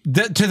 No.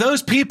 To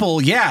those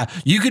people,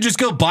 you could just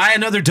go buy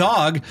another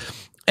dog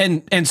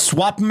and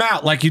swap them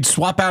out, like you'd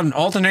swap out an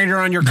alternator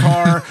on your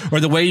car,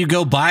 or the way you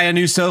go buy a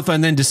new sofa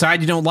and then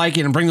decide you don't like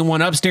it and bring the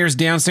one upstairs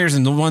downstairs,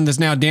 and the one that's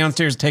now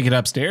downstairs, take it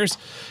upstairs,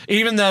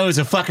 even though it's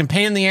a fucking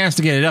pain in the ass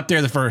to get it up there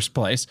in the first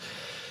place.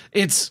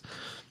 It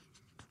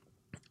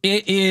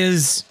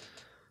is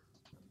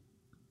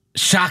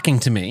shocking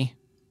to me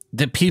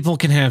that people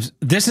can have.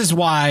 This is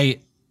why,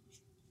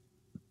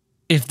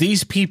 if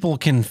these people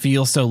can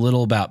feel so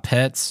little about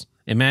pets,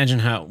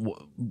 imagine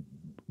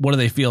what do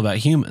they feel about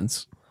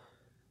humans?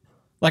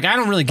 Like, I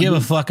don't really give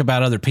a fuck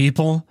about other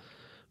people,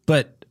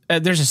 but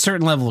there's a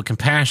certain level of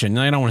compassion.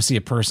 I don't want to see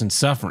a person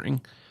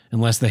suffering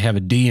unless they have a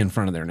D in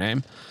front of their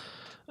name.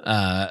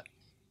 But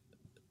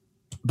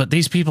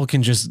these people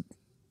can just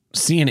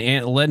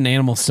let an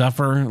animal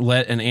suffer,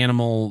 let an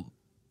animal,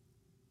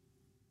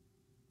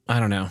 I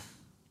don't know.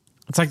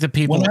 It's like the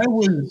people. When I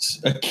was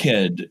a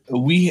kid,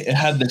 we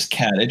had this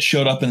cat. It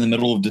showed up in the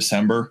middle of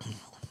December,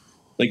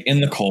 like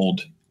in the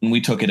cold, and we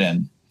took it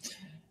in.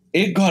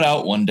 It got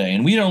out one day,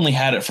 and we'd only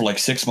had it for like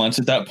 6 months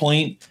at that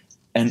point,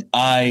 and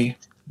I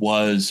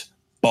was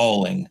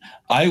bawling.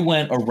 I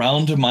went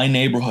around to my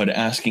neighborhood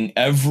asking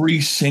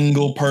every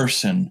single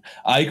person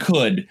I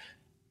could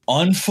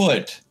on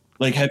foot,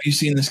 like, have you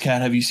seen this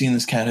cat? Have you seen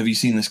this cat? Have you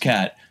seen this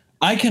cat?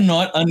 I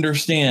cannot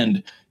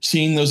understand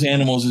seeing those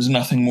animals as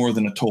nothing more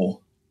than a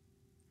tool.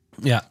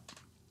 Yeah.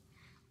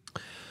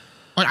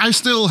 I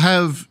still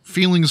have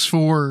feelings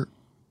for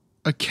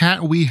a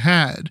cat we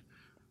had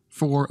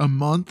for a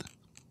month.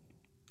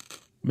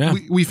 Yeah.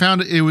 We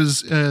found it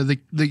was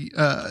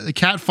the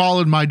cat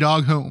followed my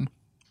dog home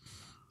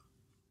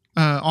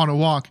on a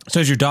walk. So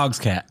it's your dog's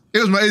cat.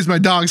 It was my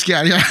dog's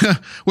cat, yeah.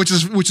 which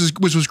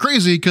was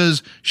crazy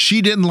because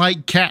she didn't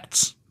like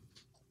cats.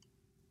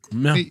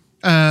 No.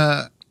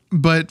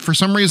 But for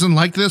some reason,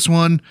 like this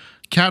one,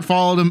 cat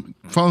followed him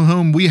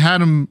home. We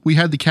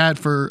had the cat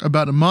for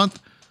about a month.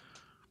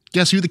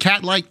 Guess who the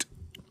cat liked?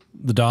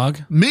 The dog?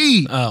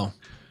 Me. Oh.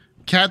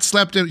 Cat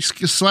slept in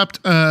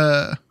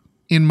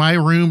my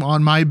room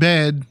on my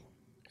bed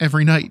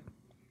every night.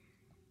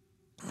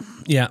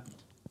 Yeah.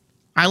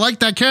 I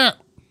liked that cat.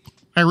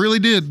 I really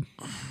did.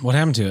 What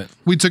happened to it?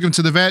 We took him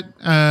to the vet,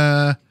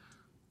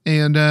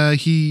 and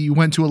he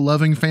went to a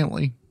loving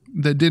family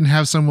that didn't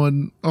have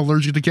someone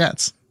allergic to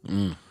cats.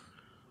 You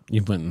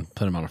went and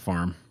put him on a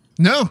farm.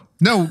 No,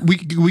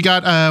 we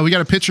got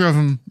a picture of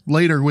him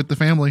later with the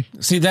family.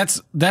 See,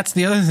 that's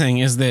the other thing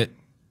is that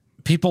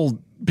people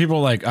are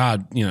like,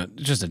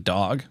 it's just a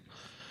dog.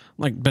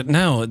 Like, but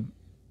no,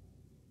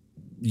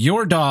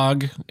 your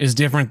dog is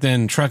different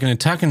than Truckin' and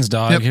Tuckin's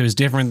dog, Yep. who is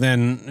different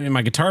than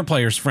my guitar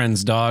player's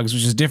friend's dogs,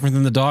 which is different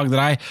than the dog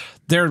that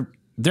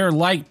they're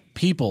like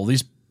people. They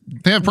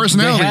have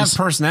personalities. They have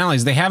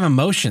personalities. They have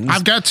emotions.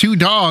 I've got two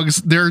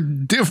dogs. They're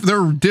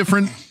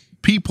different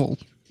people.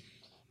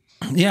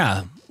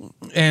 Yeah.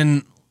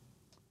 And,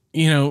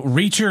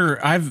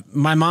 Reacher,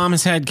 my mom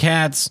has had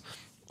cats.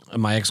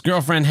 My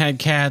ex-girlfriend had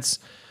cats.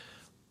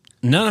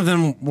 None of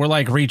them were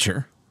like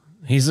Reacher.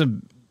 He's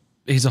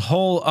a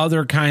whole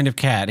other kind of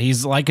cat.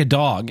 He's like a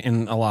dog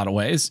in a lot of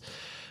ways.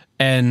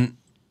 And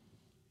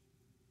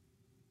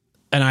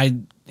I,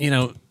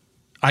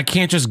 I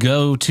can't just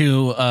go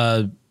to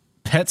a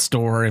pet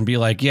store and be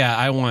like, yeah,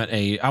 I want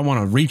a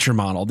Reacher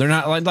model. They're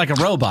not like a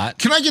robot.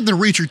 Can I get the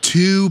Reacher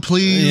 2,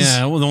 please?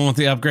 Yeah, well, the one with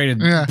the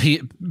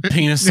upgraded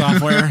penis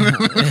software.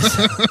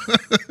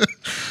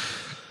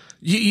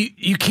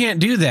 you can't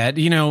do that,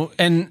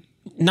 and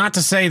not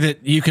to say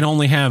that you can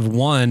only have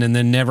one and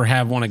then never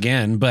have one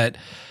again, but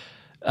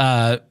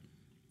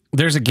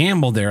there's a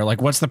gamble there.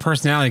 Like, what's the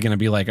personality going to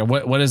be like?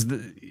 What is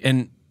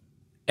the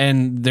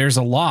and there's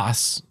a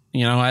loss.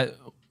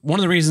 One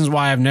of the reasons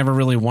why I've never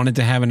really wanted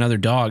to have another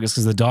dog is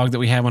because the dog that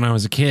we had when I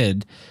was a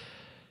kid,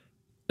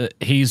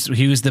 he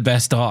was the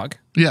best dog,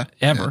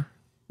 ever.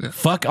 Yeah.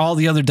 Fuck all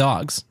the other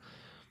dogs,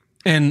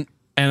 and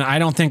I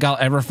don't think I'll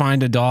ever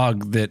find a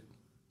dog that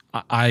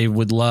I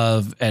would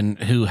love and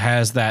who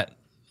has that,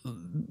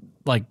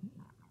 like,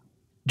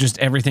 just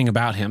everything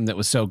about him that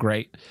was so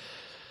great.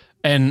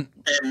 And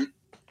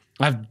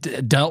I've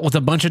dealt with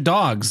a bunch of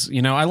dogs.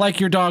 I like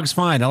your dogs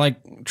fine. I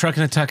like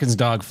Truckin' and Tuckin's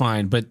dog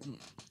fine, but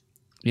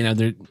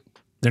they're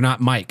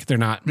not Mike. They're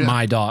not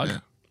my dog.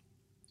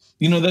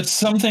 Yeah. That's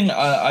something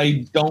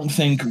I don't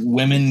think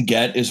women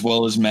get as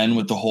well as men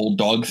with the whole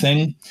dog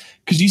thing.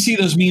 Because you see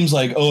those memes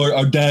like, oh,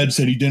 our dad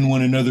said he didn't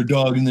want another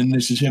dog, and then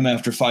this is him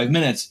after 5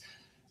 minutes.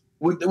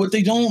 What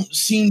they don't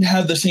seem to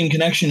have the same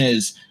connection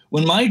is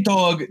when my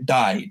dog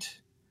died,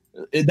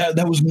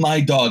 that was my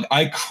dog.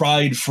 I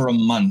cried for a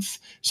month.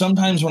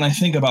 Sometimes when I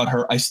think about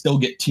her, I still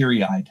get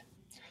teary-eyed.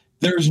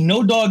 There's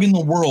no dog in the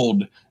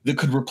world that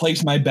could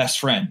replace my best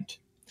friend.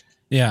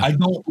 Yeah. I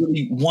don't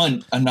really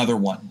want another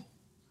one.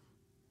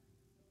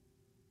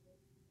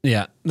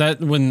 Yeah. That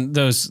when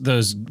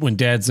when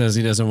dad says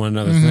he doesn't want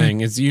another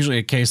thing, it's usually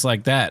a case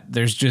like that.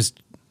 There's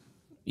just,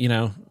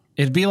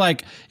 it'd be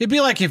like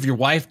if your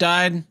wife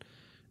died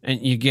and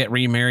you get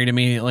remarried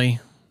immediately,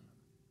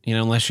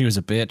 unless she was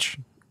a bitch.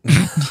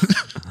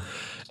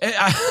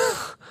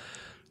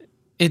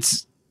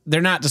 They're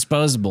not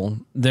disposable.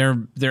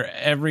 They're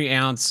every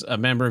ounce a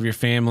member of your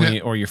family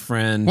or your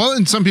friend. Well,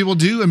 and some people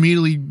do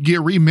immediately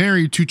get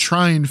remarried to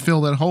try and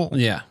fill that hole.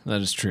 Yeah,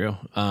 that is true.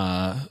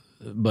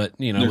 But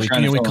we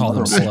call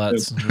them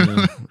sluts.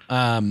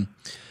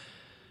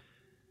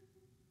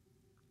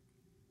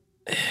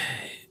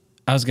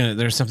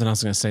 There's something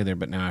else I was gonna say there,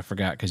 but now I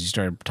forgot because you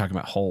started talking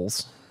about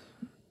holes.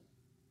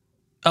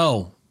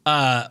 Oh.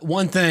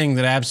 One thing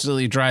that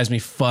absolutely drives me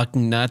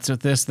fucking nuts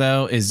with this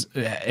though is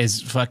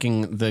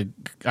fucking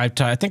I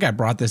think I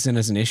brought this in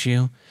as an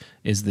issue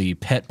is the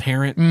pet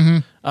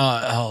parent.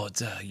 Are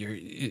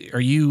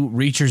you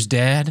Reacher's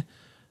dad?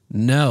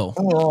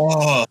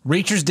 No.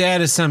 Reacher's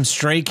dad is some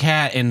stray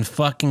cat in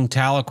fucking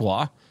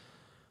Tahlequah.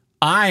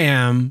 I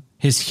am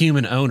his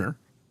human owner.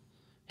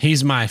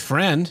 He's my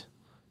friend.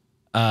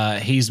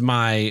 He's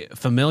my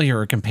familiar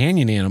or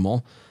companion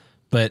animal,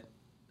 but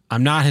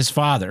I'm not his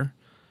father.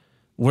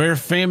 We're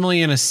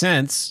family in a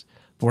sense.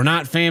 We're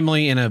not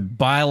family in a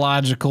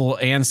biological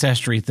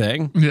ancestry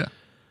thing. Yeah.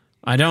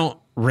 I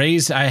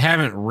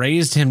haven't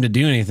raised him to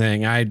do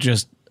anything. I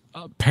just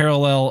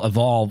parallel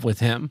evolve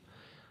with him.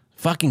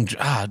 Fucking,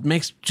 it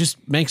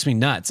makes me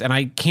nuts. And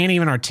I can't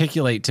even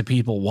articulate to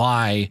people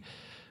why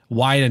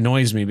it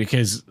annoys me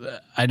because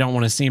I don't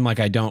want to seem like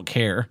I don't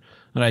care.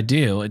 But I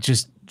do. It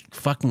just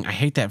fucking, I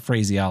hate that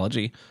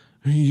phraseology.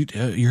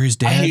 You're his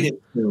dad? I hate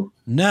it too.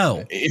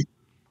 No.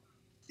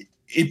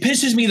 It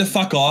pisses me the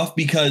fuck off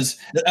because,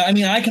 I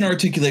can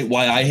articulate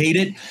why I hate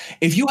it.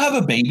 If you have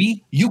a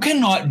baby, you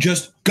cannot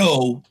just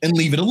go and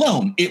leave it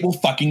alone. It will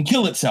fucking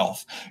kill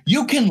itself.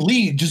 You can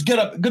leave, just get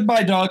up,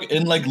 goodbye dog,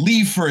 and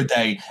leave for a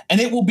day, and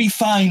it will be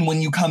fine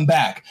when you come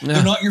back. Yeah.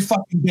 They're not your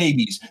fucking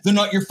babies. They're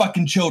not your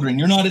fucking children.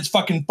 You're not its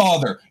fucking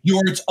father.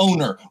 You're its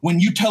owner. When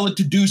you tell it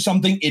to do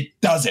something, it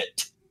does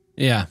it.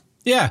 Yeah.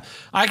 Yeah.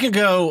 I could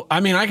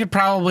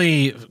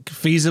probably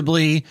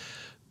feasibly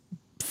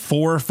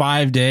 4 or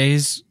 5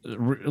 days,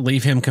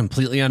 leave him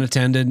completely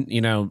unattended,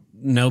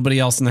 nobody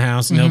else in the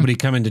house, nobody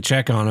coming to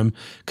check on him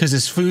because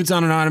his food's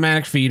on an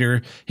automatic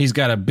feeder. He's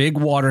got a big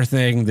water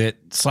thing that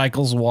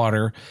cycles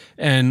water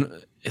and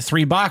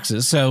 3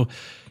 boxes. So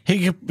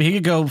he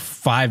could go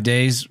 5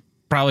 days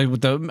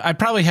probably I'd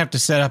probably have to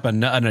set up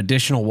an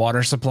additional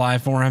water supply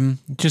for him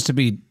just to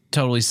be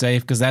totally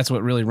safe because that's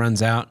what really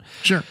runs out.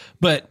 Sure.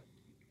 But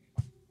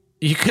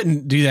you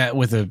couldn't do that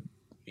with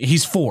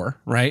he's 4,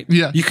 right?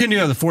 Yeah. You couldn't do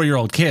that with a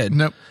 4-year-old kid.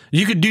 Nope.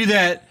 You could do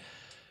that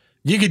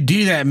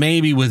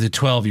maybe with a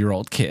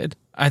 12-year-old kid.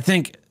 I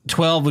think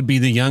 12 would be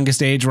the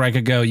youngest age where I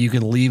could go, you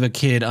could leave a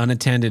kid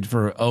unattended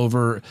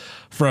for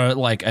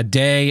like a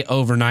day,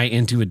 overnight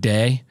into a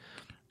day,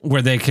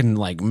 where they can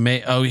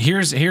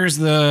here's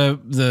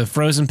the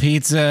frozen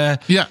pizza.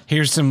 Yeah.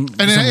 Here's some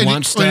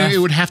lunch stuff. It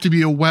would have to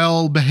be a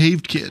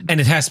well-behaved kid. And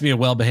it has to be a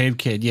well-behaved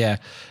kid, yeah.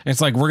 And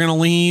it's like, we're going to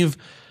leave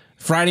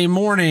Friday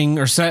morning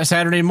or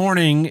Saturday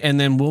morning, and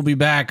then we'll be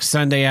back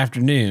Sunday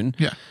afternoon.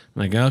 Yeah.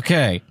 Like,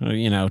 okay,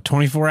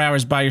 24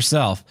 hours by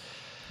yourself.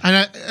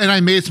 And I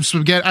made some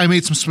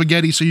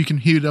spaghetti so you can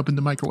heat it up in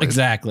the microwave.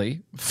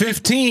 Exactly.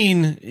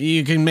 15,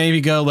 you can maybe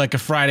go like a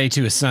Friday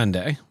to a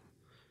Sunday.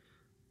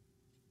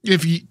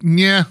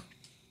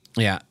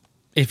 Yeah.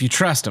 If you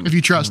trust them. If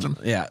you trust them.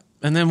 Yeah.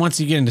 And then once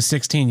you get into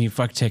 16, you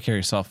take care of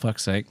yourself.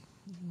 Fuck's sake.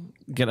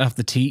 Get off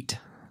the teat.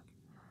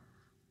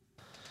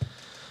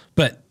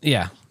 But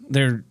yeah,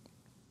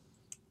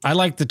 I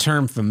like the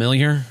term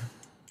familiar.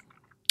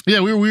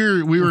 Yeah, we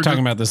were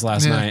talking about this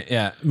last night.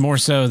 Yeah. More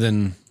so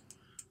than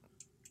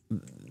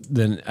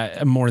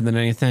more than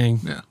anything.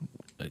 Yeah.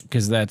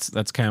 Because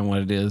that's kind of what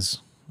it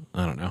is.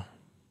 I don't know.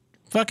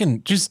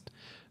 Fucking just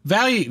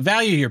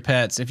value your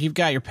pets. If you've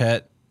got a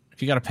pet,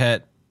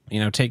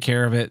 take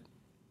care of it.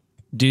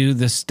 Do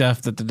the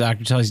stuff that the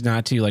doctor tells you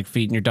not to, like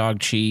feeding your dog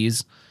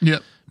cheese.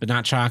 Yep. But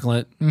not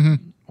chocolate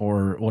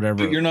or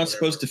whatever. You're not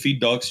supposed to feed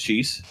dogs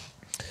cheese.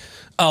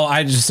 Oh,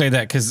 I just say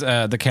that because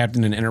the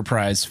captain in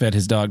Enterprise fed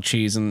his dog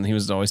cheese and he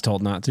was always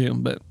told not to.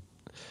 But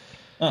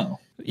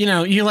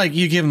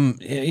you give him,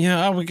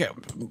 we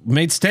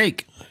made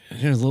steak.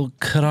 Here's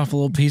cut off a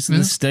little piece of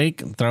the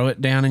steak and throw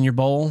it down in your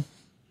bowl.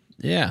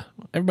 Yeah,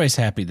 everybody's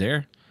happy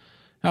there.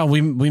 Oh,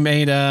 we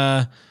made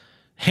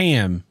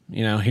ham.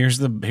 Here's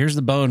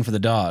the bone for the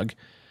dog.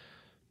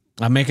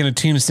 I'm making a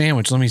tuna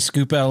sandwich. Let me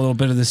scoop out a little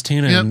bit of this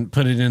tuna and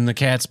put it in the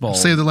cat's bowl.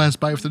 Save the last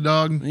bite for the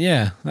dog.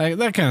 Yeah,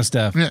 that kind of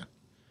stuff.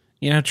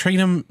 Yeah. Treat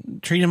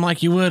him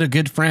like you would a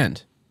good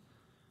friend.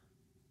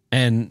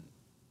 And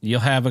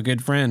you'll have a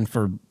good friend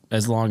for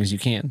as long as you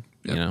can,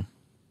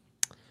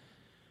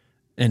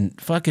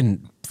 And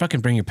fucking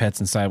bring your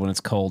pets inside when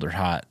it's cold or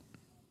hot.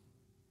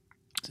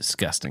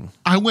 Disgusting.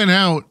 I went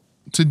out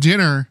to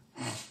dinner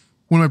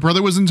when my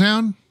brother was in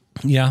town.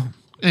 Yeah.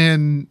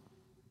 And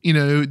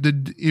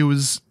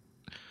the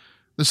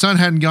sun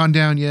hadn't gone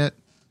down yet.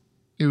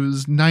 It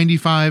was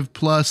 95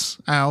 plus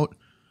out.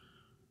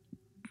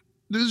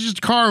 There's just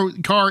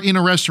a car in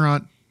a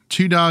restaurant,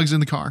 2 dogs in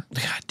the car.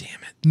 God damn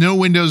it. No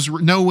windows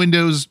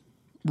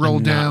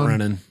rolled down.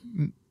 Running.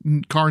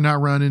 Car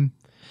not running.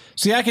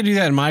 See, I could do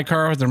that in my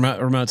car with the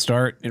remote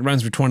start. It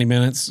runs for 20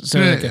 minutes. So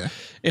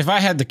if I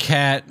had the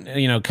cat,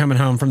 coming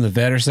home from the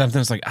vet or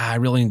something, it's like, I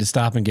really need to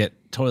stop and get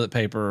toilet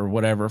paper or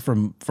whatever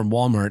from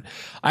Walmart.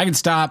 I could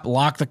stop,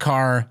 lock the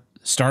car,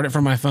 start it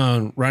from my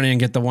phone, run in,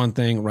 get the one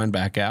thing, run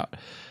back out.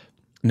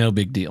 No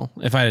big deal.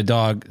 If I had a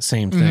dog,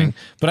 same thing.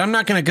 But I'm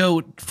not going to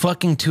go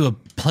fucking to a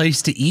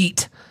place to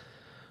eat,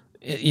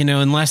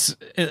 unless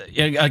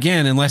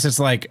it's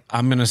like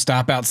I'm going to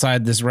stop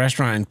outside this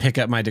restaurant and pick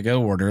up my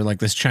to-go order, like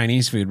this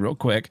Chinese food real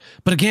quick.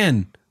 But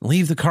again,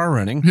 leave the car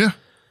running. Yeah.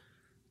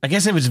 I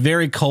guess if it's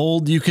very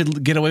cold, you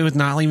could get away with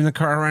not leaving the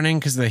car running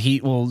because the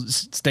heat will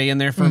stay in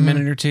there for a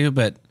minute or two.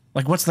 But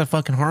like, what's the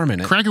fucking harm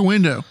in it? Crack a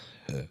window.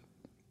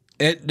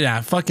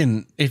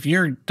 If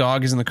your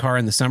dog is in the car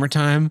in the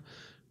summertime,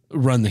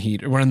 run the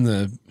heater. Run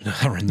the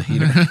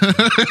heater.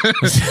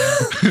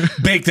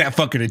 Bake that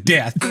fucker to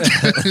death.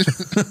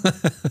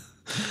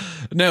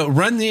 No,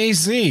 run the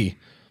AC.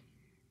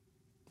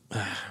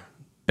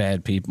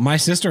 Bad people. My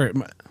sister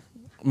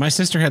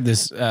had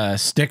this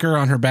sticker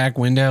on her back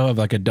window of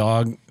like a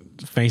dog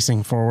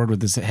facing forward with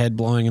his head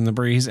blowing in the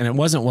breeze, and it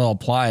wasn't well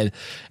applied.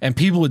 And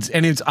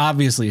it's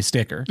obviously a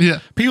sticker. Yeah.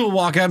 People would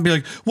walk out and be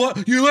like,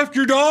 "What? You left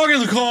your dog in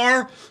the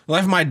car?" I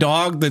left my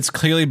dog that's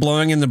clearly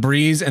blowing in the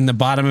breeze, and the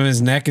bottom of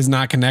his neck is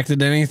not connected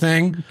to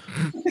anything.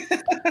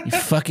 You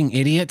fucking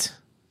idiot.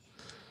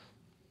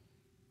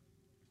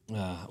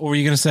 What were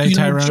you gonna say,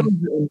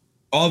 Tyrone?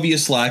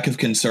 Obvious lack of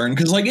concern,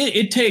 because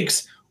it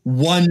takes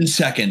 1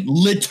 second,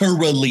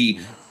 literally.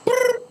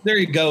 There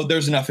you go.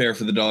 There's enough air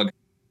for the dog.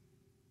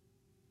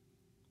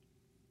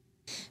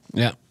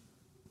 Yeah.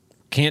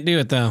 Can't do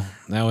it though.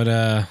 That would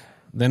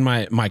then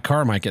my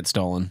car might get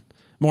stolen.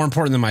 More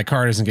important than my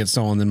car doesn't get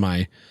stolen than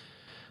my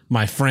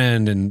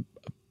friend and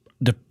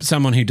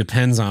someone who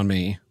depends on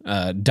me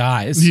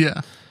dies.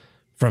 Yeah.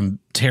 From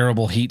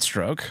terrible heat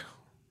stroke.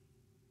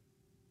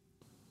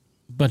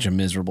 Bunch of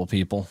miserable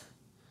people.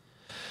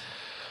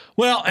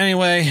 Well,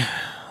 anyway,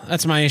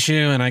 that's my issue,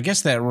 and I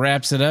guess that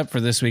wraps it up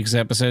for this week's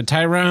episode.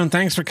 Tyrone,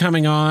 thanks for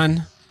coming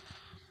on.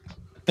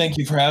 Thank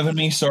you for having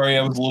me. Sorry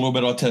I was a little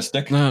bit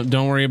autistic. No,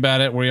 don't worry about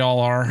it. We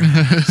all are,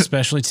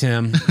 especially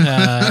Tim.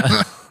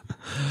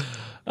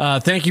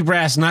 Thank you,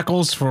 Brass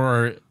Knuckles,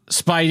 for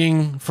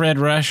spiting Fred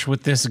Rush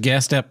with this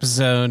guest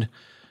episode.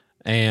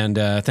 And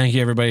thank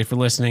you, everybody, for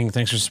listening.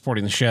 Thanks for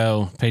supporting the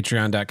show.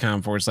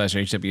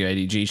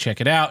 Patreon.com/HWADG.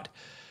 Check it out.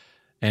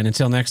 And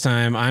until next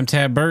time, I'm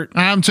Tab Burt.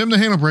 I'm Tim the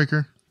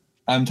Handlebreaker.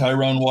 I'm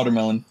Tyrone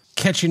Watermelon.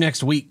 Catch you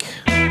next week.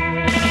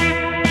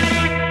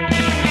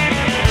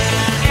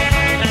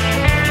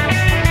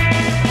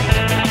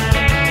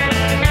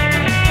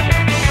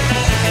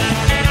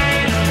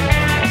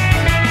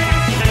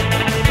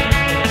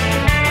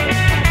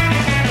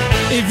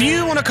 If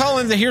you want to call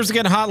into the Here's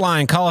Again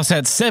hotline, call us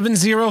at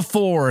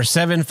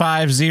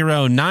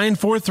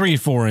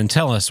 704-750-9434 and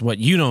tell us what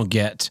you don't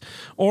get.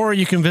 Or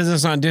you can visit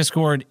us on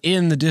Discord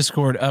in the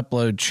Discord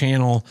upload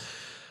channel.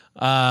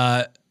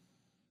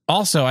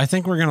 Also, I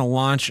think we're going to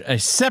launch a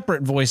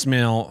separate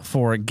voicemail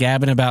for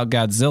Gabbing About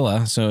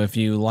Godzilla. So if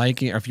you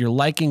like it, or if you're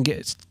liking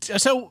it.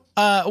 So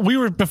we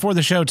were before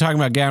the show talking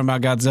about Gabbing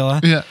About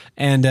Godzilla. Yeah.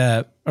 And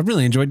I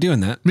really enjoyed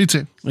doing that. Me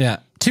too. Yeah.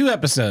 2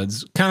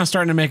 episodes, kind of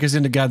starting to make us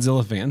into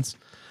Godzilla fans.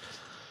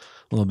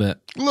 A little bit.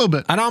 A little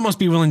bit. I'd almost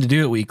be willing to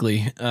do it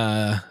weekly,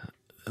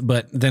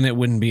 but then it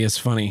wouldn't be as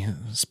funny,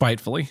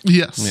 spitefully.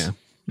 Yes. Yeah.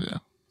 Yeah.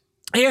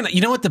 And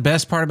you know what the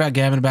best part about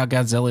Gabbing About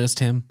Godzilla is,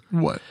 Tim?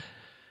 What?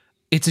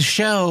 It's a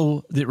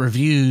show that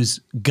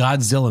reviews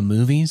Godzilla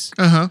movies,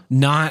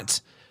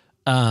 not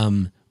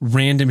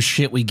random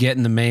shit we get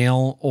in the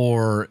mail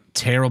or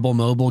terrible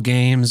mobile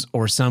games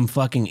or some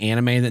fucking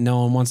anime that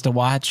no one wants to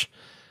watch.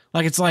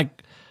 Like, it's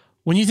like,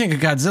 when you think of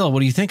Godzilla, what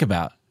do you think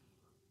about?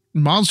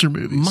 Monster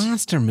movies.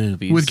 Monster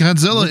movies. With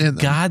Godzilla in them.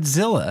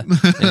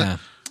 Godzilla. Yeah.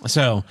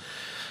 So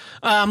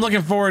I'm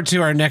looking forward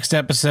to our next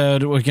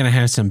episode. We're going to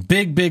have some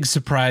big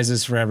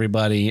surprises for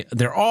everybody.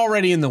 They're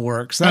already in the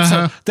works.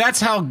 That's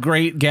how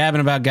great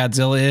Gabbing About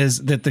Godzilla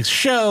is, that the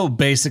show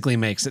basically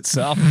makes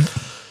itself.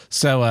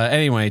 So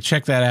anyway,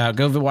 check that out.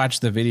 Go watch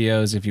the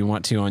videos if you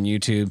want to on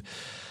YouTube.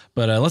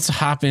 But let's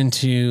hop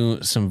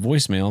into some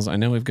voicemails. I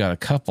know we've got a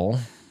couple.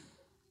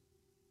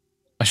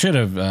 I should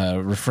have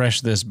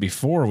refreshed this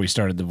before we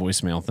started the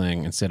voicemail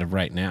thing instead of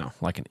right now,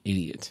 like an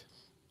idiot.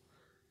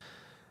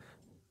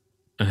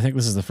 I think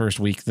this is the first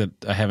week that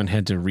I haven't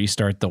had to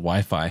restart the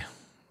Wi-Fi.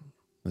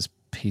 This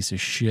piece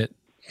of shit.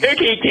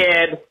 Okay,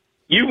 Tab,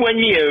 you won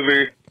me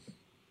over.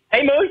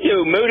 I'm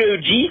also Moto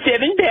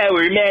G7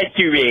 Power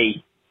Master Race.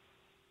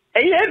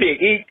 I love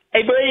it.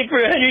 I bought it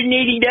for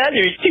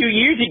 $180 2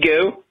 years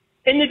ago,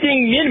 and the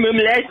thing minimum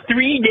lasts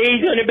 3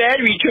 days on a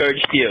battery charge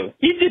still.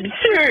 It's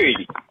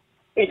absurd.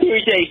 Of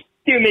course, I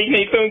still make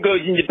my phone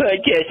calls into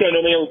podcasts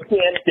on my old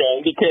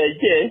Samsung because,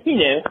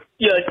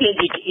 the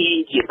authentic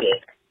age of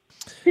it.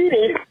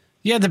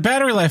 Yeah, the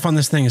battery life on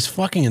this thing is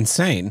fucking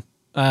insane.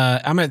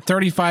 I'm at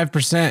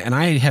 35%, and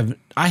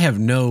I have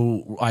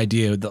no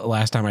idea the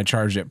last time I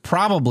charged it.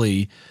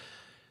 Probably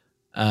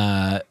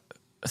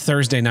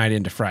Thursday night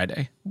into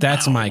Friday.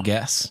 That's my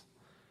guess.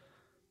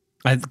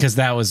 Because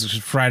that was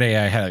Friday.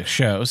 I had a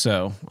show,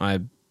 so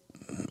I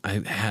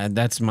had.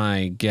 That's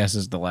my guess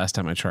is the last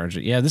time I charged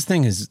it. Yeah, this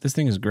thing is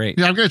great.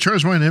 Yeah, I've got to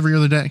charge mine every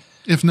other day.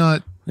 If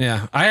not.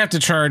 Yeah, I have to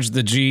charge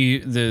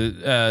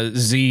the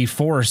Z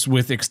Force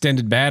with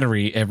extended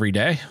battery every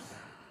day.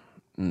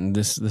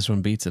 This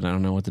one beats it. I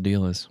don't know what the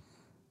deal is.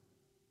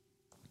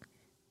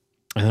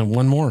 And then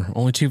one more.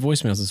 Only 2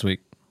 voicemails this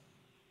week.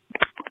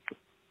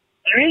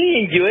 I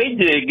really enjoyed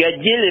the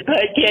Godzilla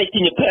podcast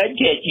and the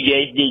podcast you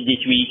guys did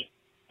this week.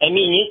 I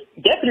mean, it's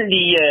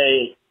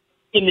definitely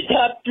in the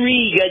top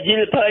 3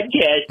 Godzilla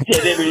podcasts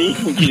I've ever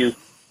listened to.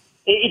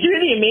 It's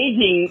really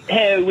amazing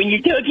how when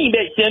you're talking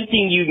about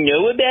something you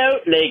know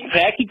about, like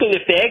practical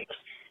effects,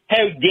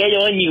 how dead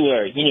on you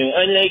are.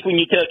 Unlike when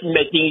you're talking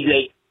about things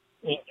like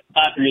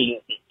operating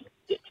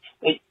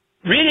systems.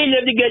 I really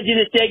love the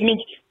Godzilla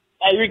segment.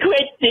 I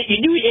request that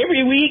you do it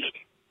every week,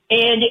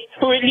 and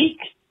for at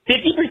least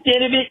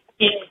 50% of it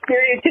in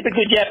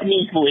stereotypical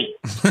Japanese voice.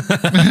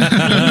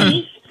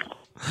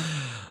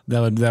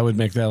 That would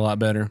make that a lot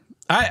better.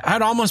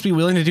 I'd almost be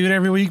willing to do it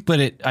every week,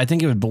 but I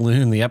think it would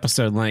balloon the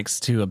episode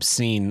lengths to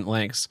obscene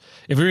lengths.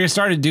 If we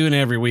started doing it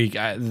every week,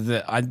 I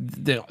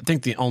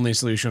think the only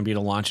solution would be to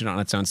launch it on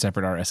its own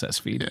separate RSS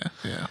feed.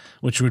 Yeah.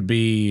 Which would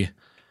be,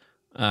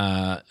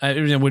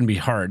 it wouldn't be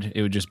hard.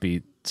 It would just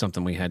be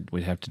something we'd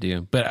have to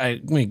do.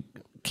 But we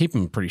keep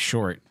them pretty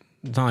short.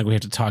 It's not like we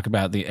have to talk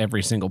about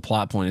every single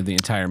plot point of the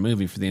entire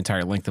movie for the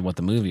entire length of what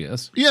the movie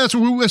is. Yeah, that's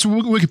what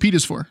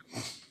Wikipedia's for.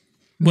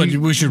 But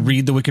we should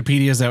read the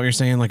Wikipedia. Is that what you're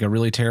saying? Like a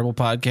really terrible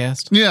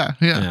podcast? Yeah.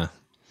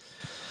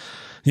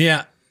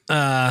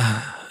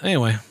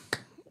 Anyway,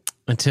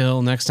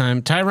 until next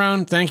time,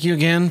 Tyrone, thank you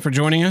again for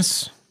joining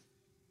us.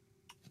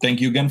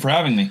 Thank you again for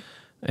having me.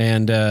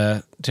 And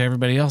to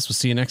everybody else, we'll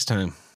see you next time.